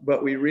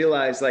 But we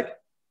realize, like,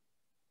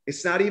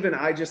 it's not even,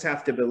 I just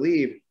have to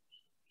believe.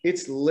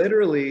 It's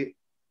literally,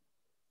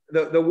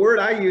 the word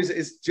I use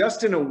is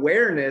just an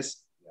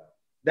awareness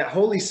that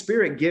Holy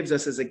Spirit gives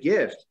us as a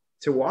gift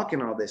to walk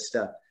in all this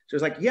stuff. So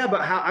it's like, yeah,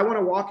 but how, I want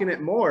to walk in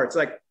it more. It's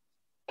like,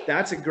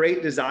 that's a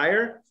great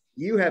desire.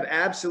 You have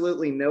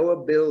absolutely no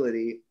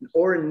ability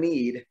or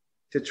need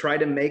to try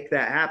to make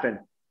that happen.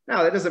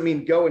 Now, that doesn't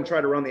mean go and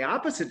try to run the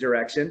opposite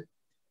direction,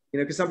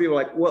 because some people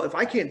are like, well, if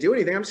I can't do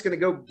anything, I'm just going to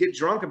go get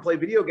drunk and play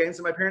video games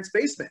in my parents'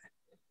 basement,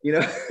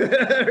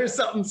 or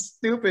something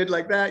stupid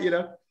like that,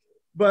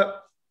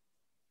 But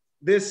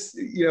this,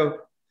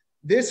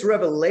 this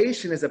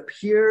revelation is a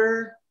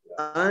pure,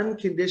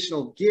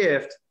 unconditional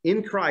gift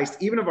in Christ,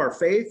 even of our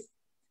faith,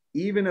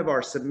 even of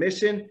our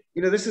submission.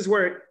 This is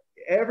where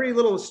every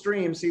little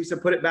stream seems to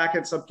put it back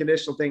in some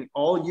conditional thing.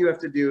 All you have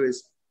to do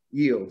is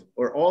yield,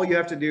 or all you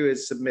have to do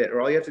is submit, or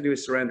all you have to do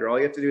is surrender, all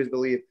you have to do is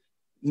believe.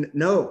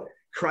 No,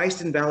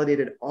 Christ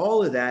invalidated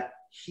all of that.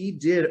 He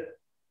did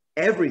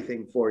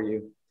everything for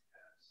you.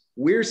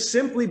 We're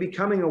simply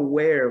becoming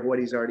aware of what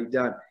he's already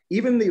done.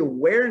 Even the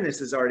awareness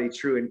is already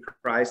true in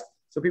Christ.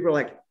 So people are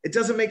like, it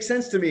doesn't make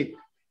sense to me.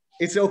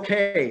 It's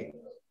okay.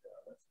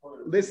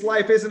 this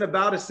life isn't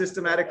about a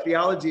systematic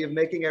theology of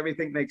making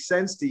everything make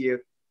sense to you.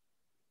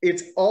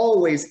 It's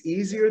always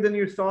easier than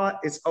you thought.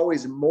 It's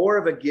always more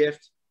of a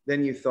gift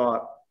than you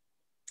thought.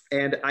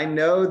 And I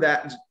know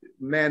that,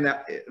 man,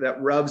 that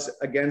rubs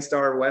against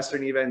our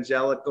Western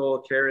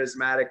evangelical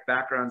charismatic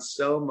background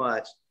so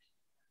much.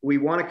 We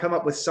want to come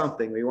up with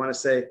something. We want to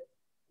say,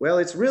 well,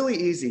 it's really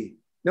easy.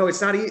 No, it's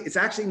not. It's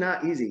actually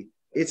not easy.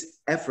 It's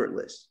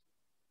effortless.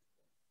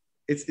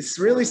 It's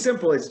really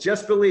simple. It's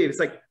just believe. It's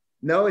like,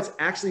 no, it's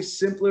actually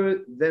simpler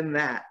than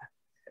that.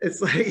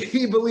 It's like,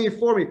 he believed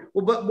for me.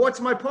 Well, but what's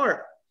my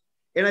part?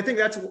 And I think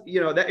that's,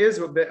 that is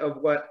a bit of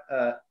what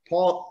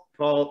Paul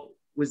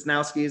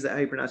Wisnowski, is that how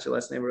you pronounce your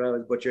last name? Or I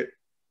was butchered.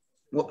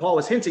 What Paul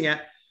was hinting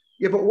at.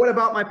 Yeah, but what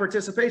about my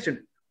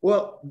participation?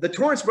 Well, the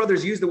Torrance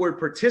brothers use the word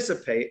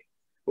participate.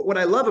 But what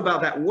I love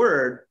about that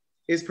word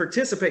is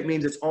participate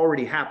means it's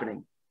already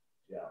happening.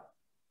 Yeah.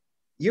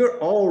 You're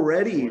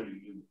already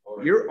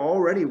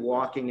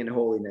walking in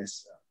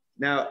holiness.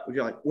 Now,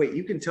 you're like, wait,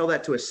 you can tell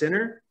that to a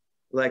sinner?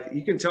 Like,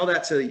 you can tell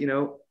that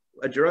to,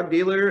 a drug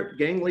dealer,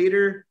 gang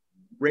leader,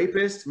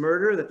 rapist,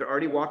 murderer, that they're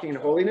already walking in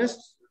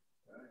holiness?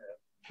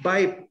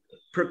 By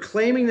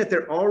proclaiming that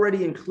they're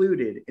already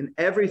included in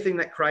everything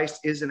that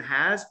Christ is and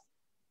has,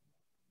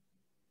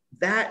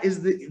 that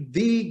is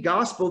the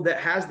gospel that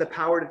has the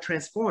power to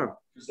transform.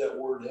 Because that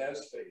word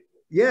has faith.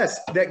 Yes,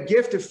 that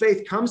gift of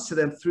faith comes to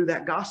them through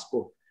that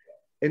gospel.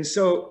 And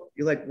so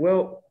you're like,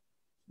 well,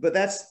 but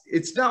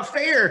it's not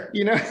fair,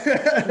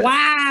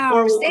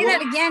 Wow. Say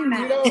that again,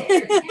 Matt.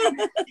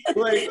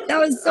 That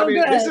was so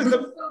good.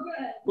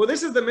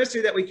 This is the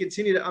mystery that we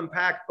continue to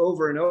unpack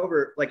over and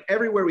over. Like,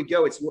 everywhere we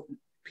go, it's what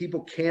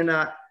people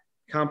cannot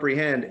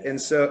comprehend.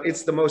 And so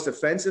it's the most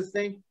offensive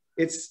thing.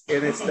 It's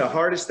the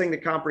hardest thing to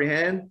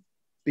comprehend,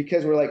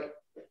 because we're like,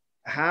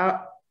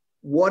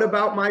 what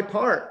about my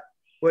part?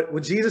 Well,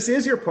 Jesus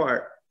is your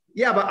part.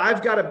 Yeah, but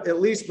I've got to at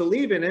least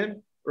believe in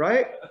him,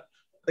 right?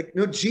 Like,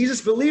 no,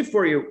 Jesus believed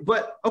for you,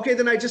 but okay,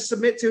 then I just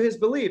submit to his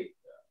belief.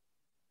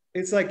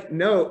 It's like,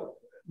 no,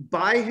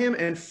 by him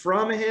and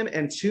from him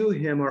and to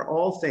him are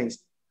all things.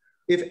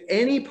 If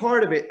any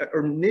part of it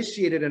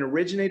initiated and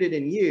originated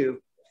in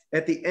you,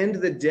 at the end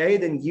of the day,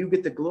 then you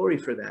get the glory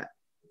for that.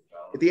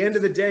 At the end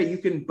of the day, you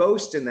can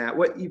boast in that.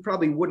 What you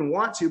probably wouldn't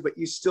want to, but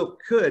you still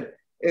could.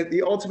 And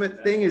the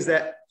ultimate thing is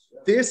that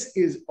this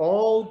is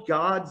all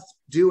God's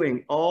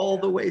doing all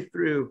the way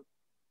through.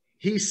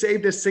 He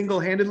saved us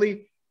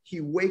single-handedly. He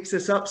wakes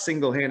us up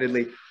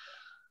single-handedly.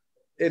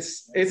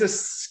 It's a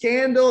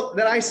scandal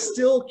that I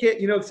still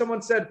can't,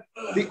 someone said,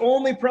 the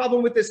only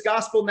problem with this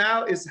gospel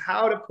now is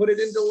how to put it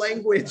into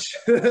language.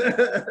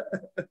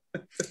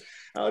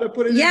 How to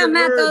put it into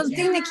Matt, words. the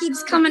thing that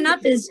keeps coming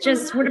up is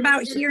just, what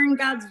about hearing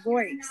God's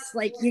voice?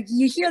 Like,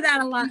 you hear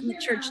that a lot in the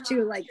church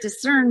too, like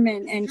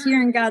discernment and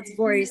hearing God's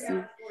voice.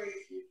 And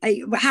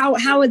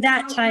how would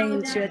that tie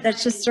into it?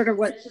 That's just sort of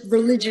what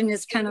religion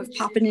is kind of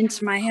popping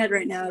into my head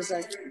right now, is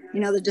like,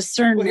 the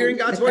discernment. Well, hearing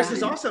God's voice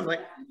is awesome.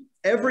 Like,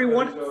 every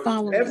one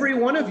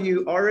of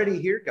you already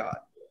hear God.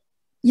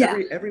 Yeah.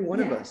 Every one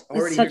of us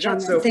already hear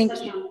God. So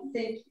thank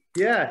you.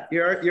 Yeah,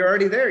 you're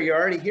already there. You're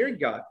already hearing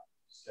God.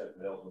 Just have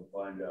to help them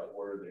find out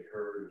where they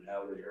heard and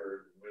how they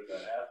heard and when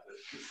that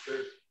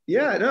happened.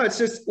 Yeah, no, it's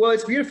just, well,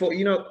 it's beautiful.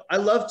 I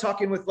love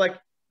talking with like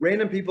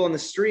random people on the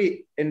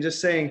street and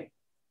just saying,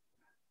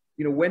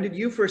 when did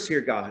you first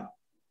hear God?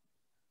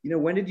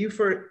 When did you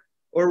first,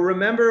 or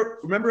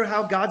remember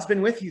how God's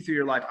been with you through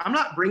your life. I'm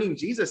not bringing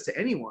Jesus to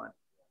anyone.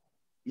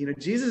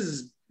 Jesus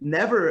has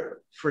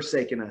never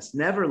forsaken us,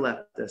 never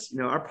left us.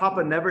 Our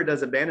Papa never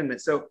does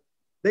abandonment. So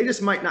they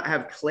just might not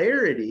have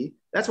clarity.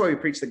 That's why we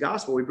preach the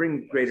gospel. We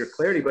bring greater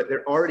clarity, but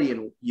they're already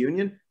in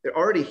union. They're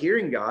already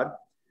hearing God.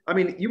 I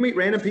mean, you meet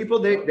random people,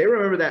 they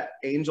remember that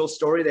angel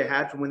story they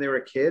had from when they were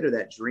a kid, or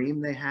that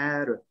dream they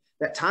had, or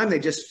that time they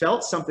just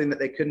felt something that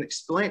they couldn't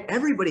explain.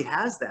 Everybody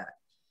has that.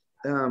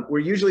 We're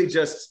usually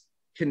just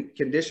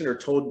conditioned or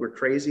told we're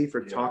crazy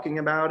for talking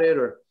about it,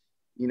 or,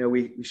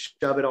 we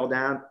shove it all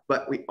down.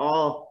 But we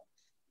all,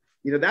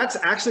 that's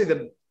actually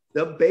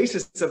the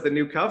basis of the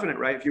new covenant,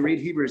 right? If you read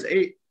Hebrews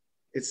 8,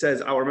 it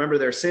says, I'll remember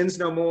their sins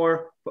no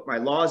more, put my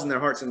laws in their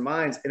hearts and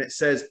minds. And it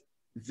says,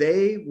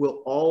 they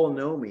will all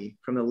know me,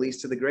 from the least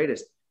to the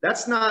greatest.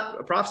 That's not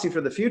a prophecy for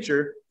the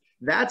future.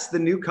 That's the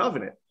new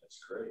covenant. That's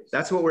crazy.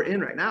 That's what we're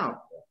in right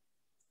now.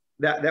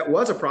 That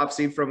was a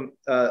prophecy from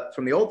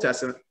the Old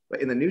Testament,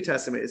 but in the New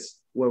Testament is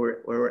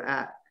where we're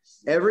at.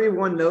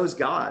 Everyone knows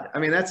God. I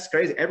mean, that's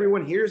crazy.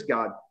 Everyone hears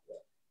God.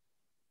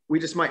 We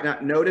just might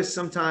not notice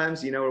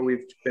sometimes, or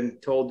we've been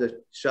told to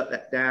shut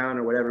that down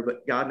or whatever,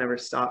 but God never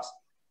stops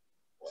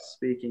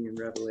speaking and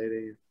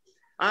revelating.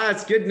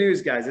 It's good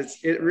news, guys.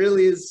 It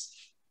really is.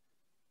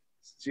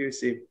 It's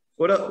juicy.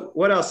 What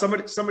else?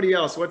 Somebody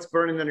else. What's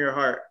burning in your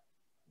heart?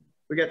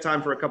 We got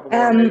time for a couple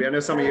more. Maybe I know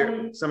some of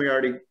you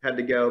already had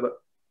to go, but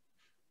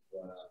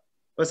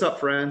what's up,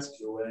 friends?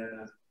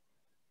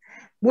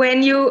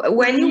 When you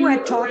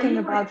were talking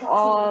about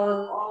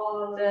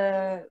all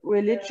the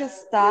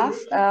religious stuff,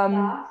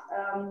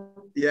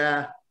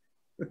 yeah,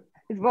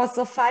 it was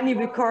so funny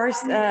because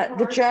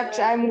the church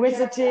I'm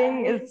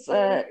visiting is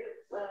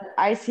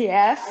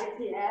ICF,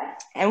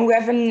 and we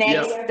have a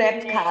next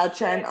step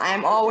culture, and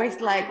I'm always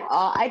like,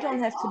 oh, I don't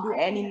have to do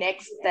any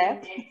next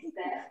step.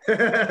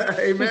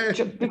 Amen.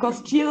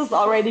 Because Jesus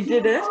already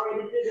did it.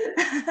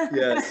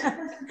 Yes.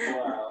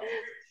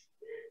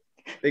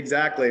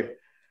 Exactly.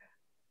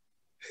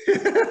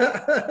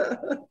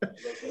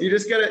 You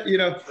just gotta,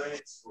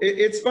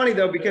 it's funny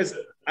though, because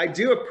I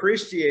do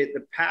appreciate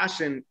the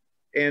passion,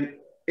 and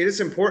it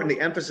is important, the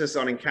emphasis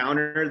on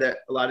encounter that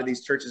a lot of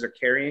these churches are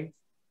carrying.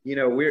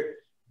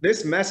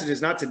 This message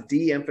is not to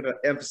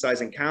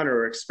de-emphasize encounter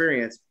or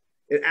experience.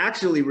 It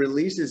actually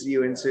releases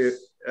you into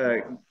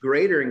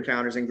greater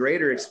encounters and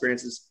greater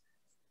experiences.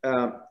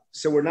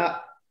 So we're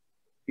not,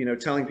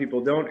 telling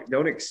people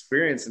don't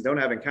experience and don't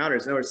have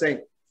encounters. No, we're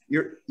saying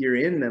you're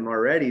in them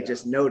already.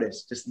 Just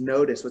notice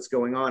what's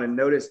going on, and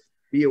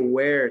be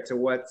aware to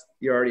what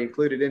you're already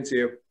included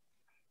into.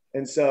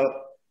 And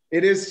so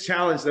it is a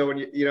challenge though, when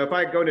if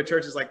I go to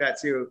churches like that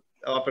too,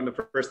 often the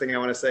first thing I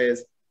want to say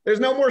is, there's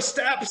no more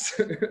steps.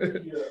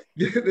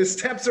 The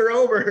steps are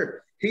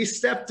over. He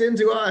stepped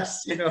into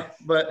us,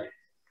 but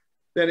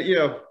then,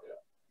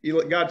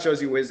 God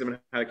shows you wisdom and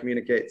how to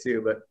communicate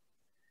too.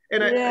 I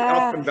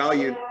often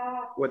value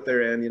what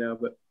they're in,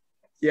 but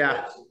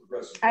yeah,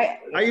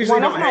 I usually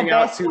don't hang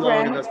out too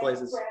long in those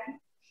places.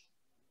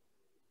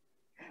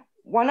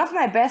 One of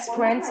my best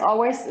friends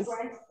always is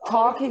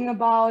talking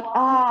about,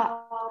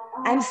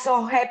 I'm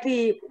so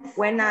happy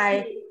when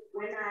I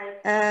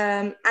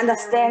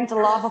understand the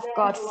love of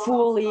God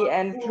fully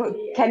and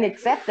can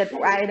accept it.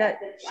 Either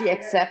she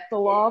accept the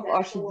love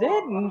or she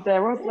didn't.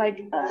 There was like,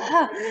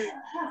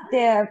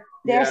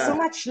 there's so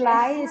much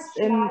lies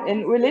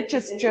in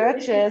religious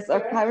churches or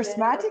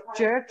charismatic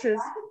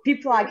churches.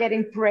 People are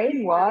getting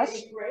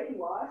brainwashed.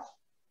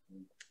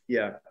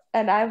 Yeah.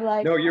 And I'm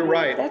like, no, you're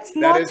right.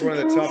 That is one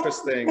of the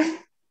toughest things.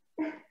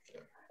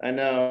 I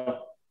know.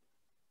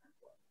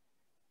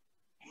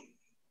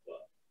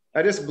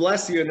 I just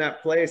bless you in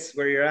that place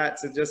where you're at,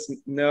 to just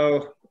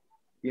know,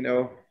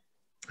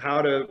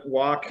 how to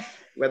walk,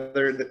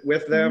 whether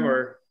with them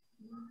or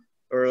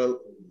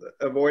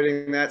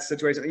avoiding that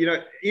situation.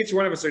 Each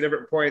one of us are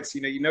different points.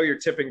 Your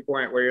tipping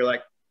point where you're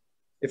like,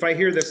 if I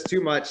hear this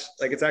too much,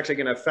 like it's actually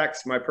going to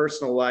affect my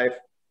personal life.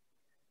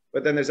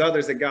 But then there's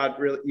others that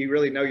you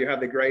really know you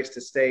have the grace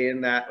to stay in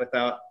that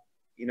without,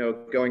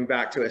 going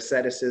back to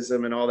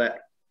asceticism and all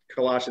that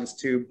Colossians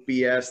 2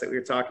 BS that we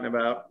were talking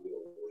about.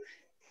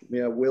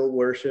 Will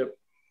worship.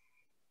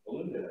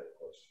 Oh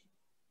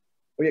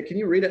yeah, can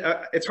you read it?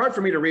 It's hard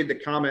for me to read the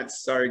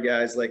comments. Sorry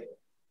guys, like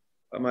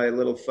on my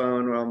little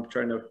phone while I'm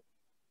trying to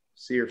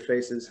see your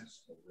faces.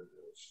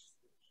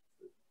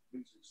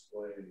 Please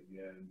explain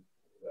again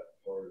that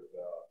part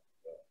about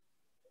it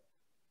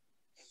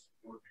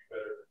would be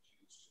better for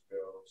Jesus to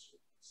go, so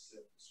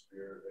send the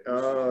Spirit.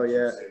 Oh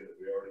yeah. Say that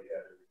we already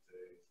had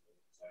everything.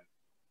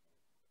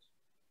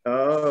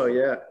 Oh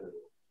yeah.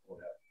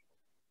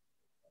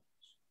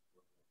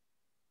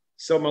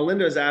 So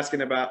Melinda is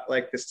asking about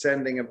like the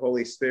sending of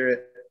Holy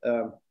Spirit,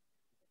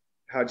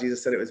 how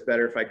Jesus said it was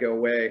better if I go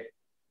away.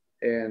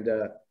 And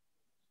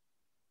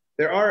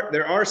there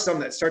are some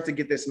that start to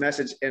get this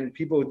message, and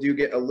people do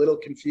get a little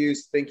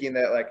confused thinking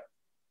that like,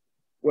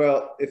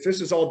 well, if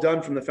this was all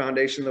done from the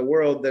foundation of the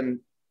world,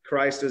 then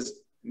Christ was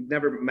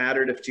never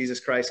mattered if Jesus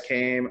Christ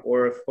came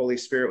or if Holy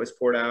Spirit was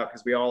poured out,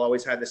 because we all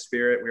always had the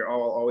Spirit. We were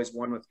all always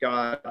one with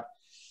God.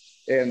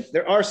 And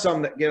there are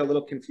some that get a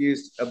little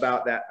confused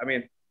about that. I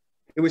mean,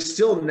 it was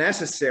still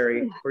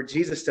necessary for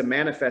Jesus to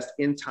manifest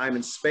in time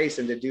and space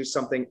and to do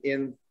something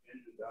in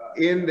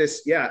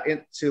this,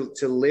 to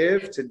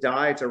live, to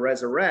die, to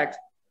resurrect,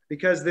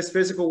 because this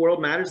physical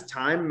world matters,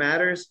 time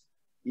matters.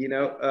 The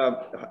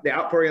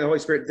outpouring of the Holy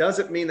Spirit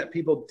doesn't mean that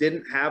people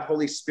didn't have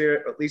Holy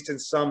Spirit, at least in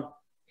some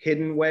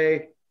hidden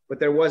way, but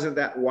there wasn't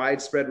that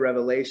widespread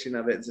revelation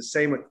of it. It's the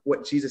same with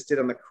what Jesus did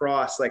on the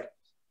cross. Like,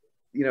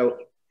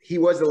 he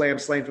was the lamb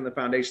slain from the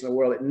foundation of the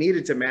world. It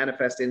needed to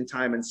manifest in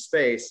time and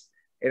space,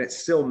 and it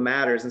still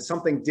matters. And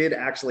something did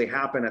actually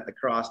happen at the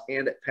cross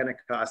and at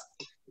Pentecost.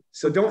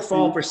 So don't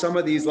fall for some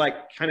of these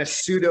like kind of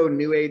pseudo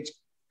New Age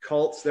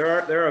cults. There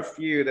are a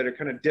few that are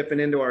kind of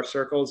dipping into our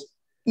circles.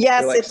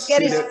 Yes, like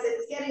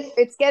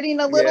it's getting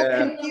a little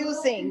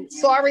confusing.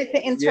 Sorry for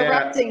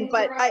interrupting,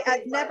 but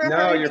I've never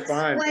heard it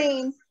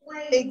explained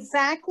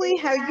exactly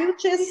how you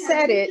just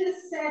said it,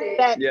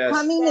 that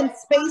coming in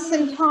space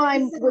and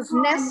time was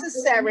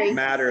necessary.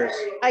 Matters.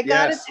 I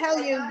gotta tell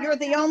you, you're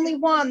the only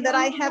one that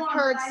I have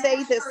heard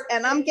say this,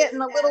 and I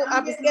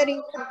was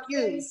getting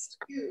confused.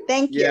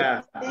 Thank you.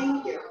 Yeah.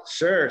 Thank you.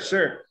 Sure.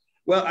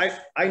 Well,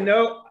 I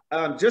know,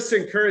 just to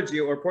encourage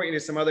you or point you to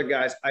some other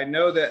guys, I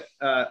know that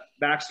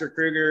Baxter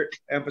Kruger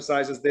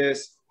emphasizes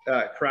this,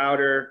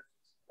 Crowder.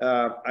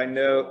 I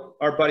know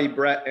our buddy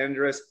Brett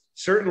Endress.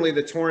 Certainly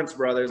the Torrance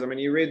brothers. I mean,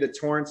 you read the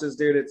Torrances,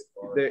 dude.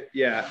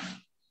 Yeah.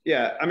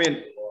 I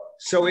mean,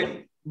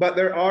 but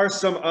there are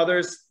some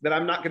others that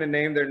I'm not going to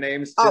name their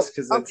names just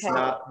because it's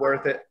not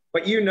worth it.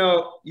 But you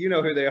know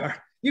who they are.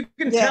 You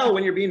can tell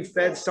when you're being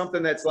fed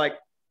something that's like,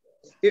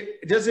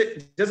 does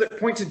it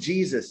point to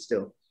Jesus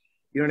still?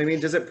 You know what I mean?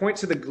 Does it point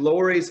to the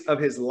glories of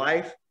his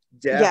life,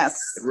 death,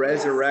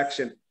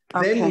 resurrection?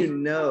 Then you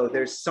know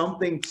there's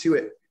something to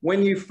it.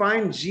 When you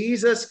find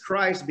Jesus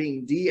Christ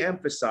being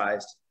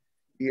de-emphasized,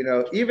 you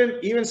know,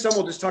 even some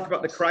will just talk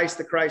about the Christ,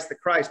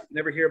 but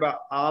never hear about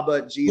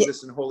Abba,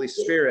 Jesus, and Holy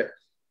Spirit.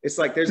 It's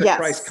like there's a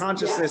Christ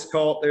consciousness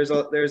cult. There's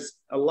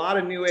a lot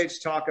of New Age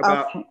talk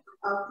about,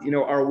 you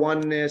know, our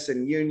oneness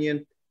and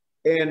union.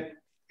 And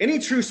any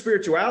true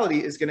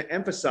spirituality is going to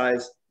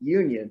emphasize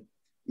union,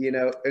 you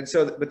know. And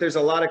so, but there's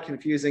a lot of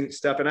confusing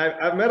stuff. And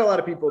I've met a lot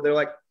of people, they're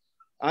like,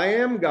 I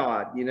am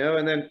God, you know,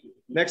 and then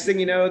next thing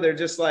you know, they're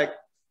just like,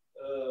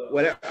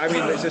 whatever. I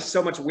mean, there's just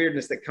so much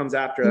weirdness that comes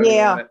after.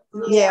 Describe,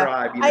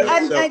 you know?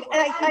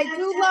 I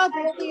do love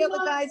all the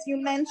other guys you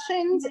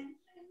mentioned,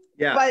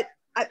 but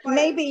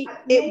maybe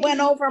it went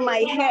over my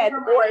head,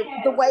 or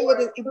the way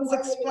it was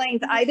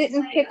explained, I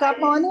didn't pick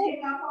up on it.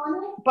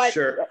 But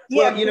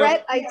well, you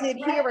Brett, know, I did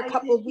hear a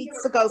couple of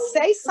weeks ago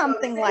say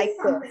something like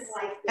this,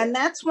 and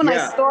that's when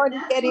I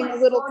started getting a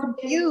little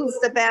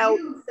confused about,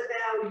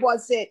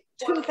 was it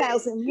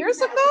 2,000 years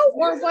ago,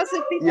 or was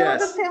it before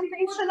the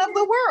foundation of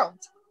the world?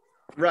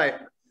 Right.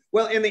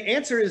 Well, and the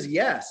answer is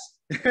yes.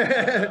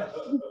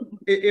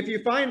 If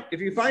you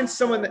find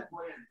someone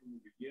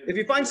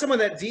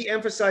that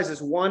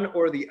de-emphasizes one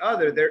or the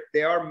other,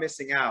 they are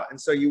missing out. And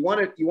so you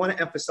want to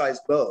emphasize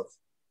both.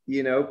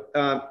 You know,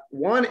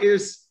 one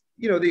is,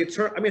 you know, the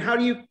eternal. I mean, how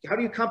do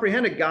you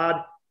comprehend a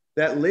God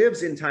that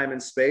lives in time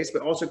and space,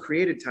 but also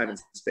created time and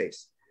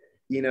space?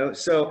 You know,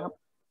 so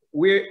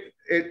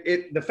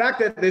the fact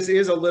that this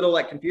is a little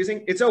like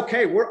confusing, it's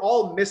okay. We're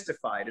all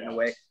mystified in a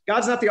way.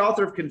 God's not the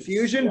author of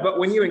confusion, but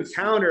when you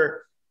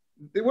encounter,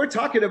 we're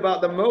talking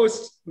about the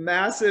most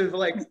massive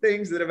like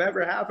things that have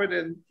ever happened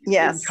in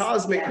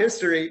cosmic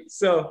history.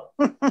 So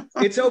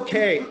it's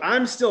okay.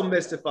 I'm still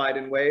mystified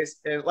in ways.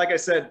 And like I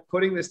said,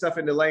 putting this stuff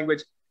into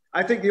language,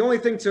 I think the only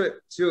thing to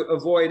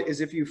avoid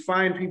is if you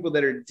find people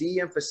that are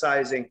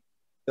de-emphasizing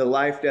the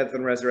life, death,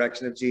 and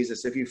resurrection of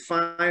Jesus. If you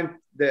find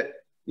that,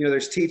 you know,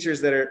 there's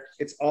teachers that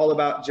it's all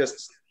about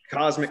just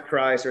cosmic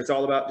Christ, or it's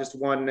all about just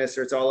oneness,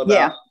 or it's all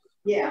about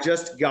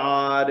just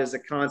God as a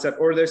concept,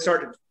 or they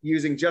start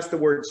using just the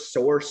word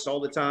source all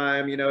the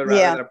time, you know,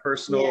 rather than a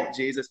personal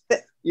Jesus.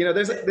 You know,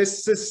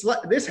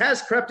 this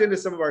has crept into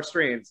some of our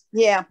streams.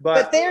 Yeah,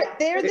 but they're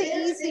the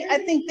easy. I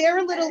think they're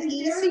a little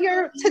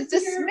easier to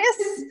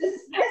dismiss.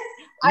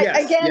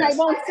 I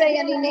won't say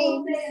any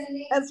names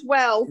as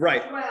well.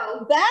 Right.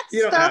 That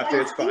stuff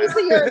is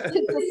easier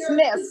to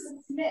dismiss.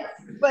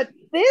 But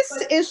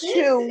this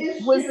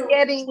issue was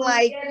getting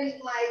like,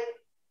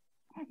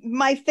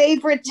 my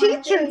favorite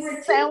teachers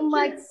sound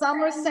like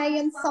some are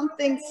saying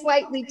something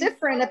slightly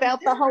different about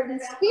the Holy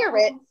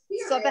Spirit.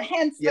 So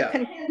hence the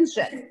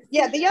confusion.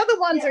 Yeah, the other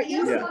ones are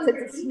easy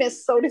to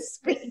dismiss, so to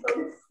speak.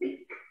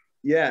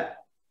 Yeah.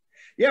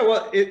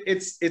 Well,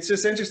 it's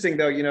just interesting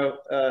though, you know,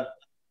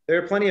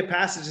 there are plenty of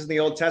passages in the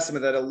Old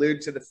Testament that allude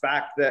to the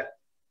fact that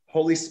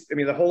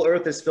the whole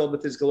earth is filled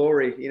with his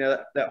glory, you know,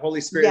 that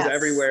Holy Spirit is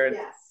everywhere. And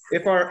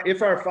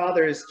if our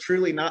Father is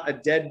truly not a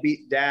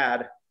deadbeat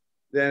dad,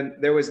 then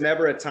there was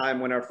never a time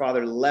when our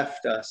Father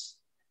left us,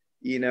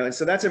 you know? And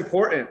so that's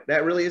important.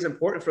 That really is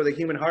important for the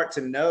human heart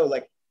to know,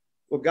 like,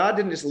 well, God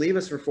didn't just leave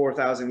us for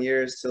 4,000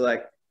 years to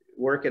like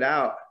work it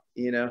out,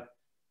 you know?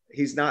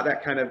 He's not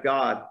that kind of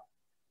God,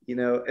 you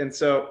know? And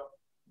so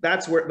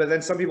that's where, but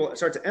then some people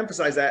start to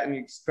emphasize that, and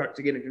you start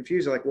to get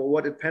confused. Like, well,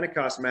 what did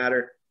Pentecost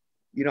matter?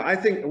 You know, I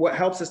think what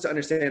helps us to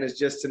understand is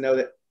just to know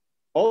that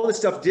all this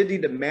stuff did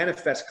need to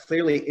manifest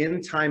clearly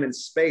in time and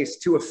space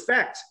to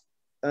affect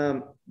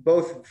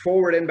both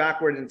forward and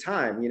backward in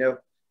time. You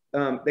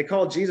know, they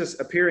call Jesus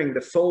appearing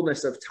the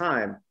fullness of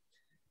time.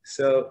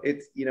 So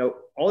it's, you know,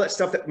 all that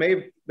stuff that may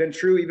have been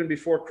true even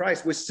before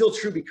Christ was still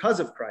true because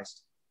of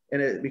Christ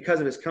and because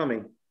of his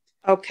coming.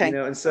 Okay. You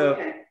know, and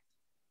so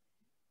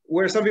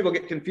where some people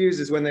get confused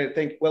is when they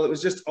think, well, it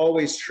was just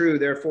always true,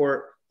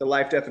 therefore the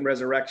life, death, and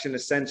resurrection,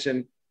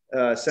 ascension,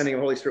 sending of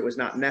the Holy Spirit was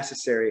not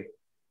necessary.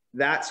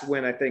 That's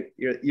when I think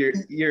your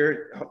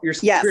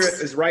spirit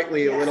is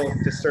rightly a little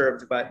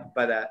disturbed by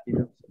that. You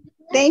know.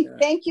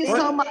 Thank you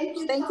so much.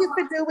 Thank you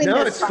for doing this.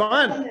 No, it's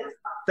fun.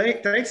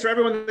 Thanks for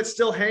everyone that's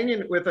still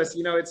hanging with us.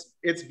 You know,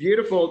 it's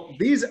beautiful.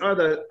 These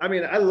are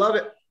I love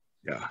it.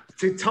 Yeah.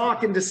 To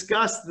talk and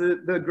discuss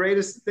the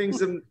greatest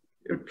things in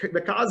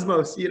the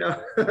cosmos, you know,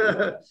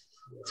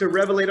 to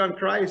revelate on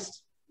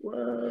Christ.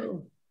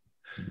 Whoa.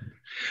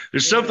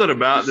 There's something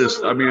about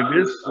this. I mean, it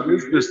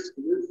is this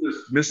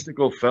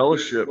mystical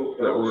fellowship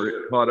that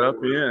we're caught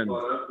up in.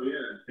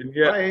 And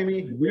yet, hi,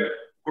 Amy.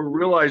 We're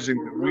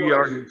realizing that we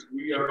are his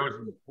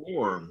chosen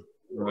form,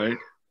 right?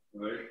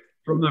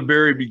 From the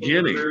very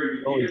beginning,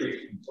 always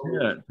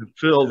intent to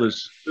fill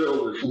this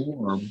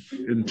form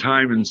in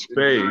time and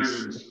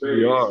space.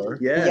 We are.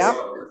 Yes.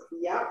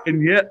 Yep.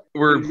 And yet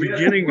we're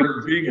beginning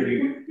to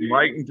being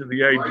enlightened to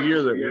the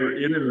idea that we're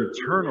in an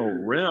eternal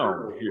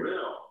realm here.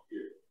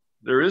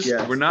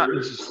 We're not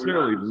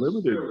necessarily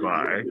limited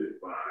by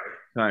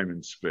time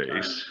and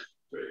space.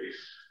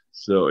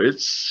 So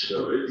it's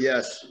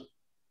yes,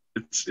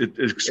 it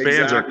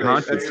expands our exactly.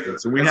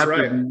 consciousness, and we That's have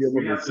right. to be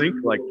able to think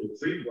like he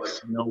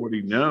thinks, know what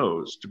he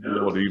knows, to be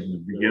able to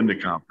even begin to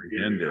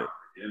comprehend it.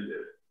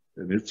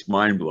 And it's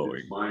mind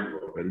blowing.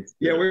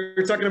 Yeah, we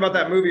were talking about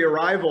that movie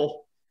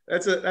Arrival.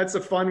 That's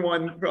a fun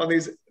one on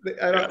these. We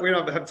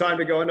don't have time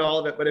to go into all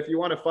of it, but if you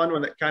want a fun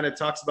one that kind of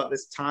talks about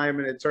this time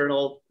and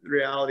eternal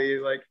reality,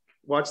 like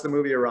watch the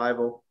movie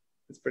Arrival.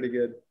 It's pretty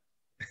good.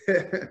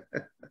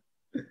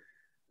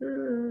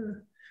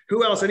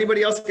 Who else?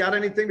 Anybody else got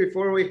anything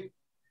before we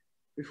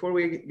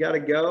got to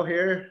go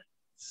here?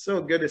 It's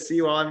so good to see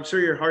you all. I'm sure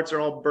your hearts are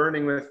all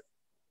burning with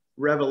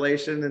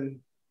revelation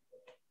and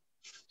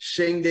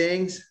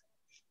shing-dings.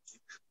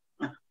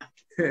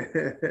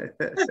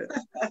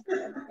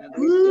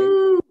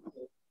 Woo!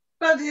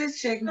 What is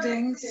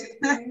shing-dings?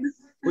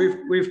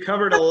 We've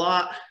covered a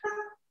lot.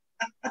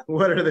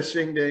 What are the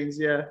shing-dings?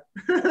 Yeah.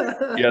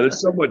 Yeah,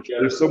 there's so much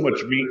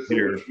meat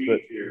here, but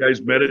you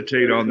guys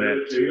meditate on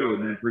that too,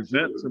 and then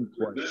present some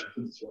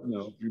questions. You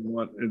know, if you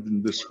want,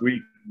 and this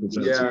week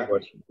present some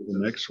questions for the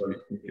next week.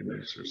 We can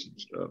answer some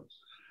stuff.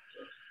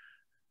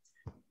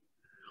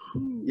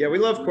 Yeah, we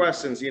love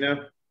questions. You know,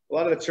 a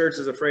lot of the church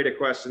is afraid of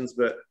questions,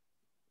 but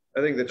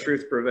I think the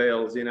truth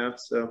prevails. You know,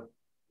 so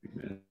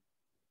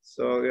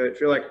if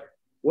you're like,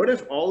 what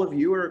if all of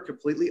you are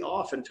completely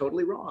off and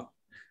totally wrong?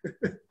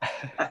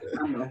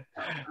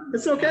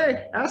 It's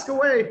okay. Ask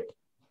away.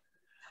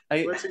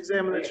 Let's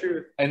examine the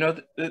truth. I know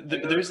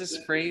there's this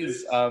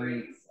phrase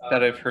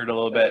that I've heard a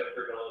little bit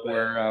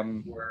where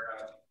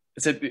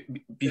it said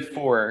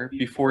before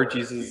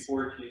Jesus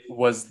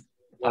was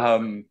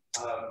the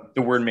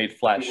Word made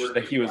flesh,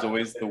 that he was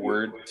always the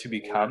Word to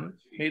become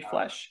made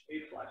flesh.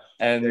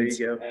 And there you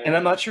go. And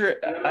I'm not sure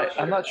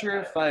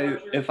if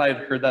I'd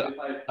heard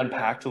that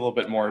unpacked a little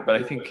bit more, but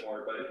I think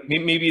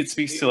maybe it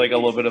speaks to like a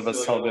little bit of a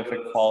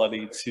salvific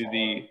quality to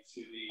the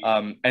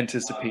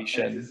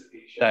anticipation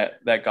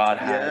that God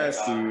had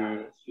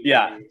to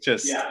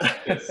just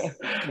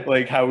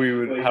like how we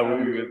would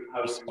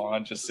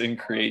respond just in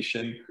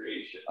creation.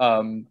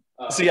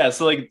 So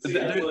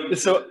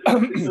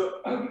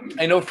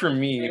I know for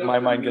me, my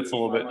mind gets a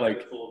little bit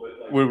like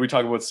when we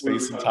talk about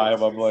space and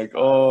time, I'm like,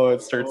 oh,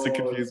 it starts to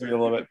confuse me a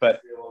little bit.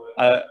 But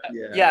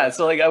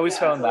so like I always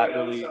found that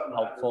really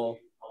helpful.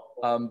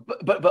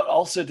 But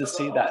also to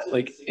say that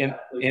like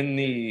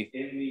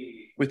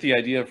with the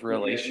idea of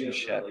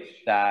relationship,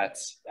 that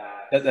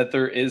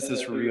there is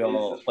this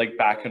real like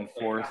back and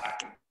forth.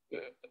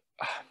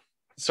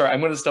 Sorry,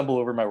 I'm going to stumble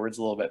over my words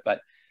a little bit,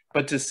 but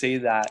to say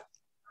that.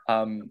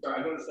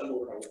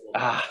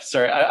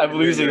 Sorry, I'm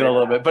losing it a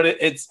little bit, but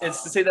it's to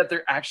say that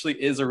there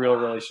actually is a real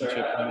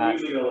relationship, and that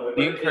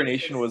the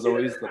incarnation was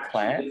always the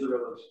plan,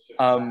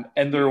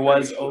 and there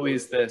was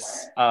always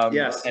this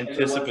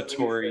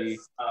anticipatory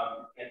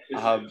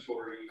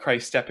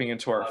Christ stepping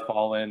into our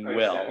fallen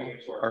will,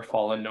 our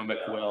fallen gnomic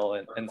will,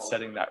 and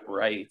setting that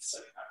right.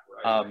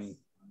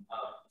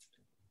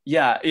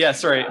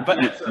 Sorry, but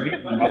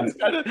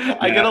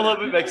I get a little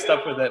bit mixed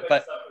up with it,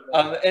 but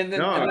and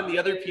then the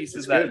other piece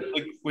is that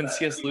like when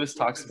C.S. Lewis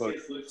talks about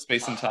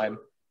space and time,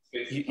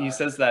 he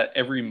says that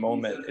every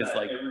moment is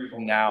like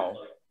now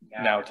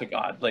to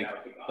God, like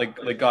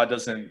God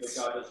doesn't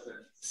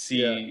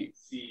see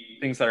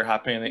things that are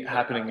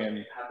happening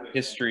in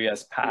history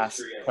as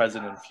past,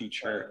 present, and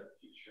future,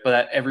 but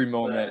that every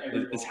moment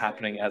is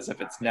happening as if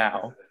it's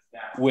now,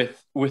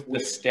 with the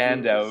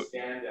standout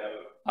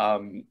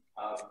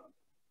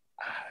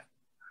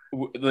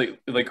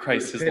like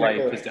Christ, his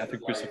life, his death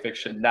and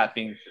crucifixion, that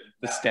being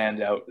the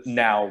standout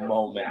now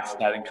moment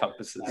that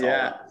encompasses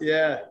all.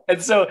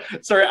 And so,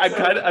 sorry, I'm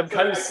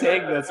kind of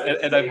saying this,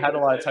 and I've had a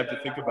lot of time to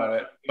think about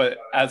it, but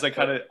as I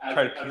kind of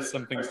try to piece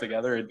some things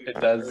together, it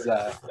does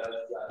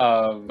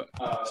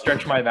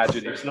stretch my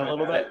imagination a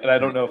little bit, and I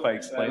don't know if I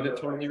explained it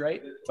totally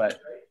right, but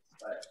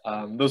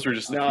those were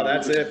just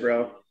that's it,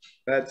 bro.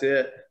 That's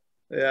it.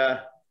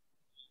 Yeah.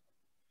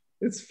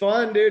 It's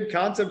fun, dude,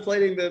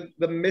 contemplating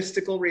the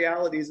mystical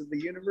realities of the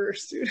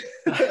universe, dude.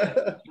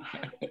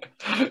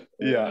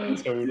 Yeah,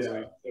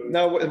 totally.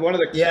 No, one of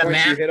the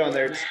points you hit on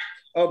there.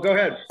 Oh, go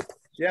ahead.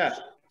 Yeah.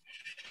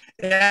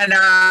 Yeah, no,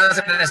 I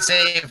was going to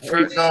say,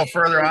 go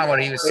further on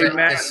what he was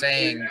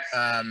saying.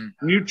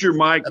 Mute your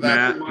mic,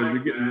 Matt, because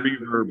you're getting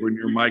reverb when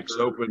your mic's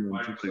open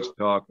when somebody's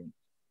talking.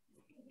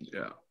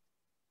 Yeah.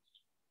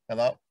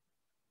 Hello?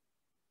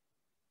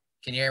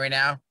 Can you hear me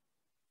now?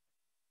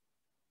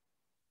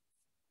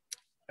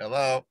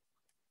 Hello.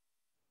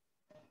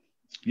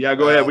 Yeah,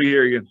 go ahead. We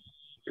hear you.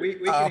 We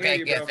can okay,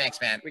 hear you, good.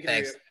 Thanks, man.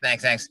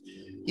 Thanks.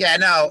 Yeah,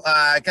 no,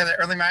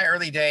 because my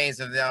early days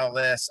of all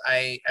this,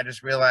 I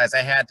just realized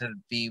I had to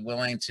be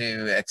willing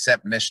to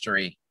accept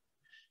mystery.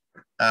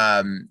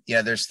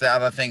 There's the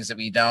other things that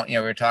we don't. We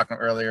were talking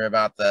earlier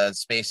about the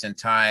space and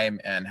time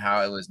and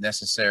how it was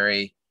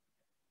necessary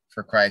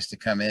for Christ to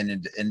come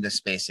into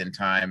space and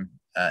time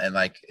and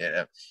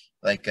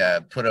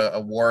put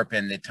a warp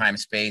in the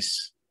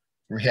time-space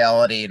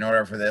reality in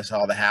order for this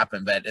all to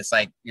happen. But it's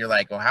like, you're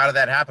like, well, how did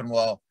that happen?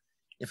 Well,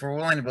 if we're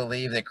willing to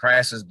believe that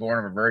Christ was born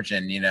of a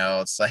virgin, you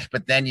know, it's like,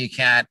 but then you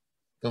can't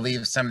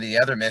believe some of the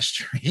other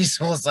mysteries.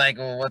 Well, it's like,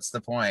 well, what's the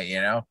point, you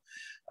know?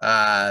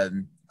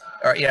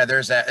 Or yeah,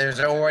 there's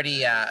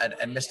already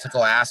a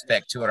mystical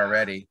aspect to it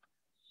already.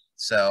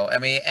 So I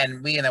mean,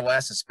 and we in the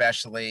West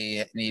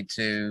especially need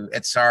to.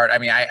 It's hard. I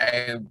mean,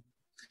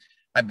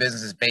 my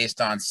business is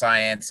based on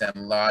science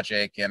and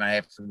logic, and I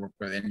have to work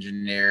with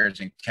engineers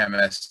and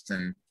chemists,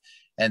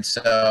 and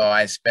so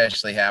I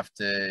especially have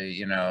to,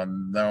 you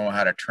know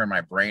how to turn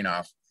my brain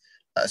off,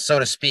 so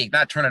to speak.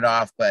 Not turn it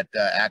off, but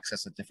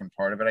access a different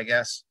part of it, I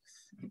guess.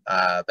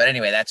 But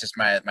anyway, that's just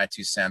my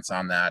 2 cents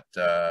on that.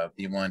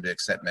 Be willing to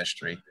accept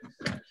mystery.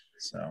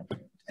 So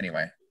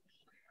anyway,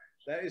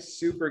 that is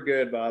super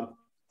good, Bob.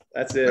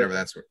 That's it. Whatever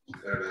that's.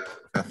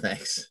 Oh,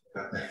 thanks.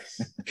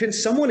 Can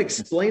someone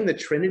explain the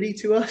Trinity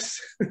to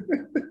us?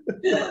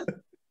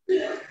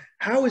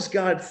 How is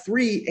God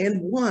 3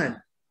 and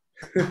 1?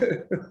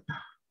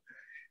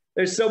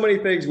 There's so many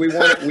things we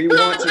want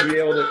to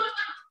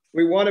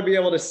be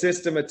able to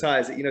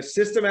systematize it. You know,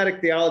 systematic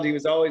theology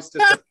was always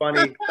just a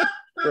funny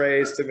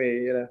phrase to me,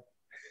 you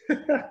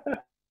know.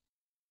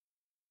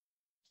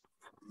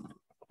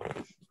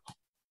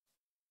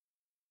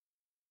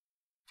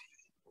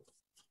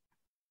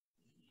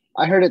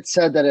 I heard it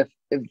said that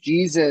if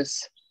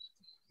Jesus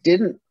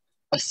didn't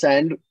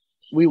ascend,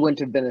 we wouldn't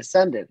have been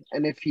ascended.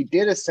 And if he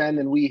did ascend,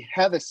 and we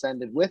have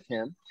ascended with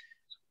him,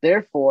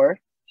 therefore,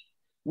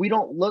 we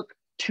don't look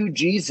to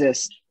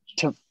Jesus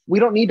we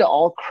don't need to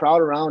all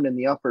crowd around in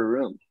the upper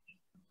room.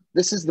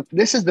 This is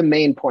the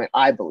main point,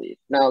 I believe.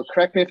 Now,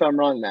 correct me if I'm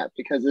wrong, Matt,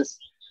 because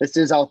this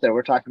is out there.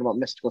 We're talking about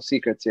mystical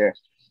secrets here.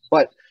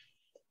 But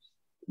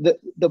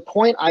the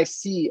point I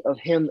see of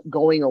him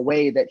going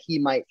away, that he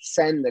might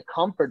send the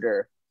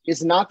Comforter,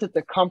 is not that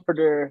the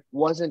Comforter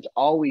wasn't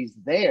always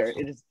there.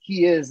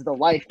 He is the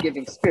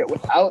life-giving Spirit.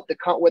 Without the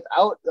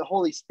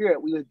Holy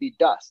Spirit, we would be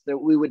dust. That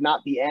we would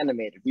not be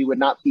animated. We would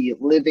not be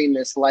living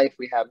this life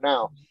we have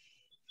now.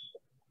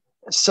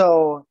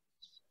 So,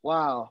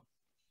 wow,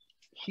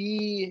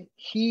 he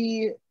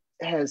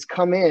has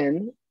come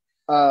in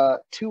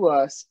to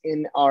us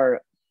in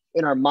our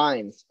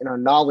minds, in our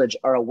knowledge,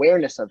 our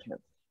awareness of him.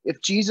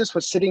 If Jesus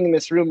was sitting in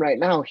this room right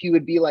now,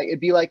 it'd be like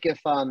if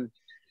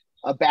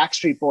a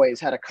Backstreet Boys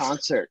had a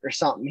concert or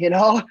something, you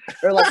know,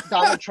 or like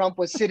Donald Trump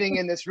was sitting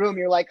in this room.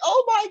 You're like,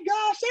 oh my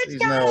gosh, it's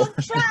Donald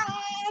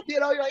Trump. You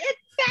know, you're like, it's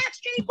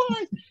Backstreet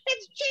Boys.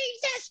 It's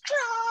Jesus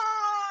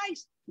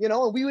Christ. You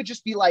know, and we would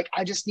just be like,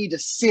 I just need to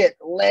sit,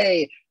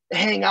 lay,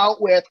 hang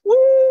out with,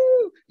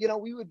 woo. You know,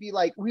 we would be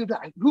like, who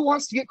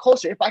wants to get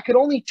closer? If I could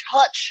only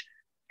touch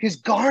his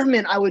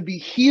garment, I would be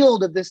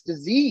healed of this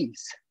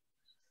disease.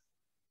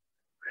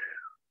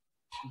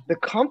 The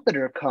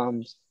Comforter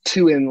comes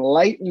to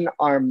enlighten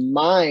our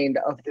mind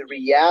of the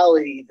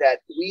reality that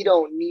we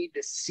don't need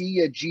to see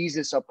a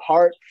Jesus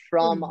apart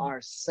from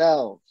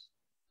ourselves.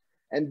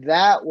 And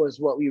that was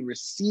what we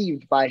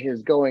received by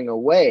his going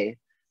away,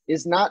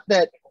 is not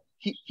that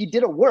he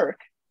did a work.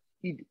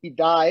 He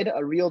died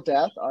a real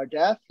death, our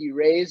death. He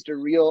raised a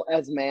real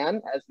as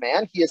man.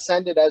 He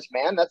ascended as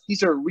man.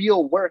 These are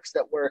real works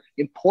that were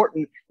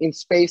important in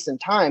space and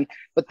time.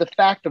 But the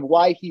fact of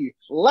why he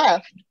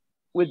left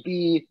would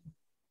be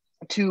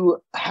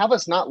to have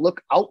us not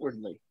look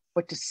outwardly,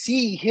 but to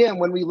see him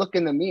when we look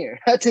in the mirror,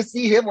 to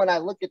see him when I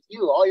look at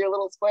you, all your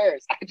little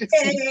squares. I just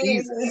see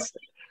Jesus.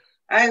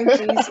 I'm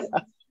Jesus.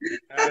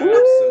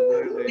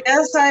 Absolutely.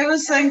 Yes, I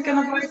was thinking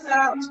about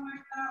that.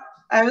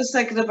 I was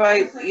thinking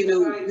about,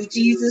 the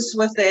Jesus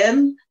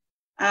within,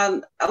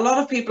 and a lot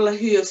of people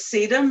who have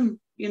seen him,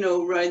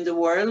 around the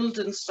world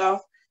and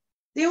stuff,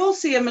 they all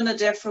see him in a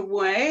different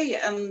way.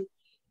 And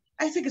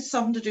I think it's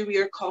something to do with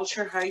your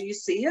culture, how you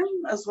see him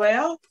as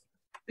well.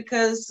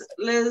 Because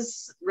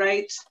Liz,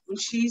 right, when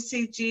she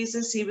see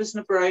Jesus, he was in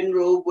a brown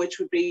robe, which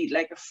would be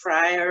like a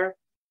friar.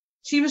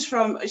 She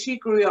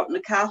grew up in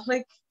the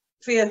Catholic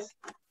faith.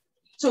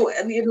 So,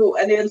 and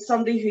then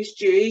somebody who's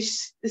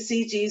Jewish, they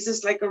see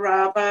Jesus like a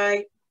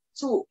rabbi.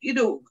 So,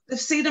 they've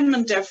seen him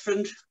in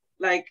different,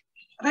 and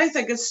I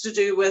think it's to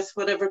do with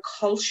whatever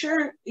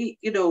culture,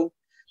 but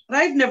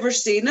I've never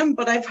seen him,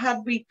 but I've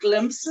had wee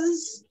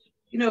glimpses,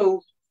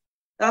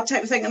 that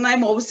type of thing. And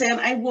I'm always saying,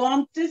 I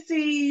want to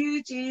see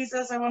you,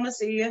 Jesus. I want to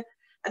see you.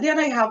 And then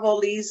I have all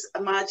these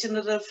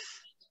imaginative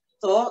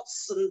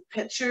thoughts and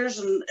pictures,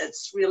 and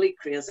it's really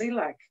crazy.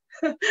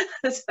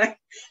 It's like,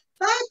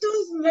 that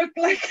doesn't look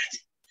like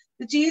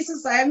the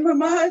Jesus I'm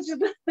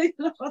imagining.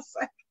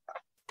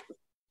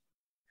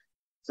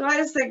 So I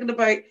was thinking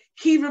about,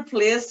 he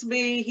replaced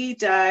me. He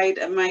died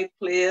in my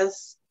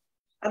place.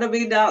 And I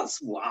mean,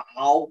 that's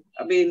wow.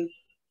 I mean,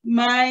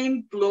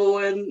 mind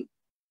blowing.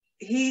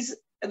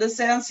 In a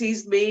sense,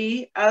 he's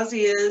me, as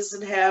he is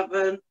in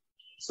heaven,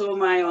 so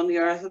am I on the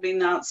earth. I mean,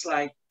 that's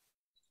like,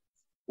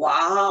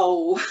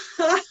 wow,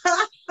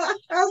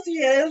 as he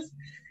is,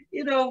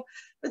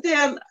 But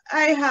then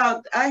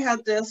I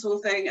had this whole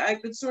thing.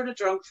 I've been sort of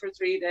drunk for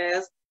 3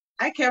 days,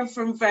 I came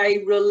from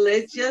very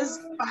religious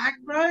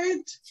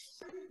background,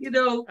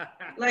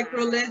 like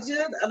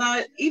religion.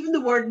 And even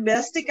the word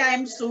mystic,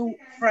 I'm so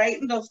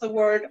frightened of the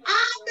word,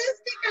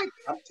 mystic, I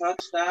can't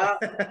touch that.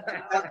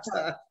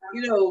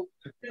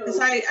 Because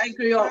I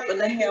grew up in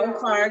the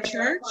Hellfire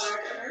Church,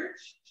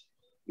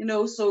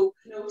 so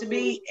to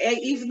me,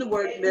 even the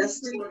word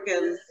mystic,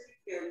 and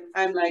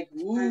I'm like,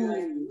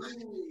 ooh.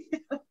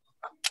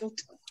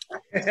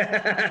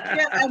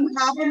 Yeah, I'm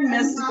having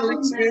mystical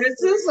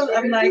experiences, and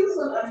I'm like,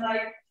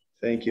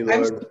 thank you,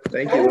 Lord.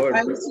 Thank you, Lord.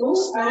 I'm so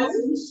slow.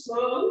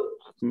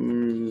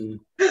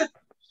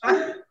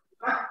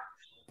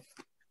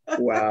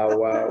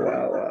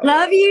 Wow.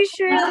 Love you,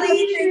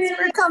 Shirley. Thanks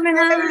for coming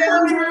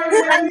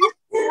on.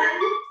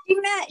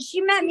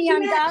 She met me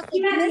on Gossip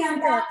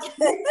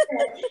Mystic.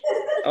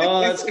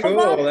 Oh, that's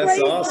cool.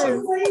 That's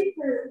awesome.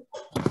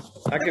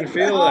 I can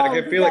feel it. I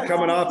can feel it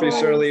coming off you,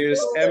 Shirley. You're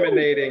just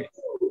emanating.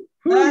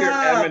 You're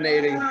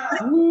emanating.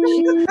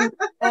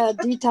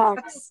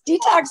 Detox.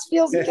 Detox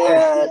feels good.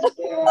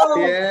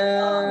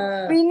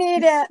 Yeah. We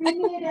need it. Thank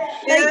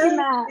you,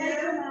 Matt.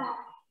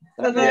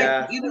 And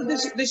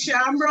the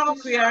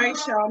shamrock, the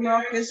Irish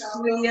shamrock is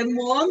 3 in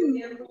 1.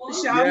 The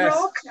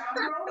shamrock. Yes.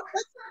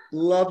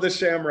 Love the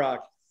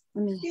shamrock.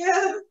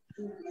 Yeah.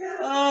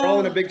 We're all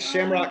in a big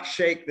shamrock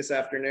shake this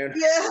afternoon.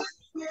 Yeah.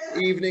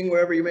 Evening,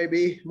 wherever you may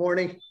be,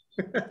 morning.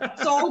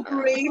 It's all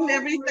green.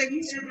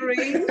 Everything's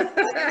green.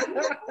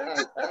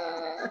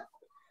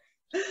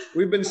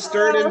 We've been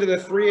stirred into the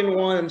 3 in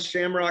 1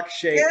 shamrock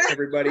shake,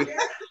 everybody.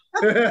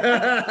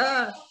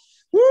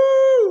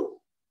 Woo!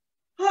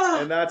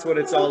 And that's what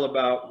it's all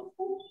about.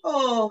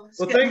 Well,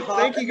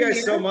 thank you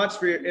guys so much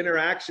for your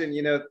interaction.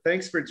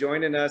 Thanks for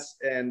joining us,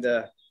 and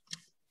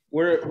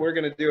we're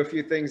gonna do a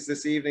few things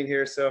this evening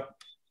here. So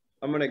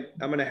I'm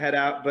gonna head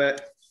out,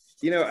 but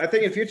I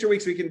think in future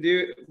weeks we can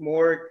do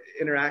more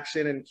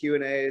interaction and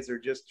Q&As or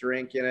just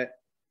drinking it.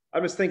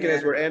 I'm just thinking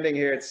as we're ending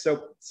here, it's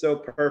so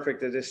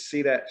perfect to just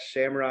see that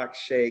shamrock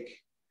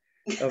shake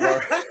of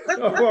our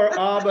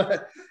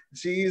Abba,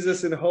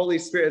 Jesus, and Holy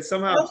Spirit.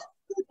 Somehow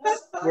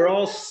we're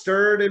all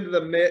stirred into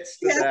the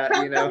midst of that,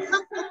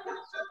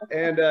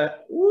 and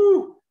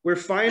we're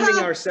finding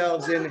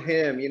ourselves in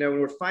Him.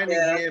 We're finding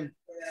Him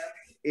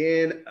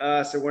in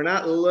us, and we're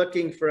not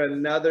looking for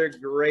another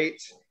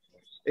great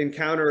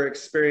encounter or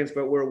experience,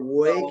 but we're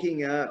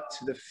waking up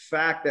to the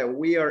fact that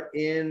we are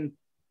in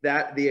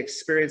the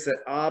experience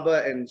that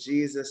Abba and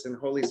Jesus and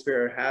Holy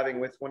Spirit are having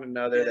with one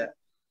another, that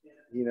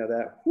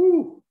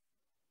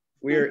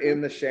we are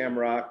in the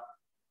shamrock.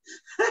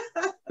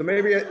 So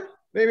maybe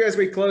as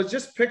we close,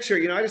 just picture,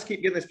 I just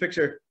keep getting this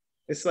picture.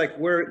 It's like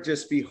we're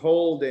just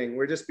beholding,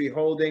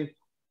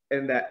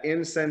 and that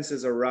incense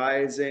is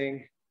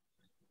arising,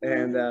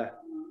 and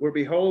we're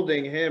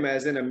beholding Him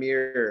as in a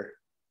mirror.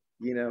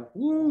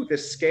 The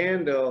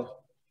scandal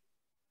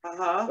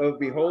of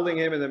beholding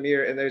Him in the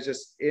mirror, and there's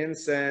just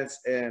incense,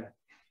 and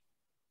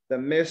the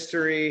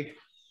mystery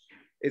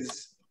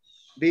is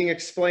being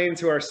explained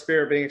to our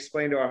spirit, being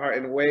explained to our heart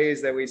in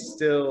ways that we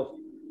still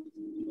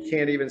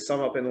can't even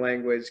sum up in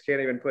language, can't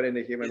even put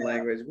into human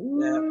language.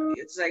 Yeah,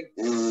 it's like,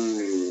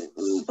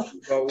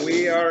 but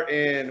we are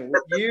in,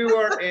 you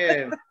are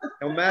in,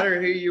 no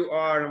matter who you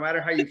are, no matter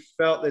how you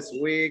felt this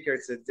week or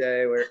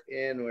today, we're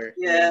in.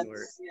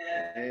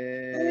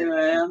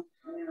 Amen.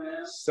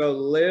 So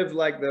live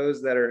like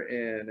those that are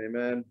in.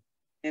 Amen.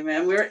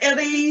 Amen. We're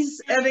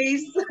Eddies.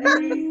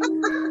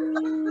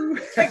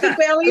 Like a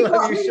belly button.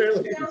 Love you,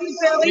 Shirley.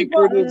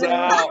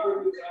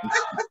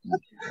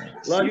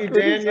 Love you,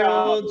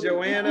 Daniel,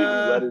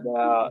 Joanna,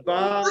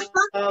 Bob,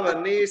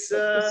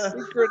 Anissa.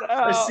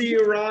 I see you,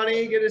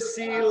 Ronnie. Good to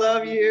see you.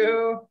 Love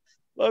you.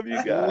 Love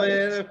you guys.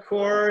 Lynn, of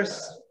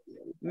course.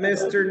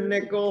 Mr.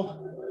 Nickel,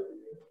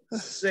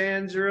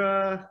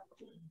 Sandra,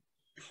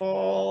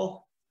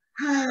 Paul.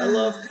 I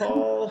love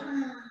Paul.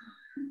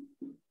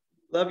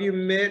 Love you,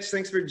 Mitch.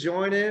 Thanks for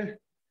joining.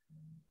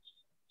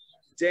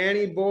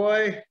 Danny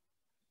boy.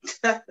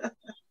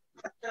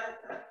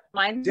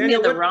 Reminds me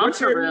of the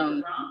romper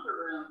room.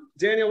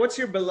 Daniel, what's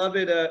your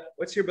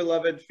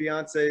beloved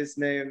fiance's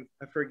name?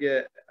 I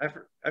forget.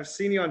 I've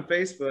seen you on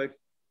Facebook.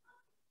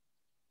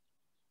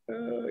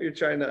 Oh, you're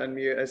trying to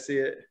unmute. I see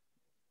it.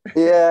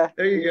 Yeah.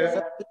 There you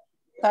go.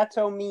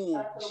 Sato me.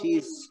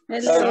 She's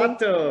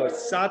Sato.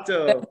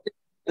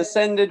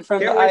 Descended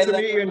from Can't the wait island.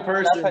 to meet you in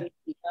person.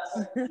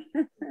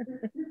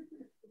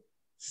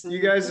 You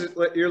guys,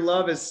 your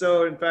love is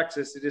so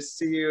infectious. To just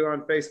see you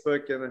on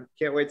Facebook, and I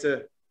can't wait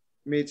to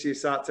meet you,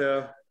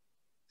 Sato.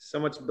 So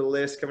much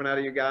bliss coming out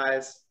of you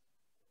guys.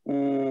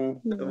 So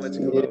much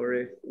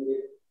glory.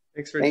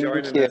 Thanks for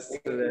joining us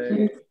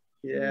today.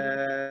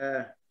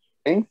 Yeah.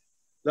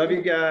 Love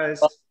you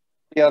guys.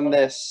 Be on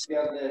this.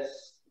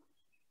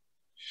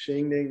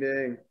 Shing ding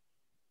ding.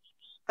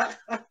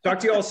 Talk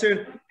to you all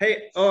soon.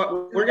 Hey,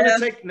 we're gonna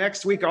take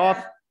next week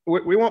off.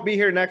 We won't be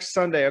here next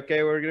Sunday.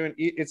 Okay,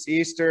 it's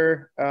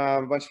Easter.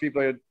 A bunch of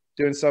people are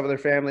doing stuff with their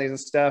families and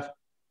stuff.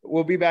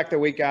 We'll be back the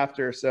week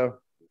after, so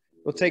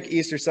we'll take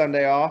Easter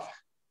Sunday off.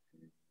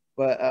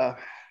 But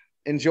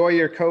enjoy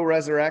your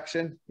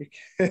co-resurrection.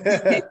 Shing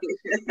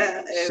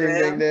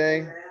ding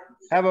ding.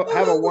 Have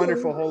a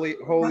wonderful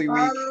holy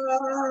week.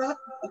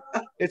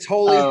 It's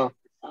holy,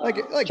 like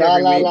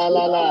every week. La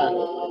la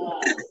la.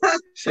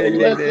 Shing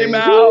ding Let ding. him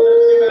out.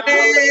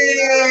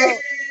 Hey.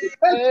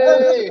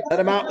 Let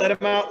him out. Let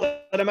him out.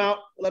 Let him out.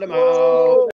 Let him out.